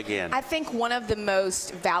experience again. I think one of the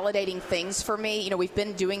most validating things for me, we've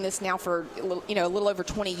been doing this now for a little over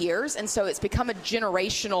 20 years, and so it's become a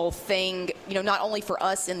generational thing, not only for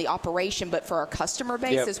us in the operation, but for our customer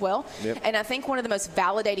base as well. And I think one of the most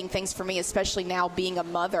validating things for me, especially now being a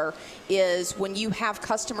mother, is when you have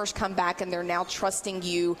customers come back and they're now trusting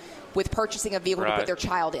you with purchasing a vehicle to put their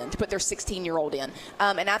child in, to put their 16-year-old in.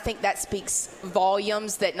 And I think that speaks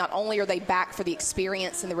volumes, that not only are they back for the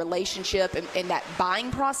experience and the relationship and that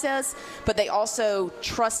buying process, but they also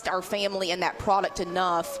trust our family and that product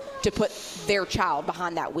enough to put their child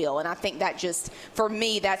behind that wheel. And I think that just, for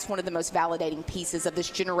me, that's one of the most validating pieces of this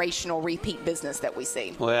generational repeat business that we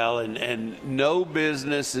see. Well, and no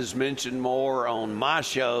business is mentioned more on my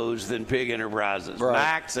shows than Pig Enterprises.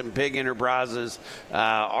 Max and Pig Enterprises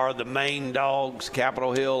are the main dogs.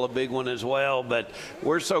 Capitol Hill, a big one as well. But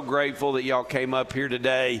we're so grateful that y'all came up here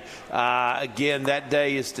today. Again, that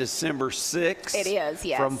day is December 6th. It is,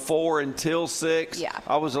 yes. From 4 until 6. Yeah.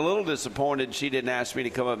 I was a little disappointed she didn't ask me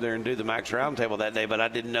to come up there and do the Max Roundtable that day, but I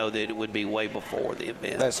didn't know that it would be way before the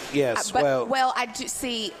event. Well, I do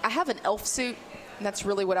see, I have an elf suit, and that's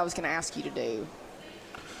really what I was going to ask you to do.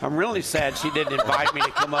 I'm really sad she didn't invite me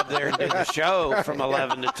to come up there and do the show from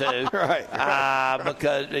 11 to 2. Right.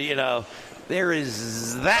 Because, there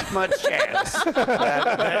is that much chance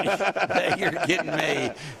that you're getting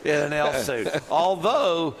me in an elf suit.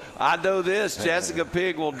 Although, I know this, Jessica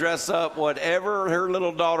Pig will dress up whatever her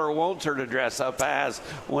little daughter wants her to dress up as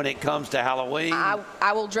when it comes to Halloween.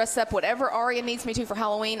 I will dress up whatever Aria needs me to for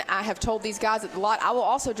Halloween. I have told these guys at the lot, I will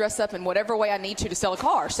also dress up in whatever way I need to sell a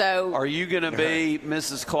car. So, are you going to be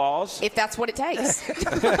Mrs. Claus? If that's what it takes.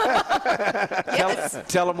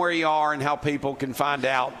 Tell them where you are and how people can find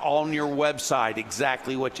out on your website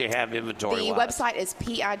exactly what you have inventory. The website is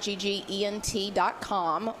piggent.com.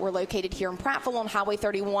 We're located here in Prattville on Highway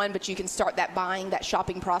 31, but you can start that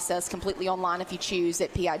shopping process completely online if you choose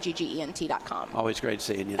at piggent.com. Always great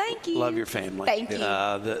seeing you. Thank you. Love your family. Thank you.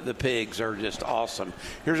 The pigs are just awesome.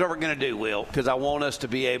 Here's what we're going to do, Will, because I want us to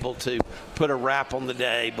be able to put a wrap on the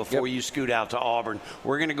day before you scoot out to Auburn.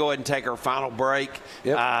 We're going to go ahead and take our final break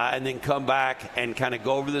and then come back and kind of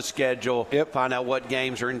go over the schedule, find out what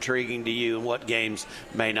games are intriguing to you and what games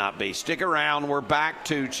may not be. Stick around. We're back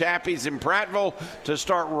to Chappy's in Prattville to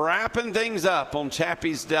start wrapping things up on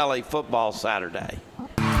Chappy's Deli Football Saturday.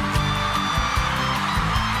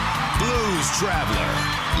 Blues Traveler,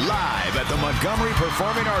 live at the Montgomery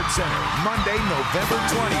Performing Arts Center, Monday, November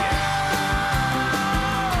 20th.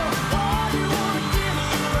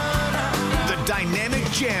 The Dynamic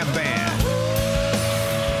Jam Band.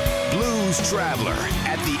 Blues Traveler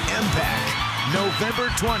at the Impact, November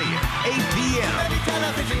 20th, 8 p.m.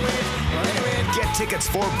 Get tickets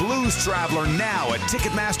for Blues Traveler now at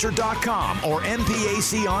Ticketmaster.com or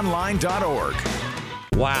mpaconline.org.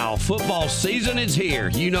 Wow, football season is here.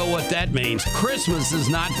 You know what that means. Christmas is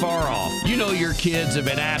not far off. You know your kids have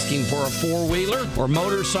been asking for a four-wheeler or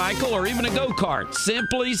motorcycle or even a go-kart.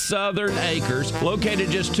 Simply Southern Acres,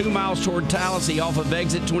 located just 2 miles toward Tallahassee off of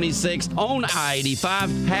Exit 26 on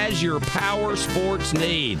I-85, has your power sports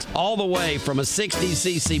needs. All the way from a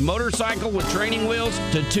 60cc motorcycle with training wheels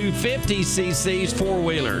to 250cc's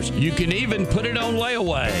four-wheelers. You can even put it on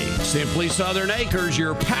layaway. Simply Southern Acres,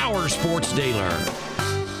 your power sports dealer.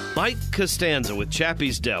 Mike Costanza with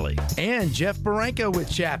Chappy's Deli. And Jeff Baranko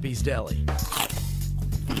with Chappy's Deli.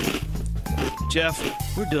 Jeff,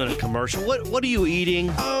 we're doing a commercial. What are you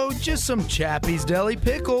eating? Oh, just some Chappy's Deli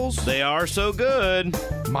pickles. They are so good.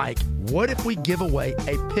 Mike, what if we give away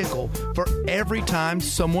a pickle for every time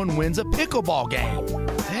someone wins a pickleball game?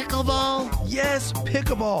 Pickleball? Yes,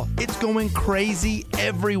 pickleball. It's going crazy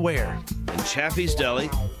everywhere. And Chappy's Deli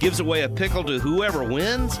gives away a pickle to whoever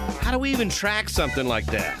wins? How do we even track something like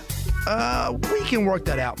that? We can work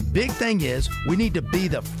that out. Big thing is, we need to be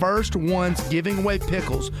the first ones giving away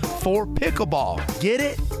pickles for pickleball. Get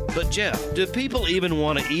it? But Jeff, do people even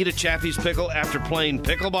want to eat a Chappy's pickle after playing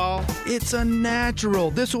pickleball? It's a natural.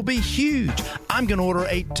 This will be huge. I'm going to order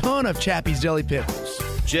a ton of Chappy's Deli pickles.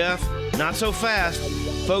 Jeff, not so fast.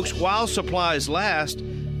 Folks, while supplies last,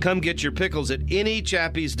 Come get your pickles at any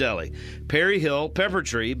Chappy's Deli. Perry Hill, Pepper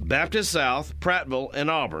Tree, Baptist South, Prattville, and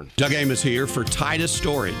Auburn. Doug Amos here for Titus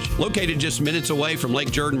Storage. Located just minutes away from Lake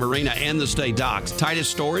Jordan Marina and the state docks, Titus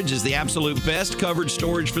Storage is the absolute best covered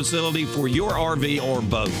storage facility for your RV or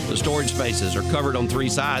boat. The storage spaces are covered on 3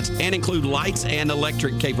 sides and include lights and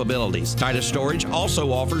electric capabilities. Titus Storage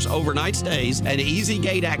also offers overnight stays and easy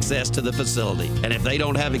gate access to the facility. And if they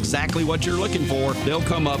don't have exactly what you're looking for, they'll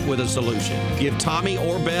come up with a solution. Give Tommy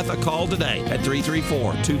or Beth a call today at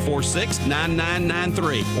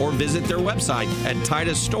 334-246-9993 or visit their website at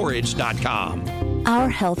titusstorage.com. Our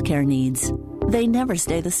healthcare needs, they never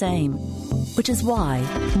stay the same, which is why,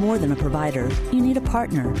 more than a provider, you need a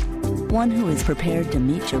partner. One who is prepared to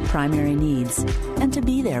meet your primary needs and to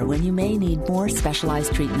be there when you may need more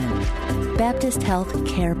specialized treatment. Baptist Health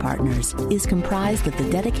Care Partners is comprised of the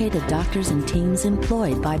dedicated doctors and teams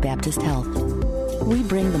employed by Baptist Health. We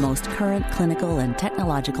bring the most current clinical and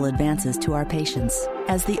technological advances to our patients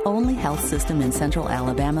as the only health system in Central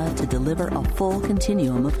Alabama to deliver a full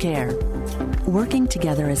continuum of care. Working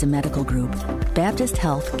together as a medical group, Baptist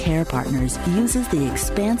Health Care Partners uses the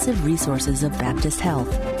expansive resources of Baptist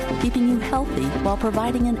Health, keeping you healthy while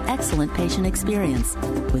providing an excellent patient experience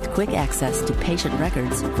with quick access to patient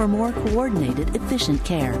records for more coordinated, efficient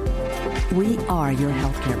care. We are your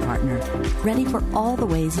healthcare partner, ready for all the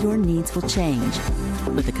ways your needs will change,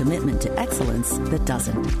 with a commitment to excellence that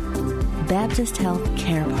doesn't. Baptist Health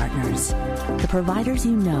Care Partners, the providers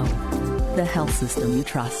you know, the health system you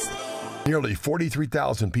trust. Nearly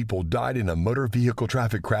 43,000 people died in a motor vehicle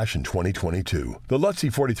traffic crash in 2022. The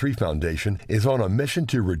Lutzy 43 Foundation is on a mission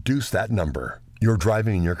to reduce that number. You're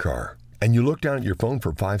driving in your car, and you look down at your phone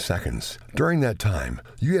for 5 seconds. During that time,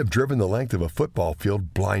 you have driven the length of a football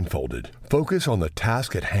field blindfolded. Focus on the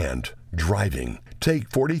task at hand, driving.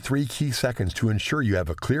 Take 43 key seconds to ensure you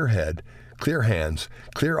have a clear head, clear hands,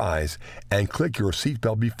 clear eyes, and click your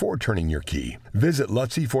seatbelt before turning your key. Visit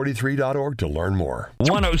Lutzy43.org to learn more.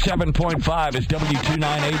 107.5 is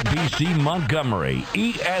W298BC Montgomery,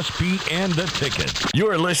 ESPN The Ticket.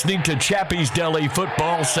 You're listening to Chappy's Deli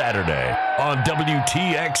Football Saturday on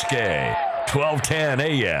WTXK, 1210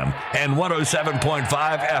 AM and 107.5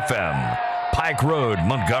 FM, Pike Road,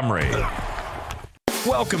 Montgomery.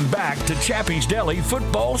 Welcome back to Chappy's Deli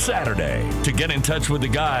Football Saturday. To get in touch with the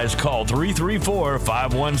guys, call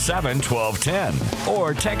 334-517-1210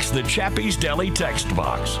 or text the Chappy's Deli text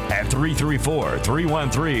box at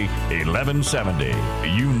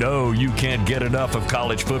 334-313-1170. You know you can't get enough of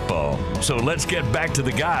college football, so let's get back to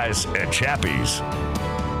the guys at Chappy's.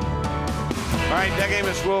 All right, Doug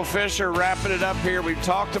Amos, Will Fisher, wrapping it up here. We've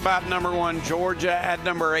talked about number 1 Georgia at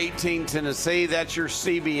number 18 Tennessee. That's your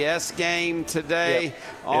CBS game today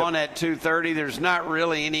on at 2:30. There's not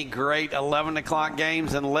really any great 11 o'clock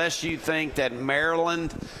games unless you think that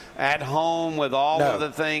Maryland at home with all of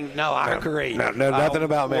the things. No, I agree. No, nothing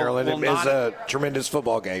about Maryland. It's a tremendous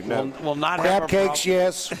football game. No. Will not crab have cakes,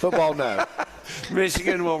 yes. Football, no.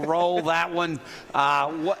 Michigan will roll that one.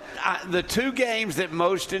 The 2 games that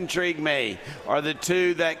most intrigue me are the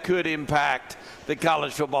 2 that could impact the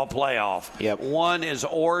college football playoff. One is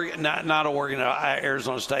Oregon, not Oregon,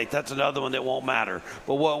 Arizona State. That's another one that won't matter.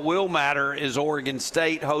 But what will matter is Oregon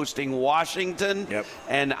State hosting Washington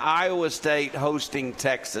and Iowa State hosting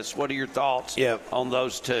Texas. What are your thoughts on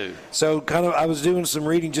those 2? So I was doing some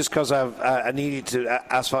reading just because I needed to.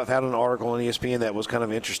 I found an article on ESPN that was kind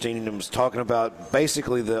of interesting, and it was talking about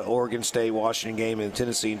basically the Oregon State-Washington game in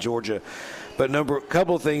Tennessee and Georgia. But a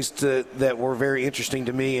couple of things that were very interesting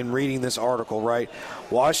to me in reading this article, right?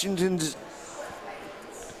 Washington's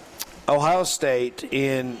Ohio State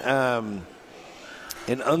in however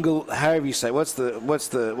you say, what's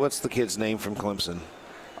the kid's name from Clemson?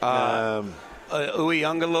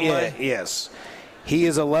 Uiagalelei? Yes. He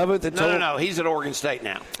is 11th in total. No. He's at Oregon State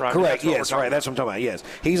now. Right? Correct. Yes, right. That's what I'm talking about. Yes.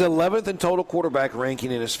 He's 11th in total quarterback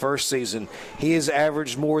ranking in his first season. He has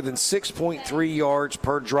averaged more than 6.3 yards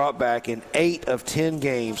per dropback in 8 of 10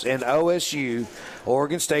 games. And OSU,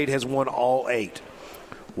 Oregon State, has won all 8.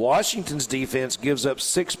 Washington's defense gives up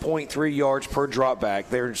 6.3 yards per dropback.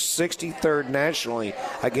 They're 63rd nationally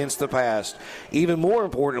against the pass. Even more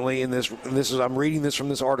importantly, I'm reading this from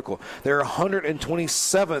this article, they're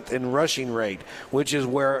 127th in rushing rate, which is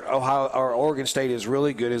where Oregon State is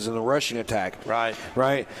really good, is in the rushing attack.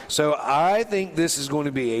 Right. So I think this is going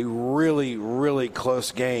to be a really, really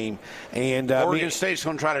close game. And Oregon State's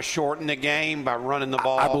going to try to shorten the game by running the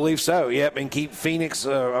ball. I believe so. Yep, and keep Phoenix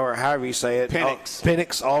or however you say it,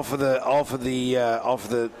 Penix off of the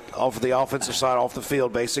offensive side, off the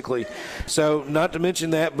field, basically. So not to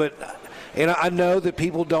mention that, but And I know that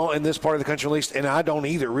people don't, in this part of the country at least, and I don't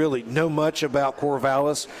either really, know much about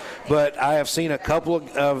Corvallis, but I have seen a couple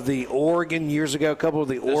of the Oregon years ago,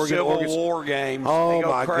 Civil War games. Oh,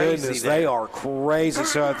 my goodness. They are crazy.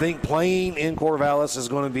 So I think playing in Corvallis is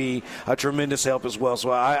going to be a tremendous help as well. So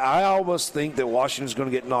I almost think that Washington's going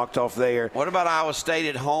to get knocked off there. What about Iowa State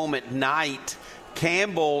at home at night?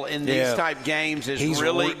 Campbell in these type games is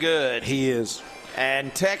really good. He is.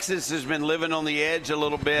 And Texas has been living on the edge a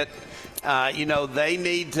little bit. They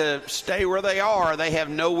need to stay where they are. They have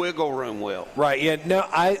no wiggle room, Will. Right, yeah. No,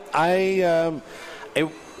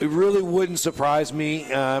 it really wouldn't surprise me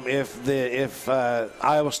if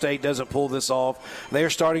Iowa State doesn't pull this off. They're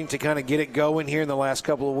starting to kind of get it going here in the last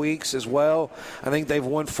couple of weeks as well. I think they've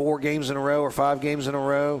won 4 games in a row or 5 games in a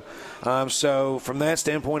row. So from that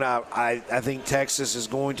standpoint, I think Texas is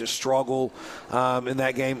going to struggle in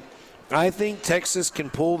that game. I think Texas can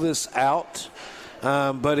pull this out.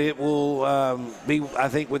 But it will be, I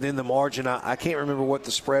think, within the margin. I can't remember what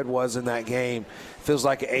the spread was in that game. Feels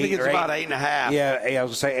like 8 I think it's about 8.5. Yeah, I was going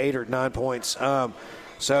to say 8 or 9 points.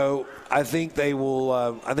 So I think they will.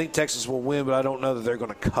 I think Texas will win, but I don't know that they're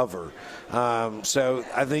going to cover. So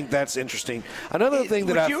I think that's interesting. Another thing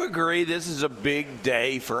that would you agree this is a big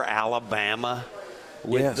day for Alabama?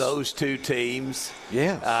 With those two teams.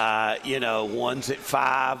 Yeah. One's at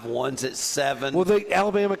 5, one's at 7. Well,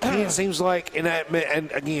 Alabama seems like, and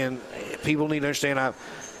again, people need to understand,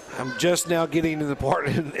 I'm just now getting to the part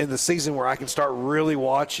in the season where I can start really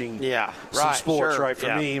watching some sports,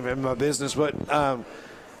 for me and my business. But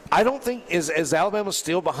I don't think is Alabama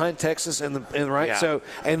still behind Texas in the right. Yeah. So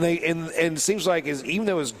and it seems like even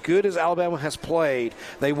though as good as Alabama has played,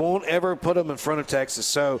 they won't ever put them in front of Texas.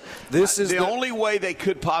 So this is the only way they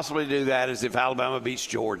could possibly do that is if Alabama beats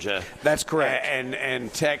Georgia. That's correct.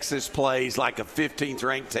 And Texas plays like a 15th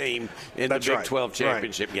ranked team in the Big 12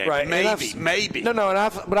 championship game. Right. Maybe. No.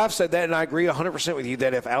 But I've said that, and I agree 100% with you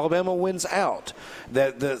that if Alabama wins out,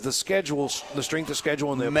 that the schedule, the strength of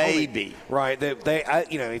schedule, and the opponent,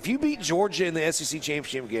 right. If you beat Georgia in the SEC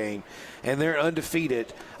championship game and they're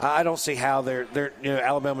undefeated, I don't see how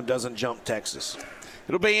Alabama doesn't jump Texas.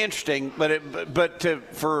 It'll be interesting,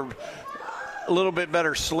 for a little bit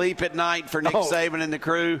better sleep at night for Nick Saban and the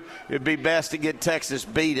crew, it'd be best to get Texas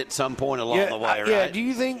beat at some point along the way, right? Yeah. Do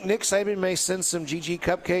you think Nick Saban may send some GG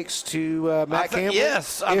cupcakes to Matt Campbell?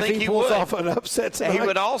 Yes, I think he pulls would. off an upset tonight? He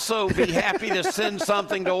would also be happy to send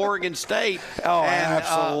something to Oregon State. Oh,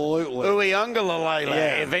 absolutely.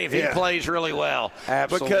 Uiagalelei, if he plays really well.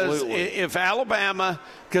 Absolutely. Because if Alabama –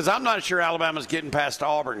 because I'm not sure Alabama's getting past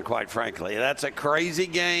Auburn, quite frankly. That's a crazy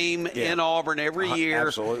game in Auburn every year.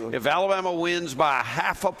 Absolutely. If Alabama wins by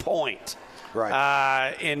 0.5 point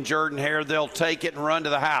in Jordan-Hare, they'll take it and run to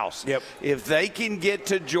the house. Yep. If they can get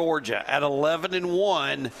to Georgia at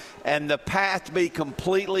 11-1 and the path be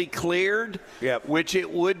completely cleared, which it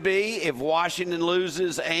would be if Washington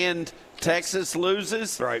loses and Texas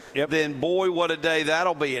loses, then boy, what a day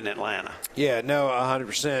that'll be in Atlanta. Yeah, no,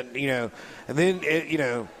 100%. And then,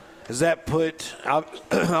 does that put –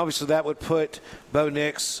 obviously that would put Bo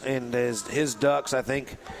Nix and his Ducks, I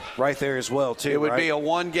think, right there as well, too. It would be a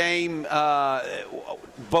one-game,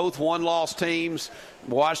 both one-loss teams,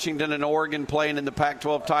 Washington and Oregon playing in the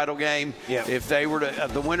Pac-12 title game. Yeah. If they were to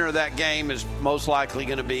the winner of that game is most likely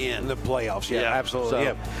going to be in the playoffs. Yeah, absolutely.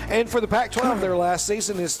 So, and for the Pac-12, their last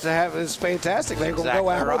season is fantastic. They're going to go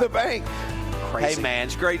out with a bang. Crazy. Hey, man,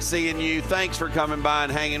 it's great seeing you. Thanks for coming by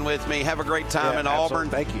and hanging with me. Have a great time in Auburn.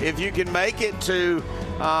 Thank you. If you can make it to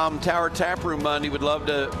Tower Tap Room Monday, we'd love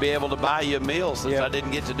to be able to buy you a meal since I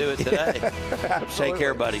didn't get to do it today. Take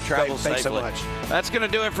care, buddy. Travel Thanks safely. so much. That's going to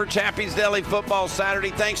do it for Chappy's Deli Football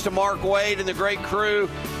Saturday. Thanks to Mark Wade and the great crew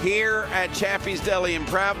here at Chappy's Deli in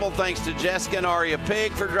Prattville. Thanks to Jessica and Aria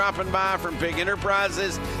Pig for dropping by from Pig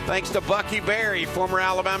Enterprises. Thanks to Bucky Berrey, former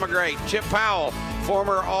Alabama great. Chip Powell,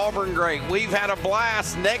 former Auburn great. We've had a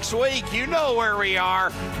blast. Next week, you know where we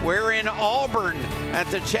are. We're in Auburn at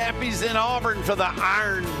the Chappy's in Auburn for the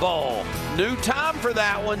Iron Bowl. New time for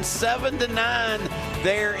that one, 7 to 9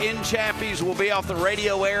 there in Chappy's. We'll be off the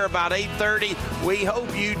radio air about 8:30. We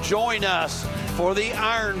hope you join us for the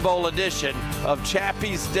Iron Bowl edition of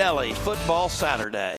Chappy's Deli Football Saturday.